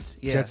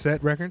 Yeah. Jet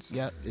Set Records?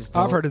 Yep, it's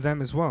dope. I've heard of them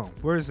as well.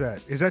 Where is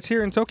that? Is that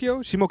here in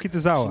Tokyo?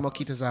 Shimokitazawa.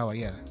 Shimokitazawa,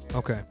 yeah.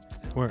 Okay.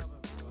 Word.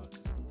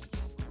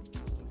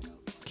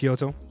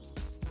 Kyoto.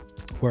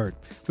 Word.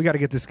 We got to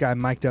get this guy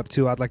mic'd up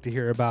too. I'd like to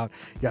hear about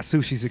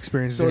Yasushi's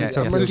experiences So in I'm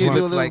Tokyo. going to Yasushi give you a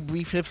looks little like-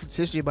 brief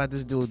history about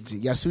this dude.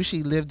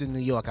 Yasushi lived in New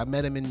York. I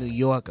met him in New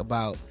York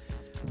about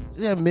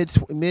mid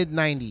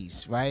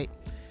 90s, right?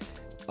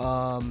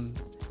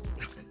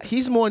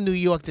 He's more New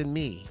York than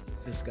me.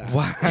 This guy.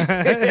 Wow.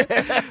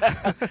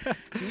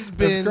 He's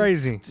been That's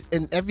crazy.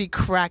 in every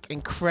crack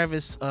and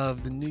crevice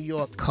of the New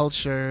York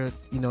culture,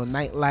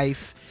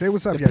 nightlife. Say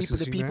what's up, The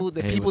Yasushi, people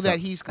Hey, people what's that up?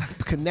 he's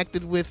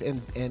connected with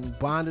and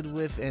bonded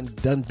with and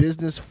done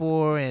business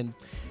for and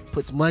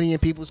puts money in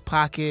people's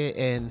pocket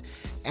and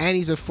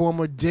he's a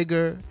former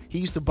digger. He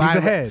used to buy He's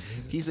ahead.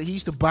 he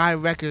used to buy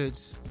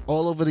records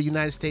all over the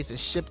United States and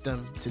ship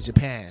them to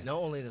Japan. Not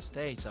only the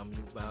States, I'm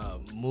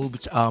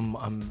moved.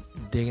 I'm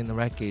digging the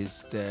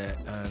records that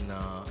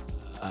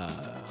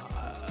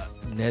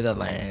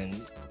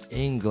Netherlands,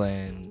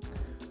 England,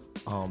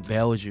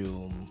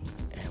 Belgium,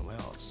 and where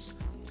else?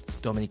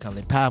 Dominican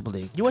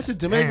Republic. You went to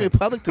Dominican Damn.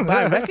 Republic to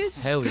buy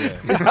records? Hell yeah!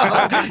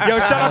 Yo,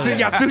 shout out to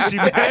Yasushi,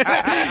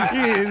 man.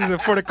 This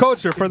is for the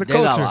culture, for the They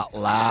culture. got a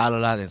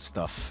lot of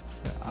stuff.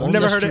 I've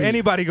never heard of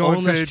anybody going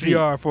on to the the street.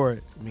 DR for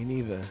it. Me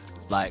neither.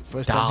 like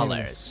First time hearing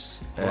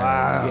dollars. Wow.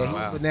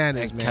 Yeah, he's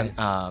bananas, And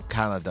man.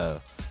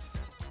 Canada.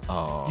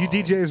 You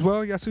DJ as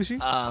well, Yasushi?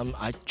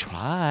 I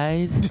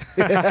tried.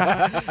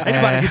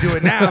 Anybody can do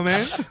it now,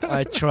 man.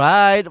 I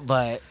tried,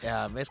 but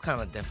it's kind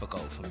of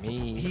difficult for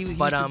me. He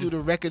but used to do the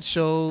record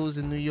shows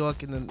in New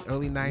York in the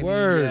early 90s.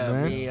 Word. yeah,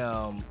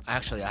 man. me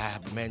actually I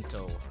have a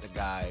mentor. The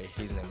guy,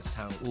 his name is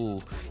Sang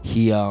Woo.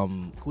 He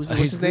what's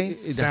his name?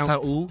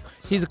 Sang Woo.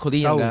 He's a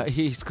Korean Sang guy. Woo.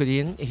 He's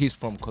Korean. He's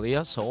from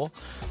Korea, Seoul,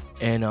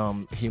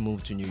 and he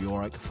moved to New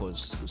York for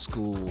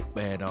school.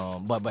 And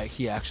but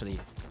he actually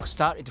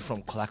started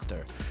from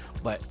collector,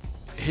 but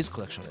his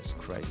collection is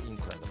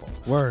incredible.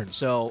 Word.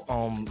 So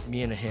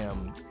me and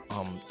him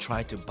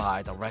tried to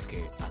buy the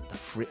record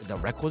at the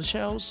record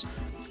shows,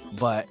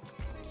 but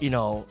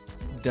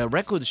the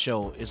record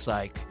show is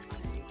like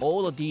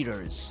all the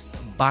dealers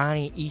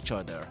buying each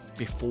other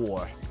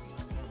before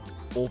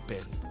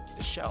open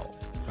the show.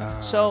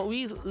 So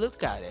we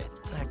look at it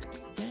like,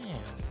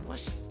 damn,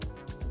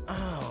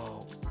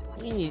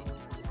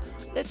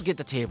 let's get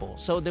the table.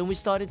 So then we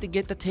started to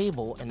get the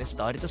table and then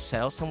started to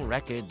sell some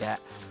record that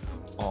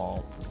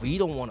we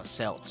don't want to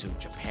sell to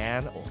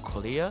Japan or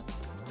Korea.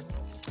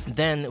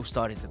 Then we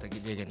started to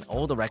dig in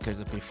all the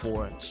records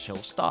before the show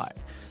start.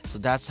 So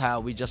that's how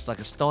we just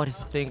started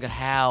to think of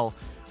how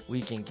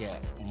we can get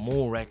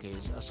more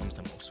records, or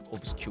sometimes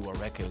obscure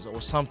records,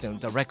 or something,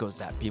 the records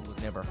that people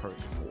never heard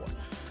before.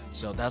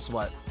 So that's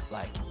what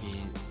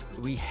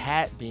we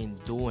had been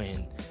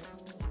doing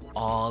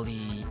all the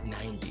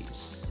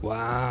 90s.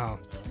 Wow.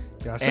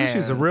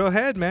 Yasushi's a And- real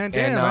head, man.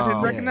 Damn, I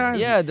didn't recognize.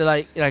 Yeah, the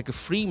like a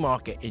free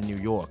market in New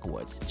York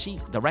was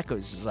cheap. The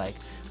records is like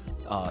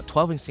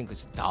 12-inch single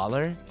is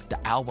 $1.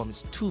 The album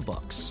is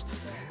 $2.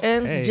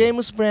 And Hey.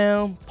 James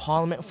Brown,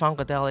 Parliament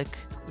Funkadelic,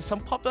 some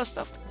popular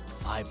stuff,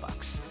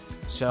 $5.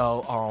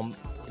 So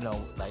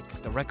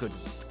the record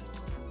is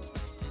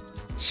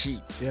cheap.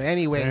 Yeah,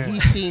 anyway, Damn.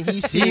 he's seen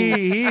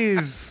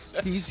He's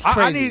he's I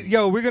crazy.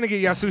 we're gonna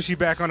get Yasushi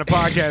back on the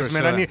podcast, For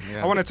man. sure,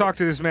 yeah. I want to talk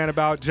to this man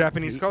about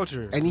Japanese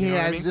culture. And he You know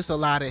what I has mean? just a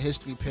lot of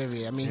history,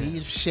 period. I mean,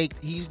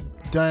 he's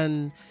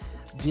done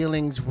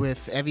dealings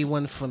with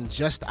everyone from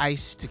Just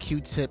Ice to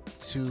Q-Tip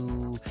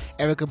to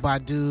Erykah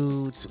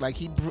Badu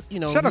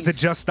to Shout out to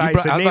Just Ice,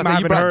 brought- a I was name about to I say, you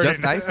haven't brought heard.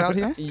 Just Ice out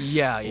here?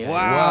 Yeah.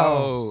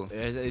 Wow.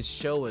 His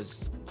show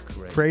is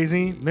crazy.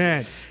 Crazy,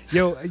 man.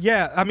 Yo,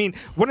 yeah. I mean,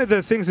 one of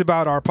the things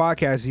about our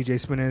podcast, DJ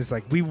Spin, is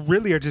we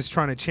really are just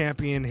trying to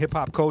champion hip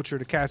hop culture,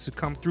 the cats who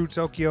come through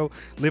Tokyo,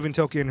 live in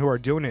Tokyo, and who are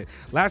doing it.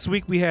 Last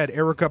week we had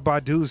Erykah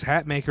Badu's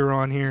hat maker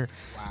on here.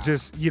 Wow.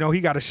 Just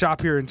he got a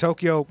shop here in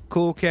Tokyo,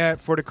 cool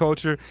cat for the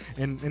culture,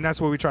 and that's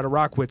what we try to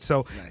rock with.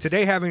 So Nice.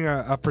 today having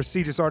a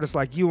prestigious artist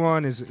like you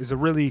on is a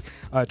really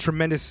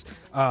tremendous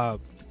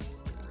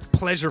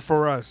pleasure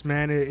for us,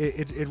 man.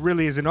 It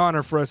really is an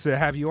honor for us to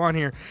have you on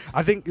here.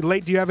 I think,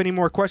 Late, do you have any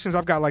more questions?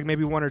 I've got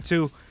maybe one or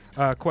two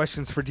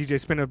questions for DJ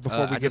Spinner before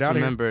we I get just out of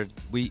here. remembered,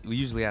 we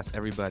usually ask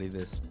everybody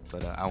this,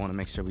 but I want to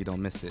make sure we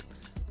don't miss it.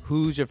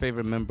 Who's your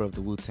favorite member of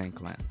the Wu-Tang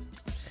Clan?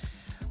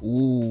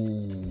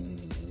 Ooh,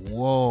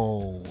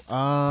 whoa.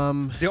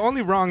 The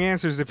only wrong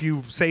answer is if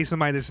you say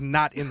somebody that's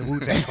not in the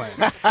Wu-Tang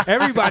Clan.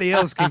 Everybody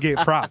else can get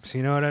props,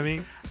 you know what I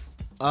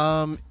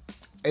mean?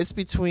 It's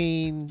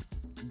between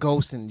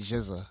Ghost and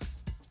GZA.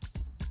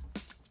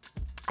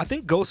 I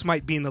think Ghost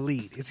might be in the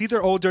lead. It's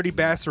either Old Dirty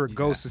Bastard or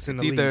Ghost that's in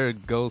the It's lead. either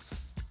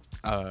Ghost,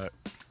 I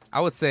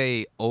would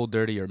say Old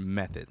Dirty or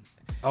Method.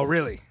 Oh,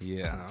 really?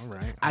 Yeah. All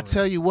right. I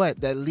tell you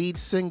what, that lead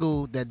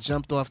single that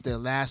jumped off their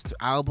last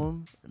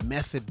album,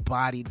 Method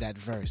bodied that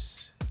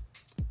verse.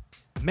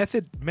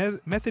 Method.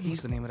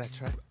 What's the name of that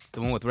track?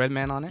 The one with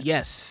Redman on it?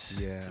 Yes.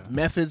 Yeah.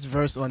 Method's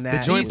verse on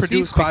that. The joint is-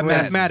 produced by As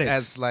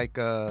Mathematics. like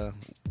his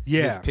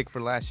Yeah. pick for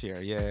last year.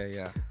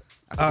 Yeah.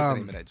 I forget the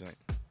name of that joint.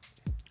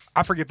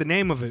 I forget the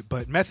name of it,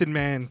 but Method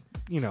Man,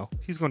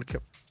 he's going to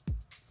kill.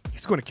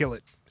 He's going to kill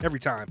it every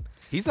time.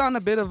 He's on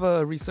a bit of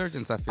a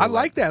resurgence, I feel I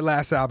like that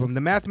last album.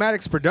 The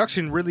Mathematics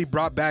production really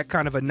brought back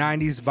kind of a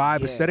 90s vibe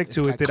Yeah, aesthetic it's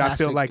to like it that I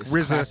feel classic- like it's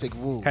RZA classic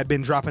Wu. had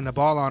been dropping the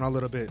ball on a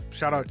little bit.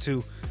 Shout out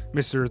to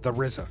Mr. The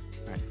RZA.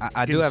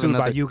 I do Getting have sued by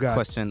another you guys.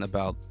 question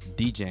about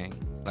DJing.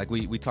 Like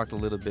we talked a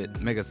little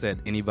bit. Mega said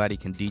anybody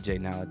can DJ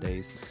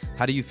nowadays.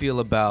 How do you feel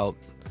about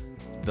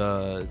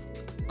the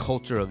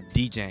culture of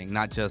DJing,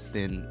 not just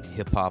in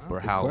hip hop or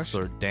good house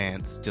question. or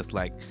dance, just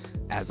like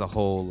as a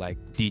whole, like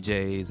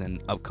DJs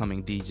and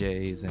upcoming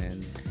DJs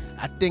and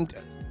I think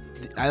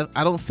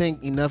I don't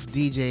think enough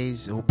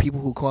DJs or people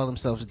who call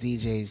themselves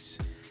DJs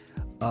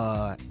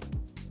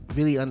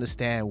really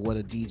understand what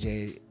a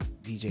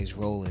DJ's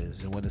role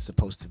is and what it's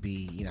supposed to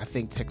be. You know, I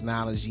think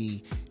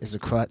technology is a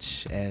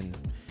crutch, and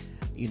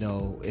you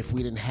know, if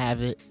we didn't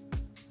have it,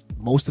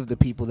 most of the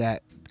people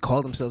that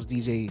call themselves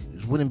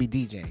DJs wouldn't be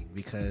DJing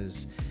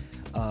because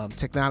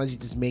technology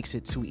just makes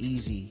it too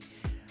easy.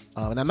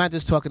 And I'm not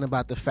just talking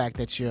about the fact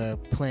that you're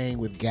playing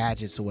with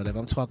gadgets or whatever.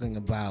 I'm talking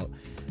about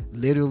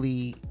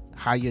literally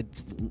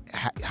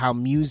how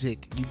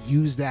music, you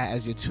use that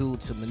as your tool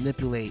to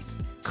manipulate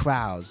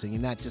crowds, and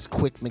you're not just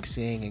quick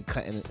mixing and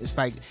cutting. It's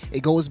like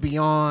it goes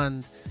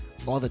beyond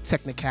all the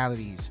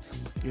technicalities.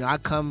 You know, I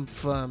come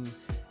from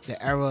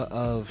the era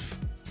of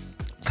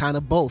kind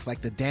of both,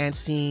 like the dance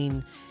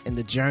scene and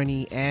the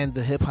journey and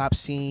the hip hop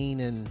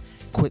scene and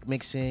quick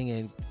mixing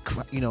and,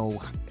 you know,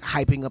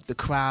 hyping up the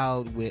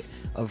crowd with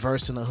a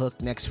verse and a hook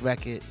next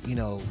record, you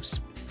know,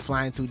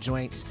 flying through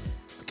joints.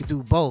 I could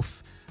do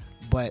both,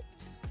 but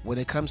when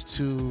it comes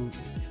to,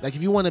 like,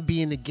 if you want to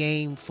be in the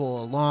game for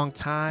a long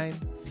time,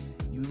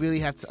 you really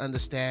have to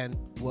understand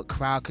what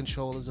crowd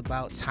control is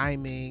about,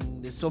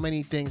 timing. There's so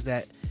many things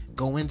that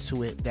go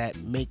into it that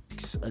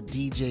makes a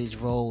DJ's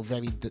role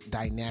very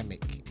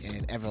dynamic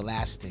and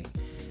everlasting.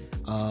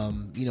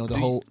 You know, the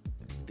whole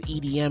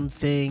EDM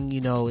thing,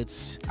 you know,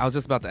 it's... I was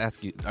just about to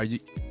ask you, are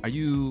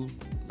you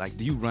like,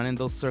 do you run in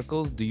those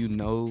circles? Do you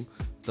know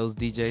those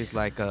DJs?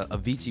 Like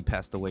Avicii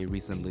passed away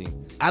recently.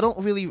 I don't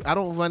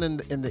run in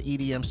the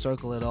EDM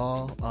circle at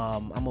all.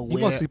 I'm aware.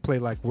 You mostly play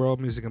like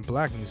world music and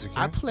black music.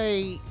 I Yeah?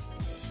 play,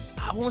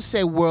 I won't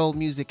say world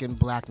music and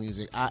black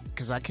music,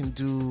 because I can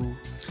do...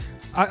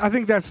 I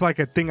think that's like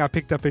a thing I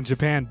picked up in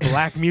Japan.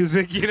 Black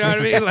music, you know what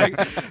I mean? Like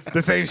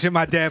the same shit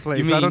my dad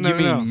plays. You I don't mean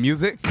know.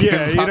 music?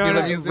 Yeah, you know Popular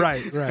what I mean?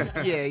 music?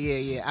 Right.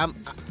 Yeah.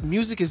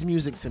 Music is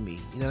music to me.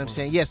 You know what I'm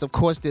saying? Yes, of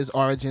course there's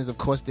origins. Of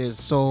course there's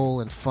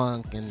soul and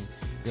funk, and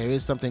there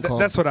is something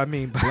called That's what I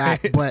mean. by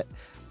black. it. But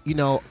you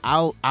know,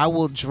 I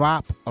will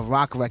drop a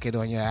rock record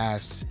on your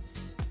ass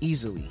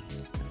easily.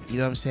 You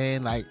know what I'm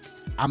saying? Like,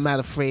 I'm not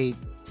afraid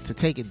to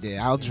take it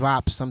there. I'll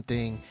drop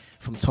something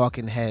from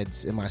Talking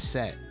Heads in my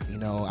set. You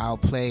know,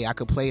 I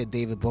could play a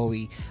David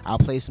Bowie. I'll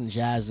play some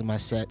jazz in my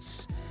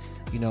sets.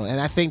 You know,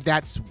 and I think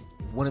that's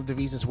one of the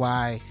reasons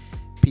why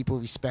people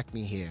respect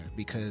me here,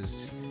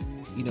 because,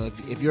 you know,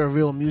 if you're a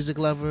real music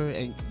lover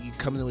and you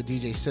come into a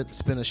DJ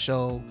spin a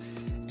show,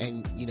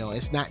 and, you know,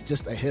 it's not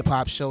just a hip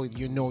hop show,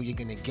 you know you're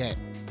gonna get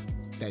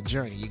that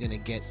journey. You're gonna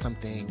get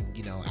something,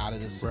 you know, out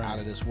of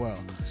this world.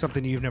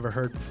 Something you've never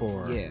heard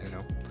before. Yeah. You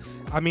know.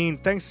 I mean,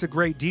 thanks to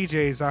great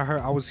DJs,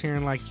 I was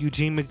hearing like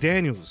Eugene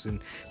McDaniels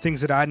and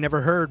things that I'd never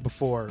heard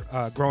before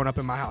growing up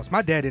in my house.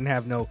 My dad didn't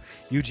have no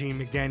Eugene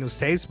McDaniels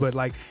tapes, but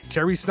like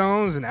Cherry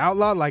Stones and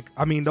Outlaw, like,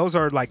 I mean, those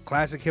are like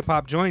classic hip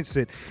hop joints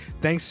that,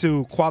 thanks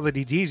to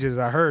quality DJs,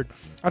 I heard.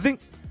 I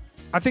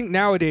think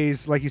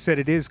nowadays, like you said,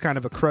 it is kind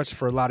of a crutch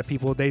for a lot of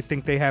people. They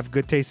think they have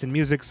good taste in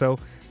music, so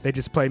they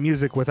just play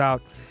music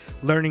without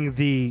learning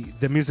the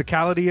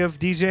musicality of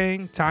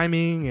DJing,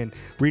 timing, and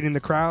reading the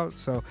crowd.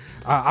 So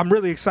I'm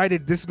really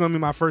excited. This is going to be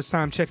my first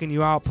time checking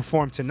you out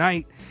perform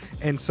tonight,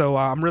 and so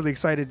I'm really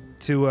excited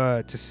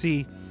to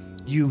see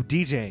you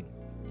DJing.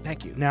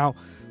 Thank you. Now,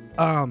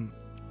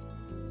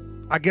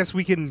 I guess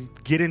we can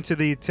get into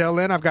the tail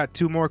end. I've got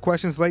 2 more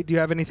questions late. Do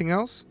you have anything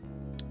else?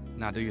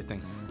 Nah, do your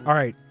thing. All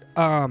right.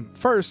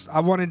 First,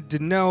 I wanted to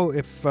know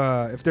if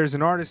there's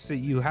an artist that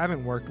you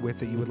haven't worked with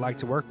that you would like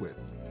to work with.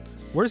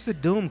 Where's the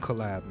Doom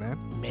collab, man?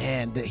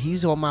 Man,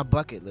 he's on my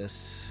bucket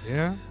list.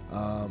 Yeah?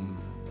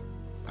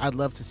 I'd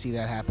love to see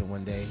that happen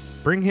one day.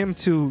 Bring him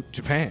to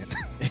Japan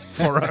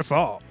for us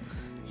all.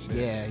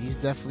 Yeah, he's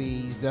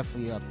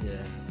definitely up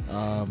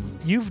there.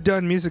 You've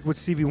done music with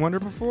Stevie Wonder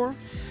before?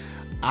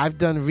 I've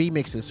done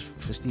remixes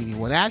for Stevie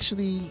Wonder.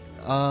 Actually,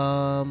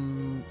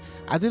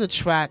 I did a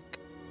track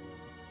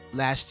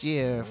last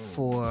year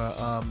for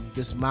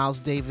this Miles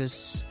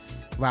Davis,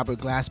 Robert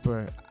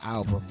Glasper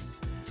album,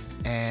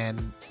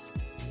 and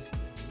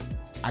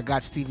I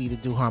got Stevie to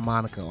do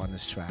harmonica on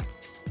this track.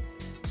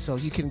 So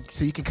you can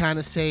kind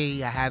of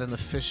say I had an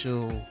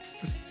official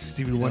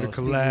Stevie Wonder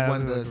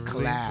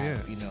collab. Yeah.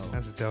 You know,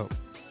 That's dope.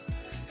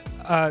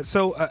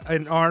 So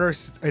an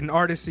artist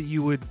that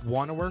you would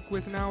want to work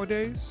with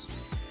nowadays?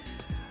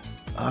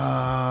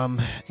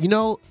 You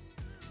know,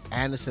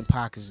 Anderson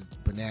 .Paak is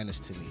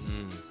bananas to me.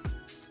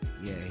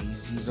 Yeah,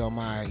 he's on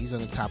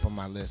the top of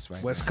my list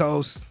right West now.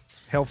 Coast,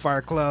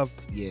 Hellfire Club.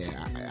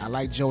 Yeah, I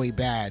like Joey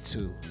Bad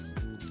too.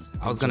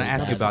 I was gonna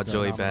ask you about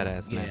Joey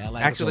Badass, man. Yeah, I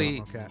like Actually,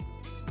 Okay.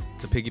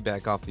 to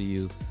piggyback off of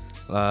you,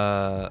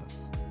 are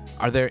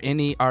there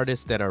any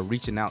artists that are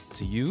reaching out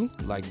to you,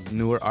 like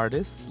newer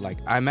artists? Like,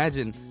 I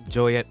imagine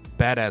Joey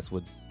Badass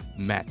would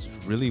match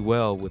really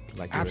well with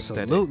like your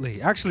aesthetic.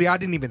 Absolutely. Actually, I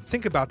didn't even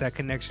think about that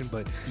connection,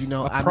 but You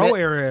know, a I pro met-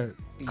 era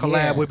collab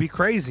Yeah. would be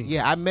crazy.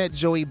 Yeah, I met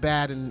Joey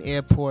Bad in the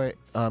airport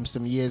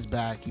some years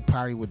back. He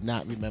probably would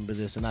not remember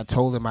this, and I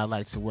told him I'd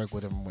like to work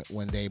with him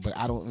one day, but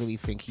I don't really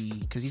think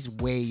because he's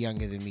way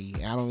younger than me.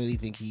 I don't really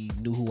think he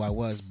knew who I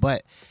was,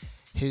 but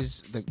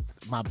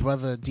my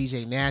brother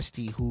DJ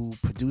Nasty, who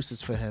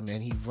produces for him,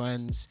 and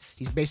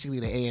he's basically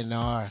the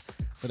A&R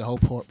for the whole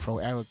Pro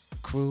Era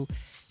crew.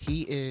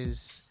 He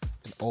is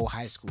an old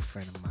high school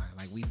friend of mine.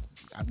 Like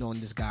I've known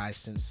this guy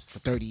for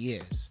 30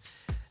 years.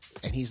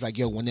 And he's like,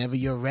 yo, whenever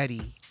you're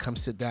ready, come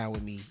sit down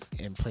with me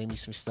and play me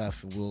some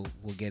stuff, and we'll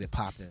get it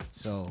popping.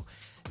 So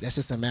that's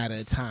just a matter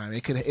of time.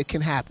 It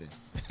can happen.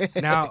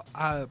 Now,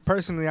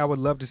 personally, I would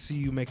love to see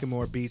you making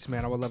more beats,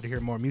 man. I would love to hear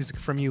more music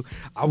from you.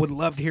 I would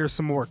love to hear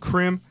some more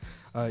Crim.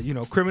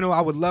 Criminal.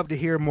 I would love to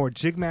hear more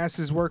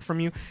Jigmaster's work from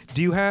you.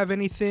 Do you have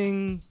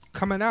anything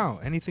coming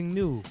out? Anything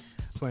new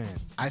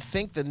planned? I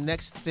think the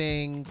next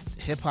thing,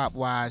 hip hop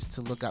wise,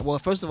 to look at. Well,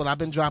 first of all, I've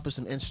been dropping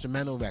some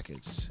instrumental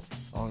records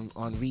on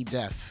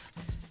Redef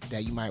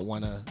that you might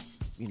want to,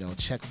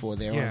 check for.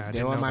 They're I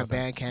didn't on know my about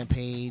that. Bandcamp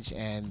page,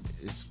 and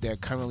they're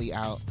currently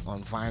out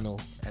on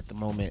vinyl at the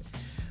moment.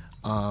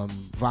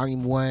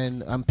 Volume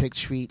 1, Unpicked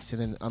Treats,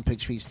 and then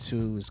Unpicked Treats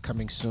 2 is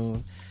coming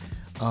soon.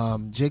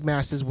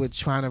 Jigmasters, we're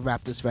trying to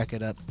wrap this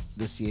record up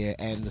this year,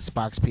 and the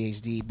Spock's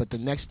PhD. But the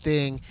next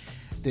thing,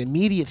 the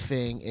immediate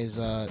thing, is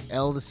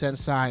El the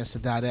Sensei and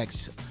Sadat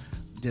X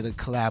did a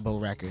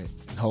collabo record,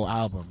 a whole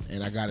album,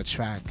 and I got a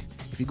track.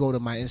 If you go to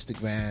my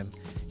Instagram,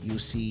 you'll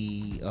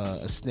see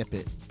a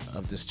snippet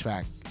of this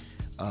track.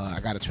 I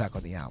got a track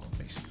on the album,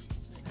 basically.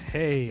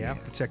 Hey, I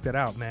have to check that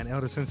out, man.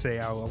 Elder Sensei,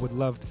 I would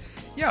love to.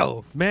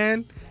 Yo,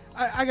 man,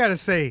 I got to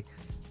say,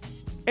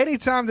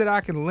 anytime that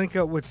I can link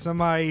up with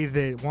somebody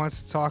that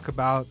wants to talk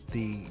about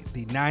the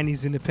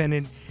 90s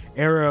independent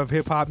era of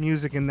hip-hop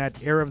music and that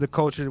era of the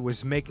culture that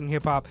was making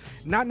hip-hop,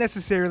 not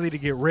necessarily to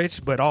get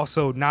rich, but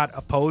also not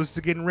opposed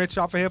to getting rich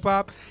off of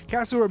hip-hop,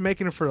 cats who are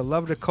making it for the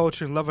love of the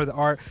culture and love of the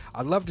art,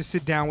 I'd love to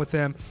sit down with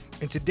them.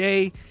 And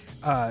today,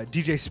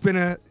 DJ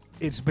Spinna,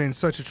 it's been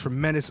such a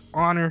tremendous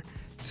honor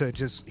to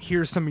just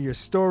hear some of your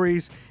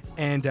stories.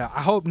 And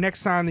I hope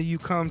next time that you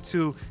come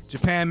to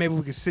Japan, maybe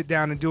we can sit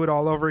down and do it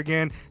all over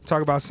again,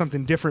 talk about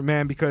something different,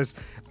 man, because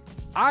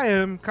I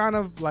am kind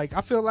of like,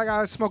 I feel like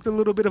I smoked a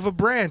little bit of a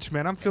branch,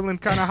 man. I'm feeling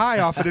kind of high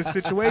off of this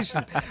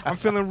situation. I'm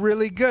feeling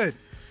really good.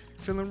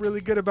 Feeling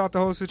really good about the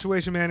whole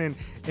situation, man.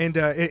 And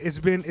it's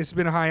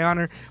been a high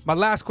honor. My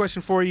last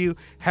question for you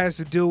has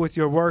to do with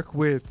your work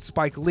with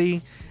Spike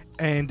Lee.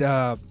 And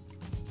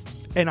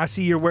I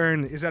see you're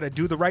wearing, is that a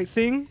Do the Right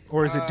Thing?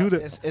 Or is it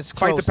It's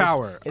Fight close. the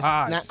Power? It's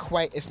not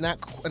quite. It's not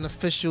an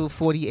official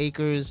 40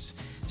 Acres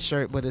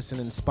shirt, but it's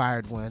an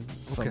inspired one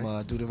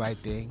from Do the Right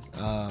Thing.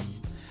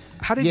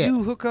 How did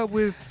you hook up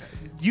with?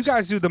 You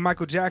guys do the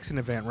Michael Jackson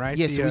event, right?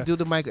 Yes, we do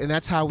the Michael, and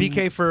that's how we.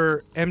 BK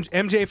for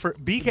MJ for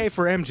BK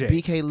for MJ.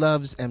 BK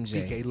loves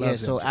MJ. BK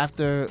loves so MJ.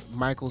 after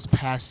Michael's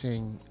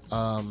passing,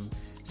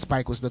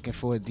 Spike was looking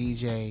for a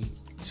DJ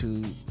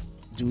to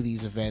do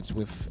these events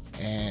with,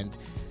 and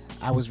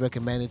I was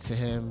recommended to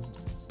him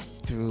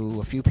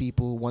through a few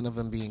people, one of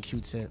them being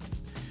Q-Tip,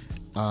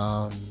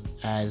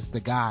 as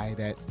the guy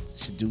that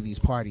should do these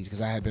parties,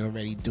 because I had been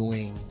already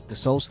doing the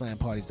Soul Slam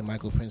parties, the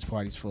Michael Prince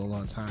parties, for a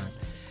long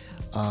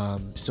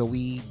time. So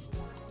we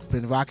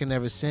been rocking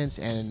ever since,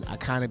 and I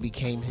kind of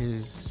became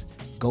his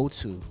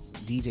go-to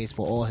DJs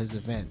for all his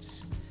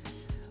events.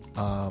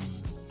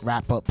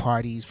 Wrap-up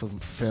parties from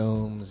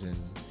films and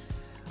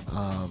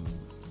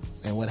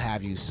what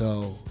have you.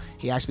 So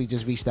he actually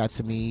just reached out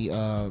to me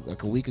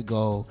like a week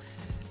ago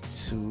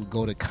to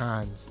go to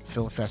Cannes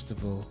Film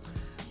Festival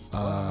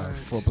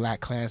for Black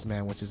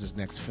Klansman, which is his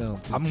next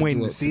film. I'm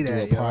waiting to see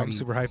that. Yo, I'm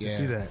super hyped to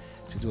see that.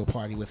 To do a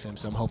party with him.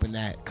 So I'm hoping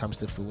that comes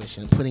to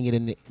fruition. Putting it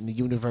in the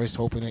universe,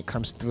 hoping it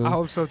comes through. I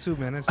hope so too,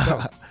 man. That's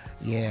dope. But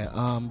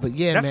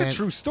yeah, That's man. a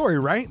true story,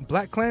 right?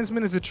 Black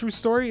Klansman is a true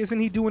story. Isn't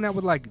he doing that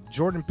with like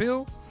Jordan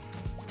Peele?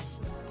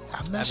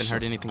 I'm I not haven't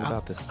heard anything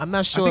about this. I'm not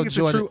I sure think if it's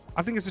Jordan.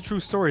 I think it's a true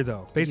story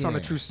though, based on a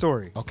Yeah. true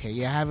story. Okay,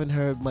 yeah, I haven't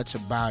heard much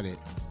about it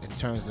in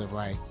terms of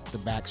like the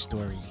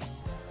backstory,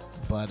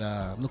 but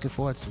I'm looking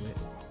forward to it.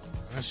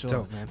 That's Sure.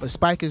 dope, man. But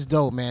Spike is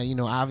dope, man. You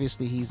know,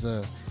 obviously he's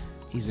a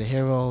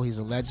hero. He's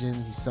a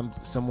legend. He's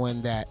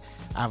someone that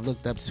I've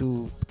looked up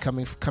to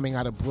coming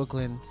out of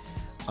Brooklyn.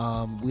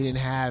 We didn't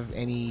have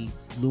any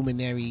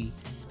luminary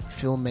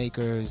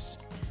filmmakers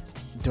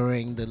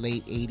during the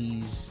late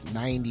 80s,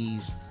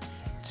 90s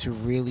to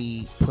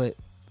really put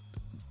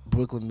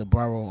Brooklyn, the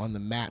borough, on the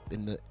map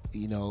and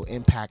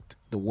impact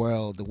the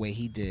world the way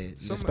he did.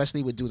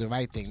 Especially with Do the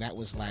Right Thing. That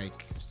was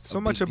like So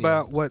a much big deal.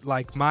 about what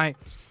like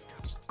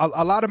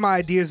a lot of my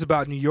ideas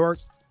about New York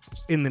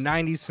in the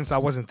 90s, since I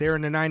wasn't there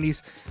in the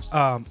 90s,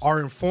 are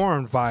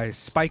informed by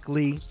Spike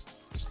Lee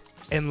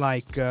and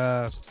like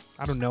I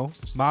I don't know,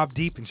 Mobb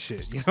Deep and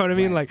shit. You know what I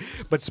mean? Right.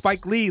 Like, but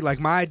Spike Lee, like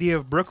my idea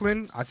of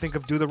Brooklyn, I think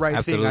of Do the Right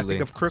Thing. I Absolutely.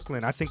 think of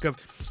Crooklyn. I think of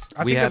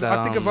had,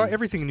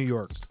 everything in New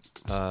York.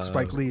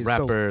 Spike Lee is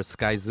rapper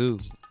Sky Zoo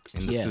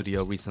in the Yeah.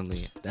 studio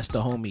recently. That's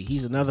the homie.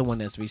 He's another one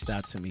that's reached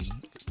out to me.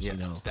 Yeah, You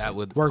know. that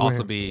would Work with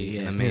also him. be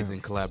an Yeah.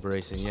 amazing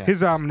collaboration. Yeah,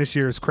 His album this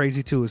year is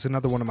crazy too. It's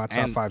another one of my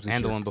top and, fives this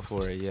and the year. one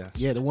before it. Yeah,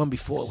 Yeah, the one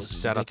before was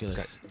Shout out to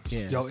ridiculous.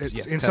 Yeah. Yo, it's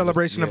Yes, in Pepper.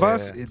 celebration of Yeah,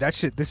 us. yeah. That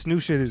shit, this new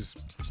shit is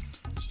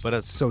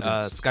but So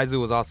dense. Sky Zoo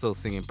was also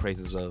singing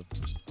praises of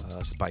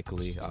Spike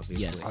Lee,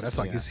 obviously. Yes. oh, that's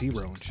like Yeah. his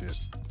hero and shit.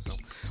 So,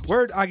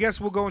 word. I guess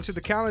we'll go into the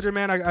calendar,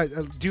 man. I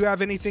do you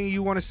have anything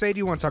you want to say? Do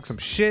you want to talk some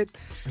shit,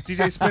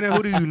 DJ Spinner?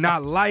 Who do you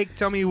not like?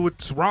 Tell me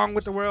what's wrong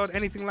with the world.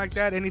 Anything like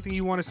that? Anything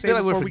you want to I say feel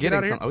like before we're we get out forgetting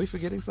of here? something. Are we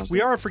forgetting something?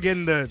 We are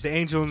forgetting the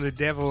angel and the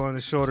devil on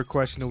the shoulder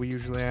question that we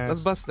usually ask.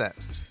 Let's bust that.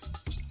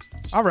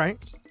 All right.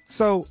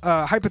 So,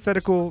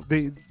 hypothetical,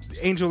 the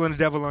angel and the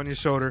devil on your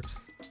shoulder.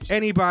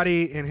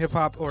 Anybody in hip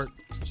hop, or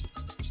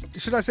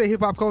should I say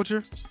hip hop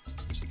culture?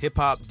 Hip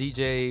hop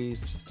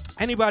DJs.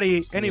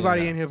 Anybody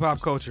Yeah. in hip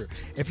hop culture,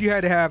 if you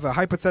had to have a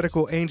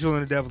hypothetical angel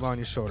and a devil on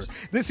your shoulder.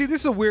 This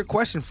is a weird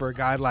question for a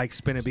guy like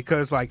Spinner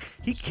because like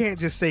he can't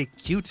just say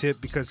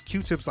Q-Tip because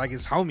Q-Tip's like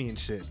his homie and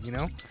shit, you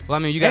know? Well, I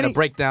mean, you got to Any-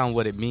 break down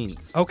what it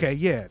means. Okay,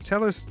 yeah.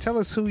 Tell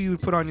us who you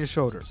would put on your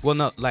shoulder. Well,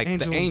 no, like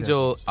Angel the and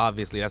angel,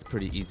 obviously that's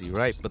pretty easy,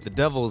 right? But the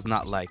devil's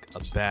not like a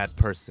bad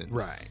person.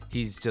 Right.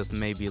 He's just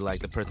maybe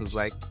like the person's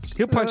like,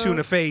 He'll punch you in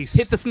the face.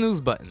 hit the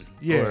snooze button.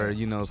 Yeah. Or,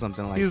 you know,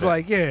 something like He's that.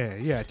 like,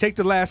 yeah. Take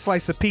the last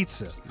slice of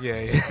pizza. yeah,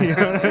 yeah. You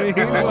know what I mean?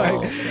 Oh,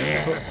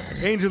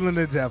 Like, angel and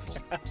the devil.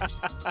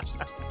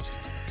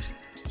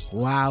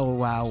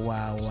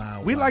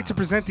 Wow. We like to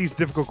present these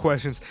difficult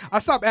questions. I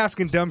stopped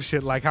asking dumb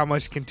shit like how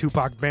much can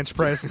Tupac bench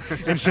press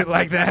and shit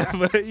like that.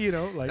 But you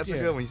know, like That's yeah. a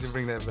good one. You should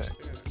bring that back.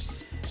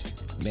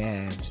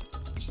 Man,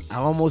 I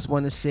almost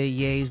want to say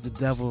Ye's the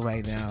devil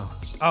right now.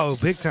 Oh,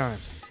 big time.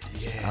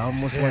 I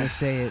almost want to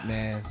say it,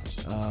 man.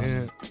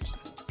 Yeah.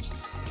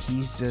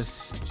 He's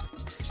just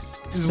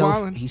He's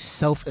wildin'. he's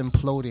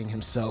self-imploding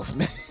himself,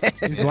 man.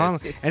 He's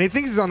wild, and he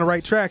thinks he's on the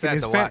right track. Sad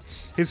And to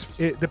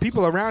watch. the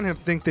people around him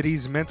think that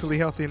he's mentally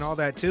healthy and all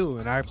that too.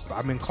 And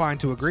I'm inclined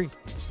to agree.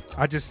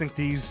 I just think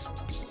that he's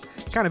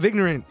kind of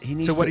ignorant He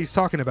needs to what to- he's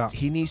talking about.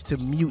 He needs to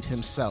mute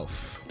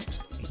himself.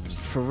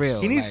 For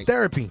real. He needs like,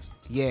 therapy.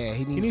 Yeah,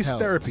 he needs needs help.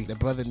 therapy. The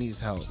brother needs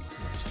help.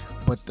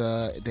 But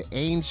the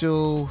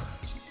angel,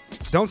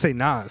 Don't say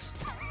Nas,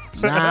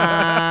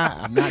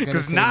 nah, I'm not gonna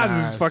because say Nas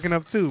Nas is fucking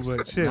up too.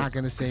 But shit, Not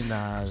gonna say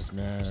Nas,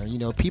 man. You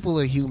know, people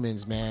are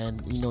humans, man.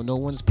 You know, no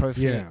one's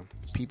perfect. Yeah.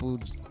 People,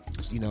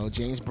 you know,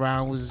 James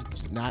Brown was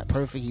not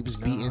perfect. He was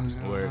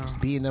Word.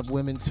 beating up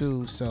women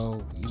too.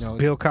 So, you know,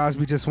 Bill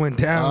Cosby just went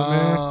down,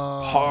 man.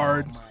 Oh,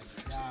 Hard. my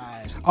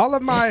God. All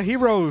of my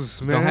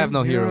heroes, man. Don't have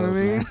no You know heroes, what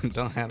I mean? man.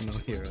 Don't have no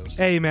heroes.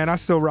 Hey, man, I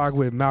still rock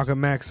with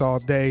Malcolm X all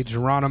day,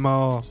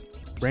 Geronimo,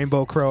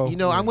 Rainbow Crow. You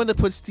know, I'm gonna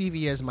put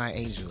Stevie as my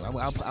angel.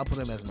 I'll put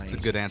him as my It's a angel.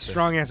 good answer.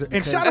 Strong answer. And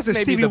Because shout out to That's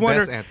maybe Stevie the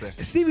Wonder. best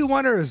answer. Stevie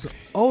Wonder is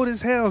old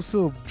as hell,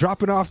 still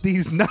dropping off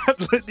these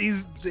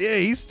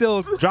he's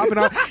still dropping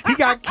off. He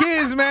got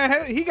kids,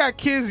 man. He got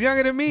kids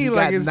younger than me. He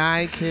like got it's,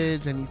 9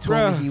 kids, and he told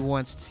Bruh.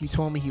 me he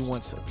told me he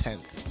wants a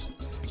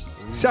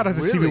 10th. shout out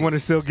to Stevie Really? Wonder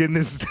still getting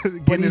his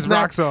But getting his he's not-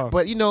 rocks off.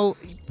 But you know,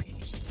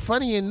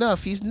 funny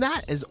enough, he's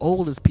not as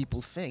old as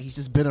people think. He's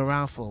just been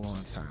around for a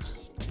long time.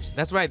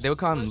 That's right. They would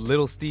call him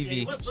Little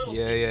Stevie.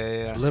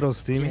 Yeah. Little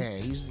Stevie. Yeah,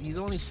 he's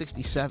only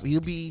 67. He'll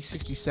be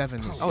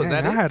 67 this Oh, year. is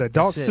Dang, that I it? had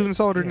adult That's it. students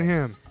older than Yeah.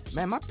 him.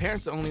 Man, my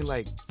parents are only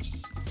like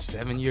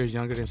 7 years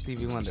younger than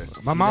Stevie Wonder.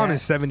 My See mom that?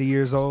 is 70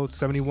 years old,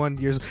 71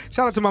 years.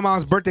 Shout out to my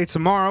mom's birthday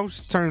tomorrow.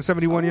 She turned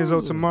 71 years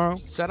old Ooh. tomorrow.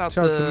 Shout out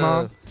Shout out to to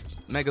Mom.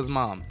 Mega's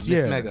mom, Miss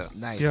Yeah. Mega.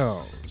 Nice.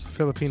 Yo,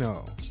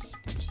 Filipino.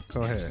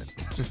 Go ahead.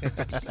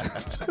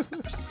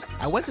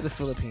 I went to the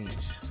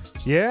Philippines.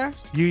 Yeah?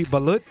 You eat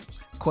balut?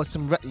 Caught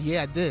some.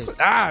 Yeah, I did.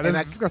 Ah, and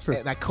that's disgusting.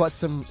 and I caught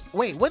some.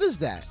 Wait, what is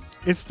that?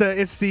 It's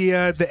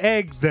the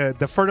egg,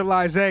 the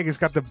fertilized egg. It's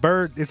got the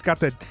bird. It's got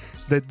the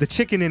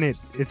chicken in it.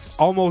 It's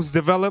almost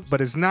developed, but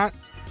it's not.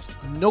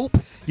 Nope.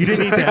 You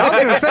didn't eat that. I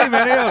was gonna say,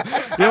 man,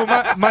 yo,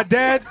 my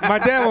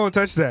dad won't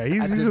touch that. I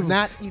did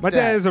not eat my that.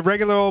 dad is a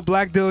regular old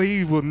black dude.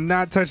 He will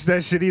not touch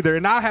that shit either.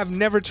 And I have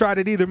never tried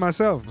it either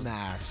myself.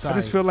 Nah, sorry. I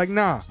just feel like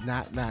nah.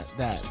 not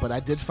that. But I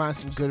did find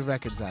some good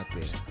records out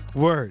there.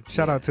 Word.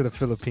 Shout out to the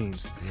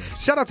Philippines.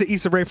 Shout out to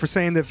Issa Rae for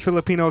saying that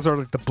Filipinos are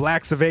like the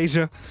blacks of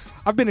Asia.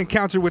 I've been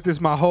encountered with this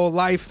my whole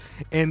life,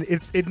 and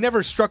it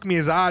never struck me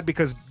as odd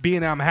because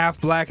being I'm half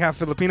black, half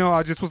Filipino,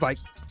 I just was like,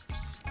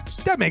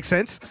 that makes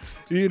sense,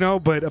 you know.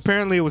 But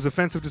apparently, it was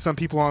offensive to some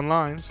people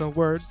online. So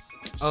word.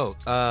 Oh,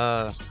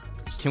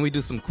 can we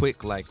do some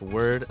quick like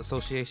word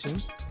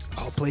association?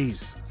 Oh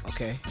please.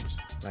 Okay.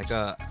 Like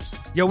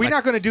Yo, we're Like-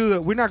 not gonna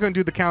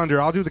do the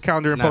calendar. I'll do the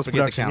calendar in Nah, post forget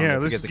the production. calendar, Yeah,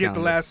 let's forget the get the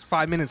calendar. last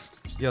 5 minutes.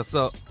 Yo,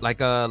 so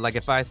like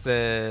if I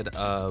said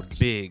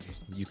big,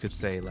 you could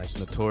say like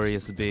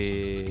Notorious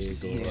Big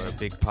or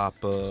Big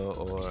Papa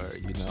or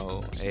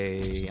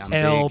I'm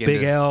L,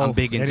 Big L, I'm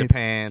big in anything.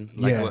 Japan.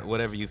 Like Yeah.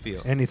 whatever you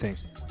feel. Anything.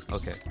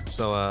 Okay,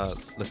 so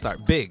let's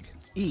start. Big,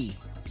 E,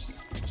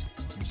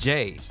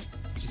 J,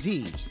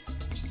 Z,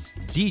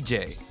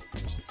 DJ,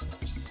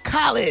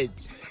 Khaled,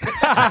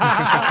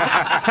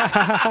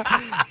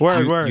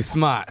 Word. You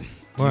smart.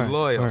 Word, You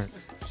loyal. word.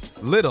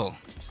 Little,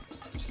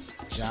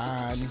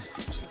 John,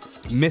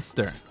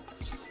 Mister,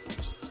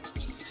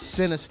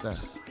 Sinister,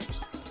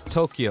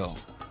 Tokyo,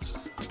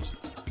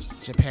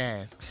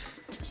 Japan,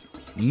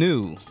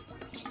 New,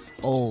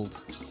 Old,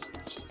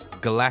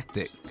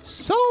 Galactic.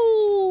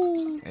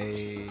 Soul.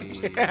 Hey.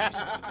 You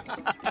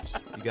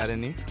got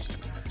any?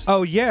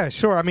 Oh yeah,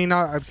 sure. I mean,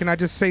 can I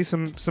just say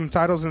some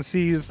titles and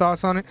see your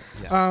thoughts on it?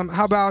 Yeah.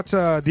 How about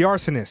The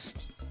Arsonist,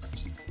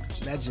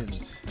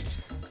 Legends,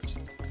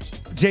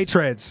 J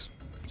Treads,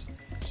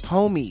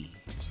 Homie,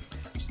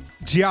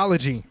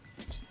 Geology,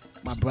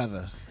 my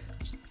brother,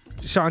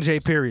 Sean J.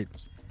 Period,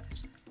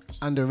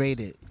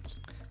 underrated,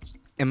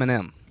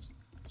 Eminem.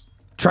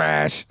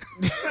 Trash.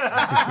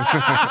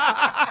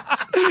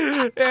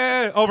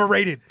 Yeah,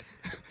 overrated.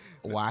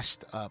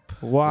 washed up.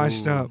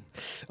 Washed Ooh. up.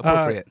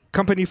 Appropriate.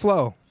 Company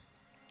Flow.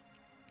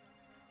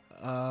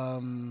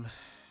 Um,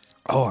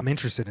 Oh, I'm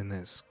interested in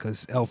this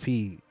because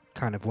LP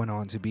kind of went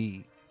on to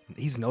be.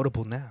 He's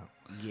notable now.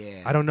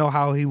 yeah. I don't know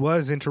how he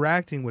was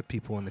interacting with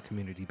people in the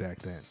community back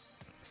then.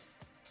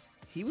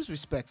 He was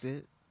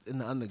respected in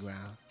the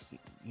underground.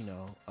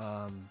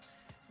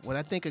 When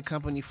I think of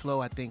Company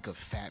Flow, I think of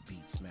Fat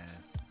Beats, man.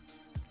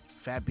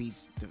 Fat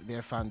Beats,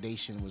 their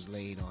foundation was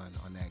laid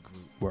on that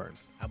group. Word.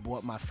 I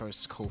bought my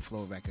first Cold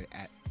Flow record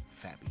at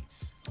Fat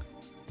Beats.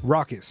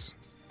 Raucous.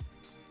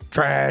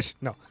 Trash.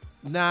 No.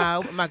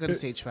 Nah, I'm not gonna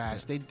say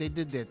trash. They did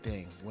their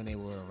thing when they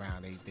were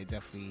around. They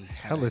definitely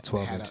had Hella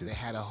 12 they inches. they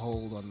had a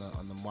hold on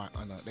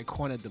the they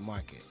cornered the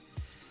market.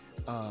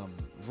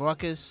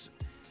 Raucous,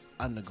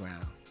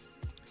 underground.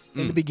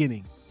 In the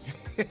beginning,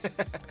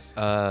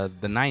 The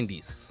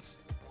 90s,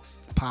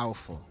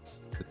 powerful,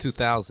 the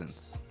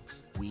 2000s.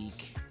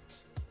 weak,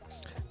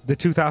 The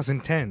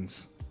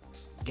 2010s.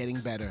 getting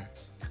better.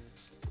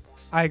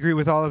 I agree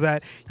with all of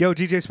that. Yo,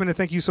 DJ Spinner,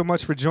 thank you so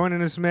much for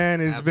joining us, man.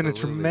 It's been a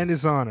Absolutely.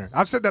 tremendous honor.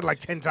 I've said that like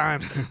 10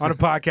 times on a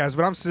podcast,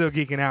 but I'm still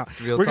geeking out.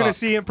 real We're going to talk.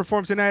 see him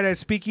perform tonight at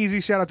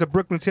Speakeasy. Shout out to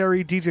Brooklyn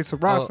Terry, DJ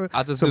Sarasa,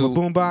 I'll just Silver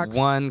do Boombox.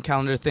 one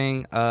calendar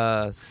thing.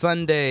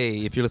 Sunday,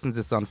 if you're listening to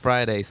this on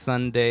Friday,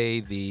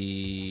 Sunday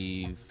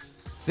the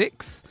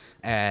 6th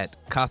at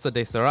Casa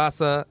de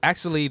Sarasa.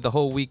 Actually, the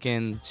whole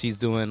weekend she's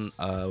doing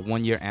a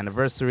 1-year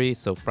anniversary.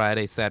 So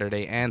Friday,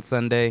 Saturday, and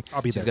Sunday.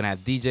 I'll be She's there. gonna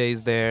have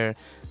DJs there.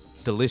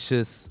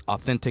 Delicious,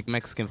 authentic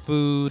Mexican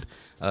food.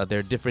 There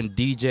are different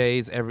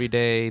DJs every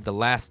day. The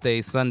last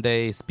day,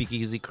 Sunday,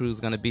 Speakeasy Crew's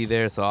gonna be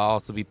there, so I'll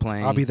also be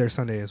playing. I'll be there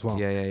Sunday as well.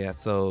 Yeah.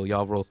 So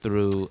y'all roll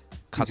through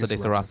Casa de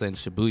Sarasa. Sarasa in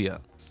Shibuya,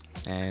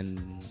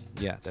 and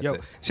yeah, that's Yo,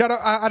 it. shout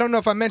out! I don't know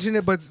if I mentioned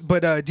it, but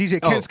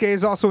DJ Kensuke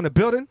is also in the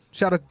building.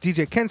 Shout out to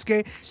DJ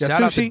Kensuke. Shout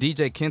out to Yasushi.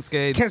 DJ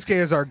Kensuke, Kensuke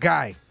is our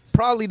guy.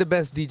 probably the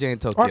best DJ in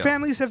Tokyo. Our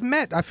families have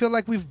met. I feel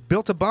like we've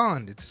built a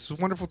bond. It's a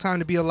wonderful time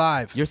to be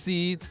alive. Your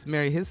seeds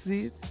marry his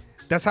seeds.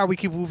 That's how we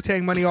keep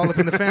Wu-Tang money all up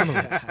in the family.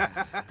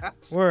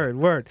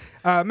 Word.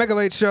 Mega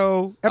Late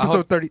Show,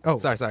 episode 30. Oh,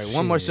 sorry.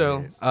 One more show.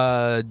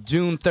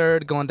 June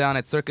 3rd, going down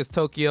at Circus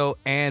Tokyo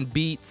and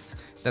Beats.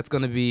 That's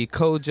going to be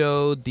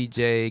Kojo,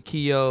 DJ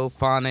Kyo,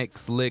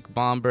 Phonics, Lick,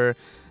 Bomber,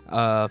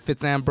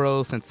 Fitz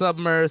Ambrose and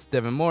Submerse,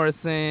 Devin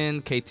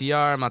Morrison,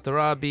 KTR,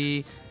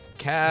 Matarabi,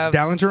 Cav, Is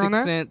Dallinger Six on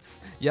that?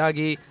 Sense,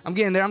 Yagi. I'm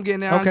getting there.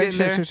 Okay,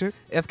 shit.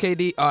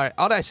 FKD. All right,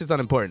 all that shit's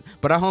unimportant.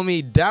 But our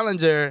homie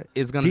Dallinger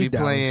is going to D. be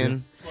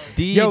playing.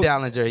 D. Yo,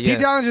 Dallinger, D.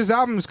 yes. Dallinger's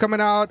album is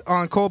coming out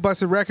on Cold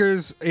Busted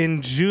Records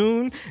in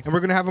June, and we're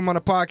going to have him on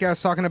a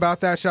podcast talking about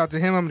that. Shout out to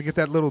him. I'm going to get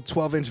that little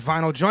 12-inch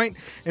vinyl joint.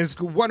 It's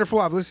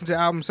wonderful. I've listened to the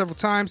album several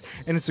times,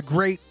 and it's a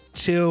great,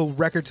 chill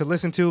record to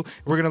listen to.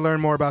 We're going to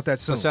learn more about that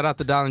So soon. shout out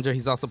to Dallinger.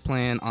 He's also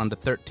playing on the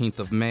 13th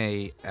of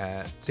May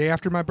Day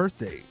after my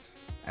birthday.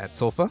 at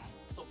Sofa.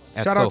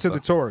 At Shout out to Sofa.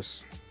 the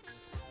Taurus.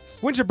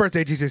 When's your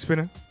birthday, DJ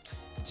Spinner?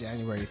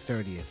 January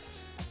 30th,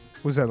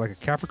 Was that like a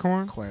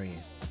Capricorn?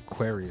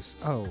 Aquarius.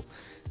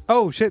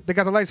 Oh shit, they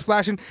got the lights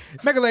flashing.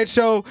 Mega Late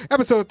Show,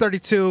 episode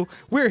 32.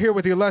 We're here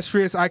with the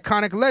illustrious,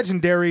 iconic,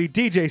 legendary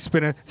DJ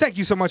Spinner. Thank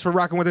you so much for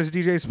rocking with us,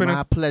 DJ Spinner.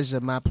 My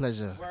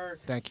pleasure.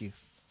 Thank you.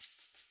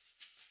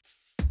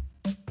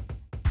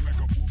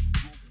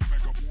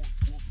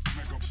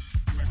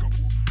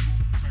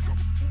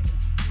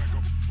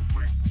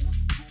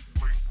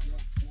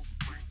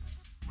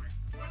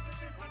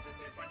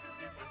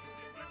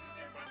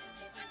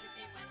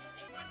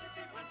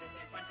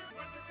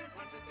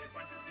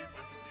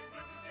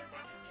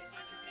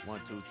 One,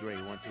 two, three.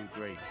 1, 2,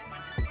 3.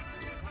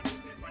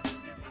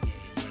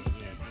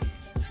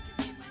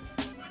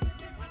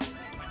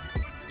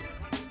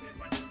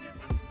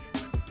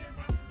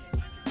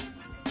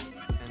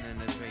 And then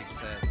the bass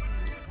said,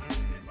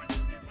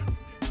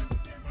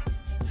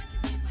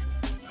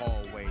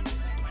 hallway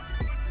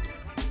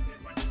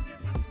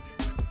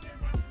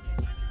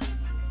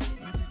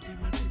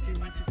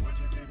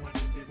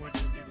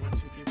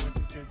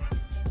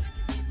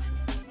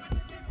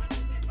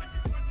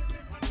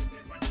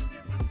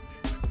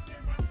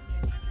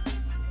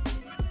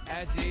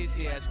as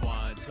easy as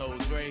 1, 2,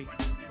 3.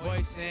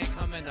 Boys ain't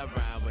coming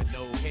around with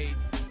no hate.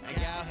 And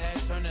gal head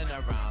turning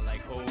around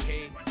like who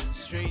he?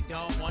 Street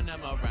don't want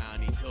him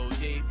around, he too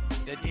deep.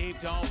 The deep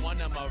don't want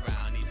him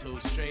around, he too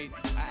straight.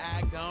 I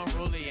act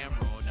unruly and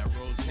ruin the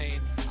routine.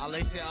 I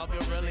lace it up,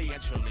 it really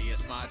and truly,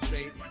 it's my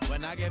treat.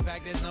 When I get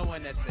back, there's no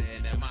one that's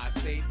sitting in my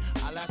seat.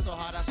 I laugh so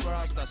hard, I swear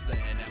I'll start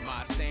splitting in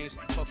my seams.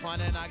 For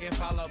fun and I get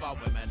followed by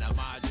women in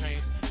my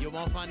dreams. You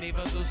won't find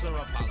Eva, Zeus, or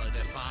Apollo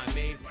to find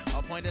me.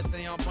 A point to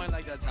stay on point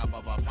like the top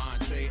of a pine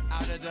tree.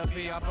 Out of the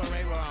P,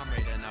 operate where I'm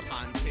raiding a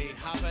Ponte.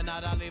 Hopping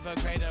out, I leave a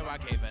crater, I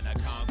cave in the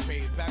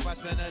concrete. Back by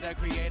spinner, the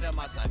creator,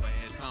 my cipher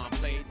is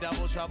complete.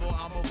 Double trouble,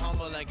 I'm both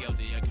humble and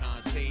guilty of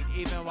conceit.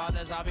 Even while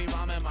this, I be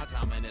rhyming, my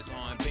timing is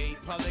on beat.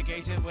 Public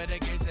agent with a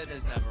gauge that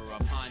is never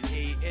upon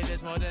heat. It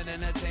is more than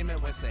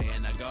entertainment when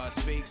saying a God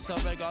speaks. So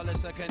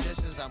regardless of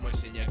conditions, I'm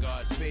wishing you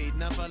Godspeed.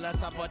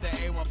 Nonetheless, I put the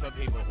A1 for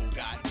people who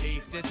got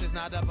beef. This is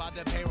not about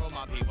the payroll,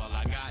 my people,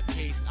 I got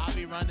peace. I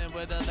be running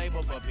with a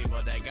label for people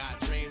that got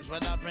dreams.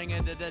 What I bring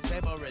into the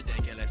table,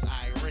 ridiculous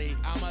irony.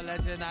 I'm a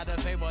legend, not a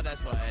fable,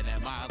 that's putting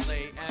it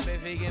mildly. I'm a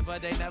vegan,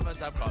 but they never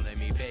stop calling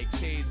me Big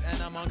Cheese.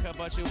 And I'm uncut,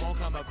 but you won't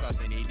come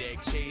across any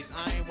dick cheese.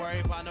 I ain't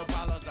worried about no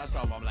problems, I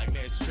solve them like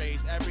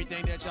mysteries.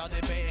 Everything that y'all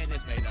debating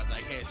is made up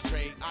like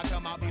history. I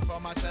come out before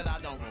my set, I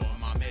don't ruin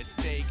my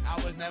mistake. I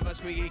was never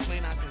squeaky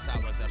clean, not since I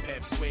was a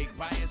pipsqueak.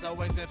 Biting's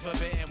always been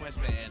forbidden when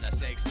spitting a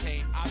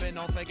 16. I've been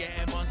on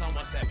forgetting ones on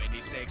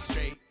 176th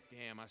Street.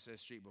 Damn, I said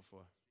street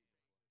before.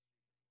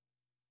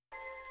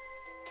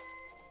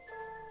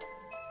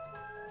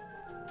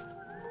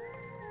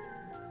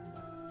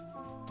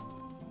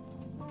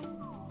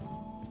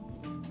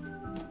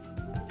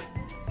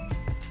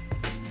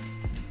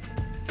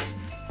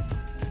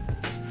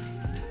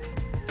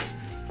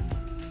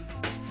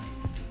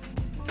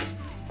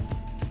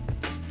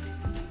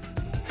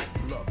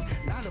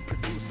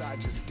 I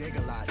just dig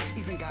a lot.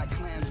 Even got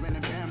Klansmen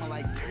and Bama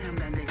like, damn,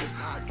 that nigga's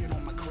hot. Get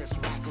on my Chris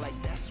Rock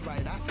like, that's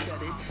right, I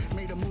said it.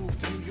 Made a move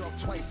to New York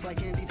twice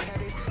like Andy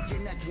Pettit. Your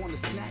neck wanna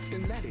snap,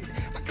 then let it.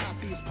 I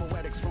caught these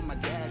poetics from my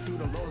dad through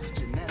the laws of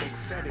genetics.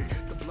 Said it,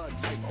 the blood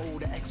type O,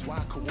 the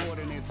XY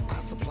coordinates. I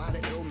supply the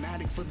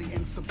Illmatic for the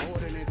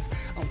insubordinates.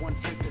 I'm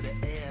 1/5 of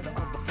the air, the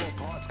other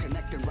 4 parts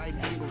connecting right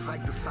angles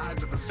like the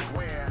sides of a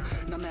square.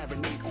 Now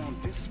marinate on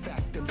this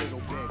fact a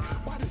little bit.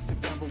 Why does the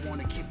devil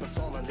wanna keep us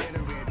all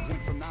illiterate?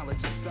 Went from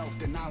knowledge of self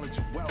to knowledge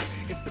of wealth.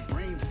 If the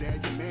brain's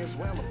dead, you may as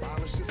well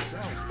abolish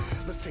yourself.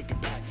 Let's take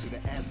it back to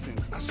the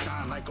essence. I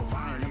shine like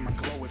Orion and my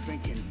glow is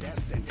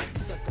incandescent.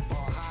 Set the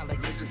bar high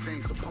like midgets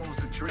ain't supposed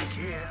to drink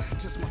here.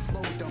 Just my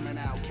flow dumbing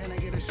out. Can I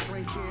get a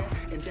shrink here?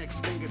 Index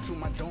finger to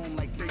my dome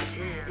like thick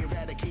hair.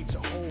 Eradicate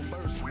your whole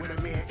verse with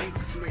a mere ink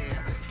smear.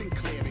 Think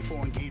clear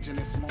before engaging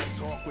in small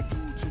talk with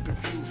dudes who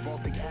confuse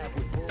Baltic Ave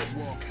with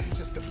Boardwalk.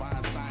 Just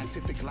divine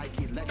scientific like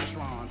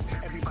electrons.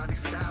 Everybody's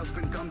style's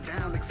been dumbed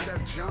down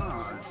except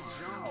John's.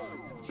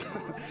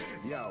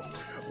 Yo,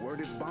 word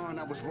is bond,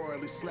 I was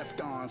royally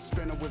slept on.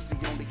 Spinner was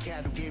the only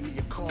cat who gave me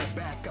a call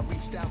back. I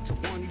reached out to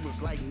one, he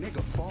was like,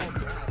 nigga, fall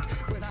back.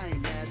 But I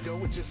ain't mad though,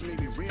 it just made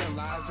me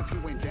realize if you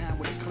went down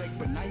with a click,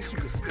 but nice, you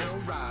could still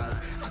rise.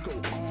 I go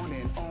on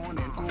and on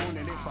and on,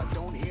 and if I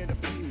don't hear the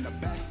beat in the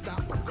back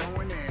stop, I'm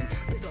going in.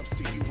 Big ups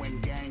to you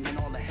and gang and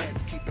all the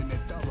heads keeping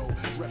it thorough.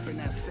 Reppin'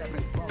 that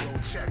 7th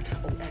borough, check.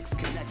 OX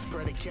connects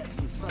predicates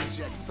and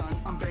subjects,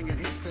 son. I'm banging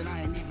hits and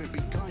I ain't even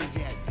begun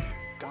yet.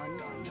 Done.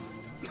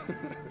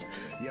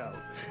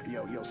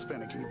 Yo,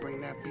 Spinner, can you bring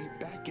that beat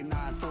back? And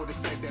 940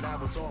 said that I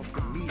was off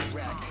the meat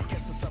rack.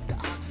 Guess it's up to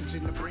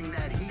oxygen to bring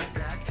that heat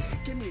back.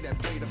 Give me that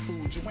plate of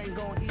food, you ain't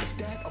gonna eat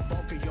that. A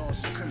bulk of y'all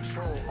should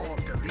control,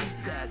 alt,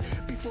 delete that.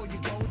 Before you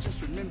go,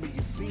 just remember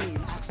your scene.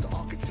 Ox the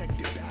architect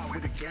it out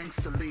with a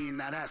gangster lean.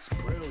 Now that's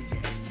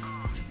brilliant.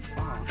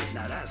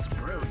 Now that's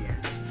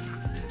brilliant.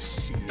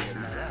 Shit,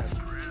 now that's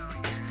brilliant.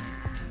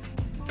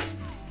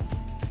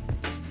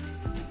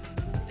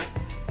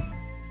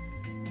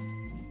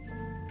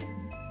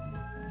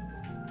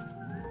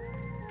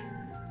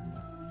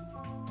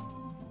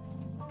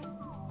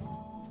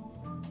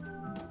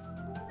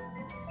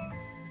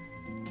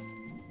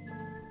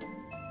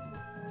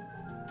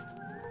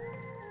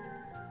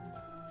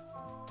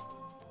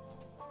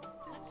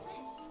 What's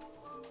this?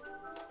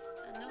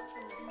 A note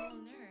from the school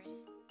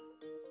nurse.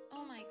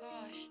 Oh my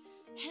gosh.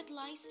 Head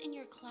lice in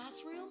your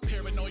classroom?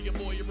 Paranoia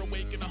boy, you're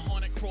awake in a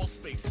haunted crawl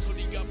space.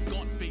 Hoodie up,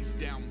 gaunt face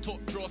down, taut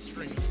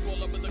drawstrings.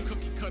 Scroll up with a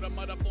cookie cutter,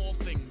 mud up all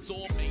things.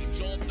 All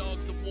mange, all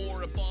dogs of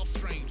war, evolve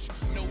strange.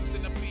 Nose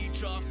in a feed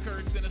trough,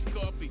 curds in his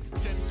coffee.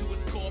 Tend to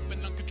his cough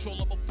and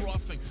uncontrollable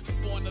frothing.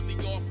 Spawn of the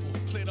awful,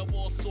 clear the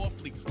wall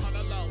softly. Hunter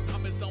alone.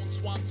 I'm his own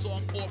swan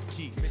song off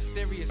key.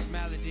 Mysterious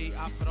malady,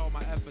 I put all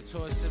my effort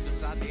towards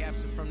symptoms I the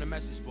absent from the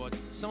message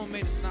boards. Someone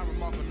made a snot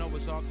remark with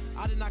Noah's Ark.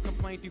 I did not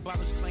complain, 3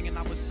 bottles clanging,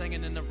 I was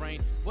singing in the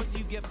rain. What do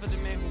you get for the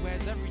man who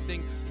has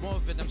everything? More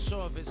of it, I'm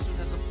sure of it. Soon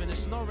as I'm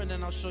finished snoring,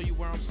 then I'll show you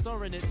where I'm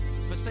storing it.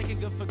 Forsaken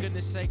good for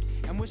goodness sake,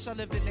 and wish I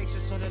lived in nature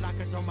so that I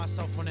could throw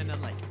myself one in the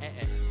lake.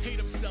 Hate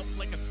himself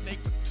like a snake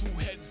with 2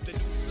 heads. The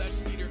new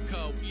flesh eater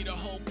co. Eat a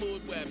whole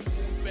food web.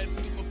 Spoon fed,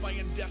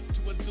 stupefying death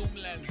to a zoom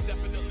lens.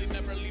 Definitely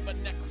never leave a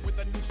neck with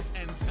a noose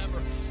ends ever.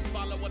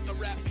 Follow what the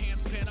rap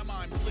hands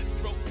pantomime. Slit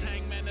throats,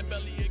 hangman and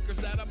belly acres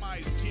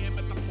atomize. Jam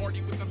at the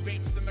party with the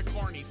vapes and the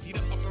carnies. See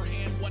the upper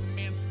hand, one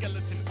man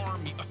skeleton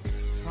army.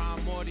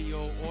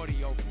 Primordial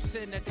audio from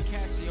sitting at the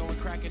Casio and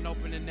cracking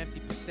open an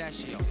empty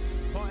pistachio.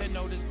 Parting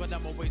notice, but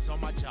I'm always on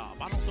my job.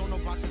 I don't throw no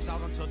boxes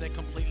out until they're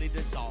completely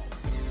dissolved.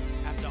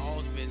 After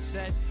all's been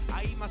said,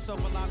 I eat myself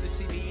alive to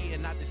see me eat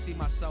and not to see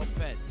myself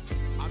fed.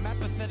 I'm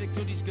apathetic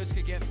till these goods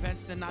could get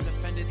fenced and not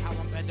offended how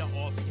I'm better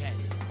off dead.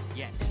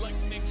 Yet.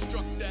 Lightning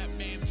struck that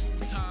man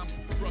 2 times.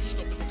 Brushed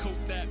up his coat,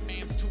 that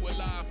man's too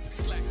alive.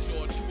 Slack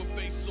jaw, chew a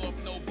face off,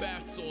 no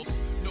bath salts.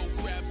 No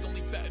crabs,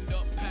 only fattened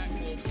up pack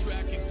wolves.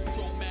 Tracking,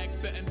 throw mags,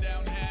 betting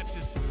down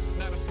hatches.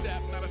 Not a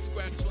sap, not a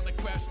scratch on the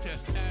crash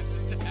test.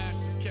 Ashes to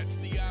ashes, catch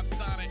the odds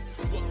on it.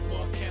 What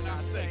more can I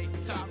say?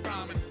 Top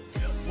rhyming.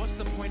 What's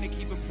the point of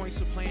keeping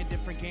points or playing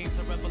different games?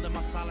 I revel in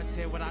my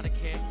solitaire without a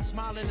care.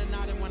 Smiling and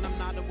nodding when I'm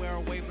not aware or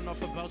waving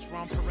off a belch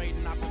where I'm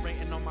parading,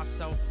 operating on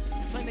myself.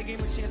 Playing the game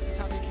a chance to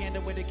top the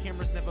candle where the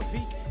cameras never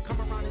peek. Come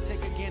around and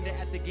take a gander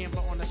at the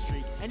gambler on the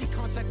street. Any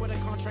contact with a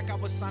contract I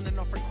was signing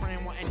off for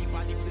cram. Will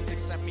anybody please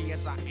accept me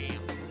as I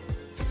am?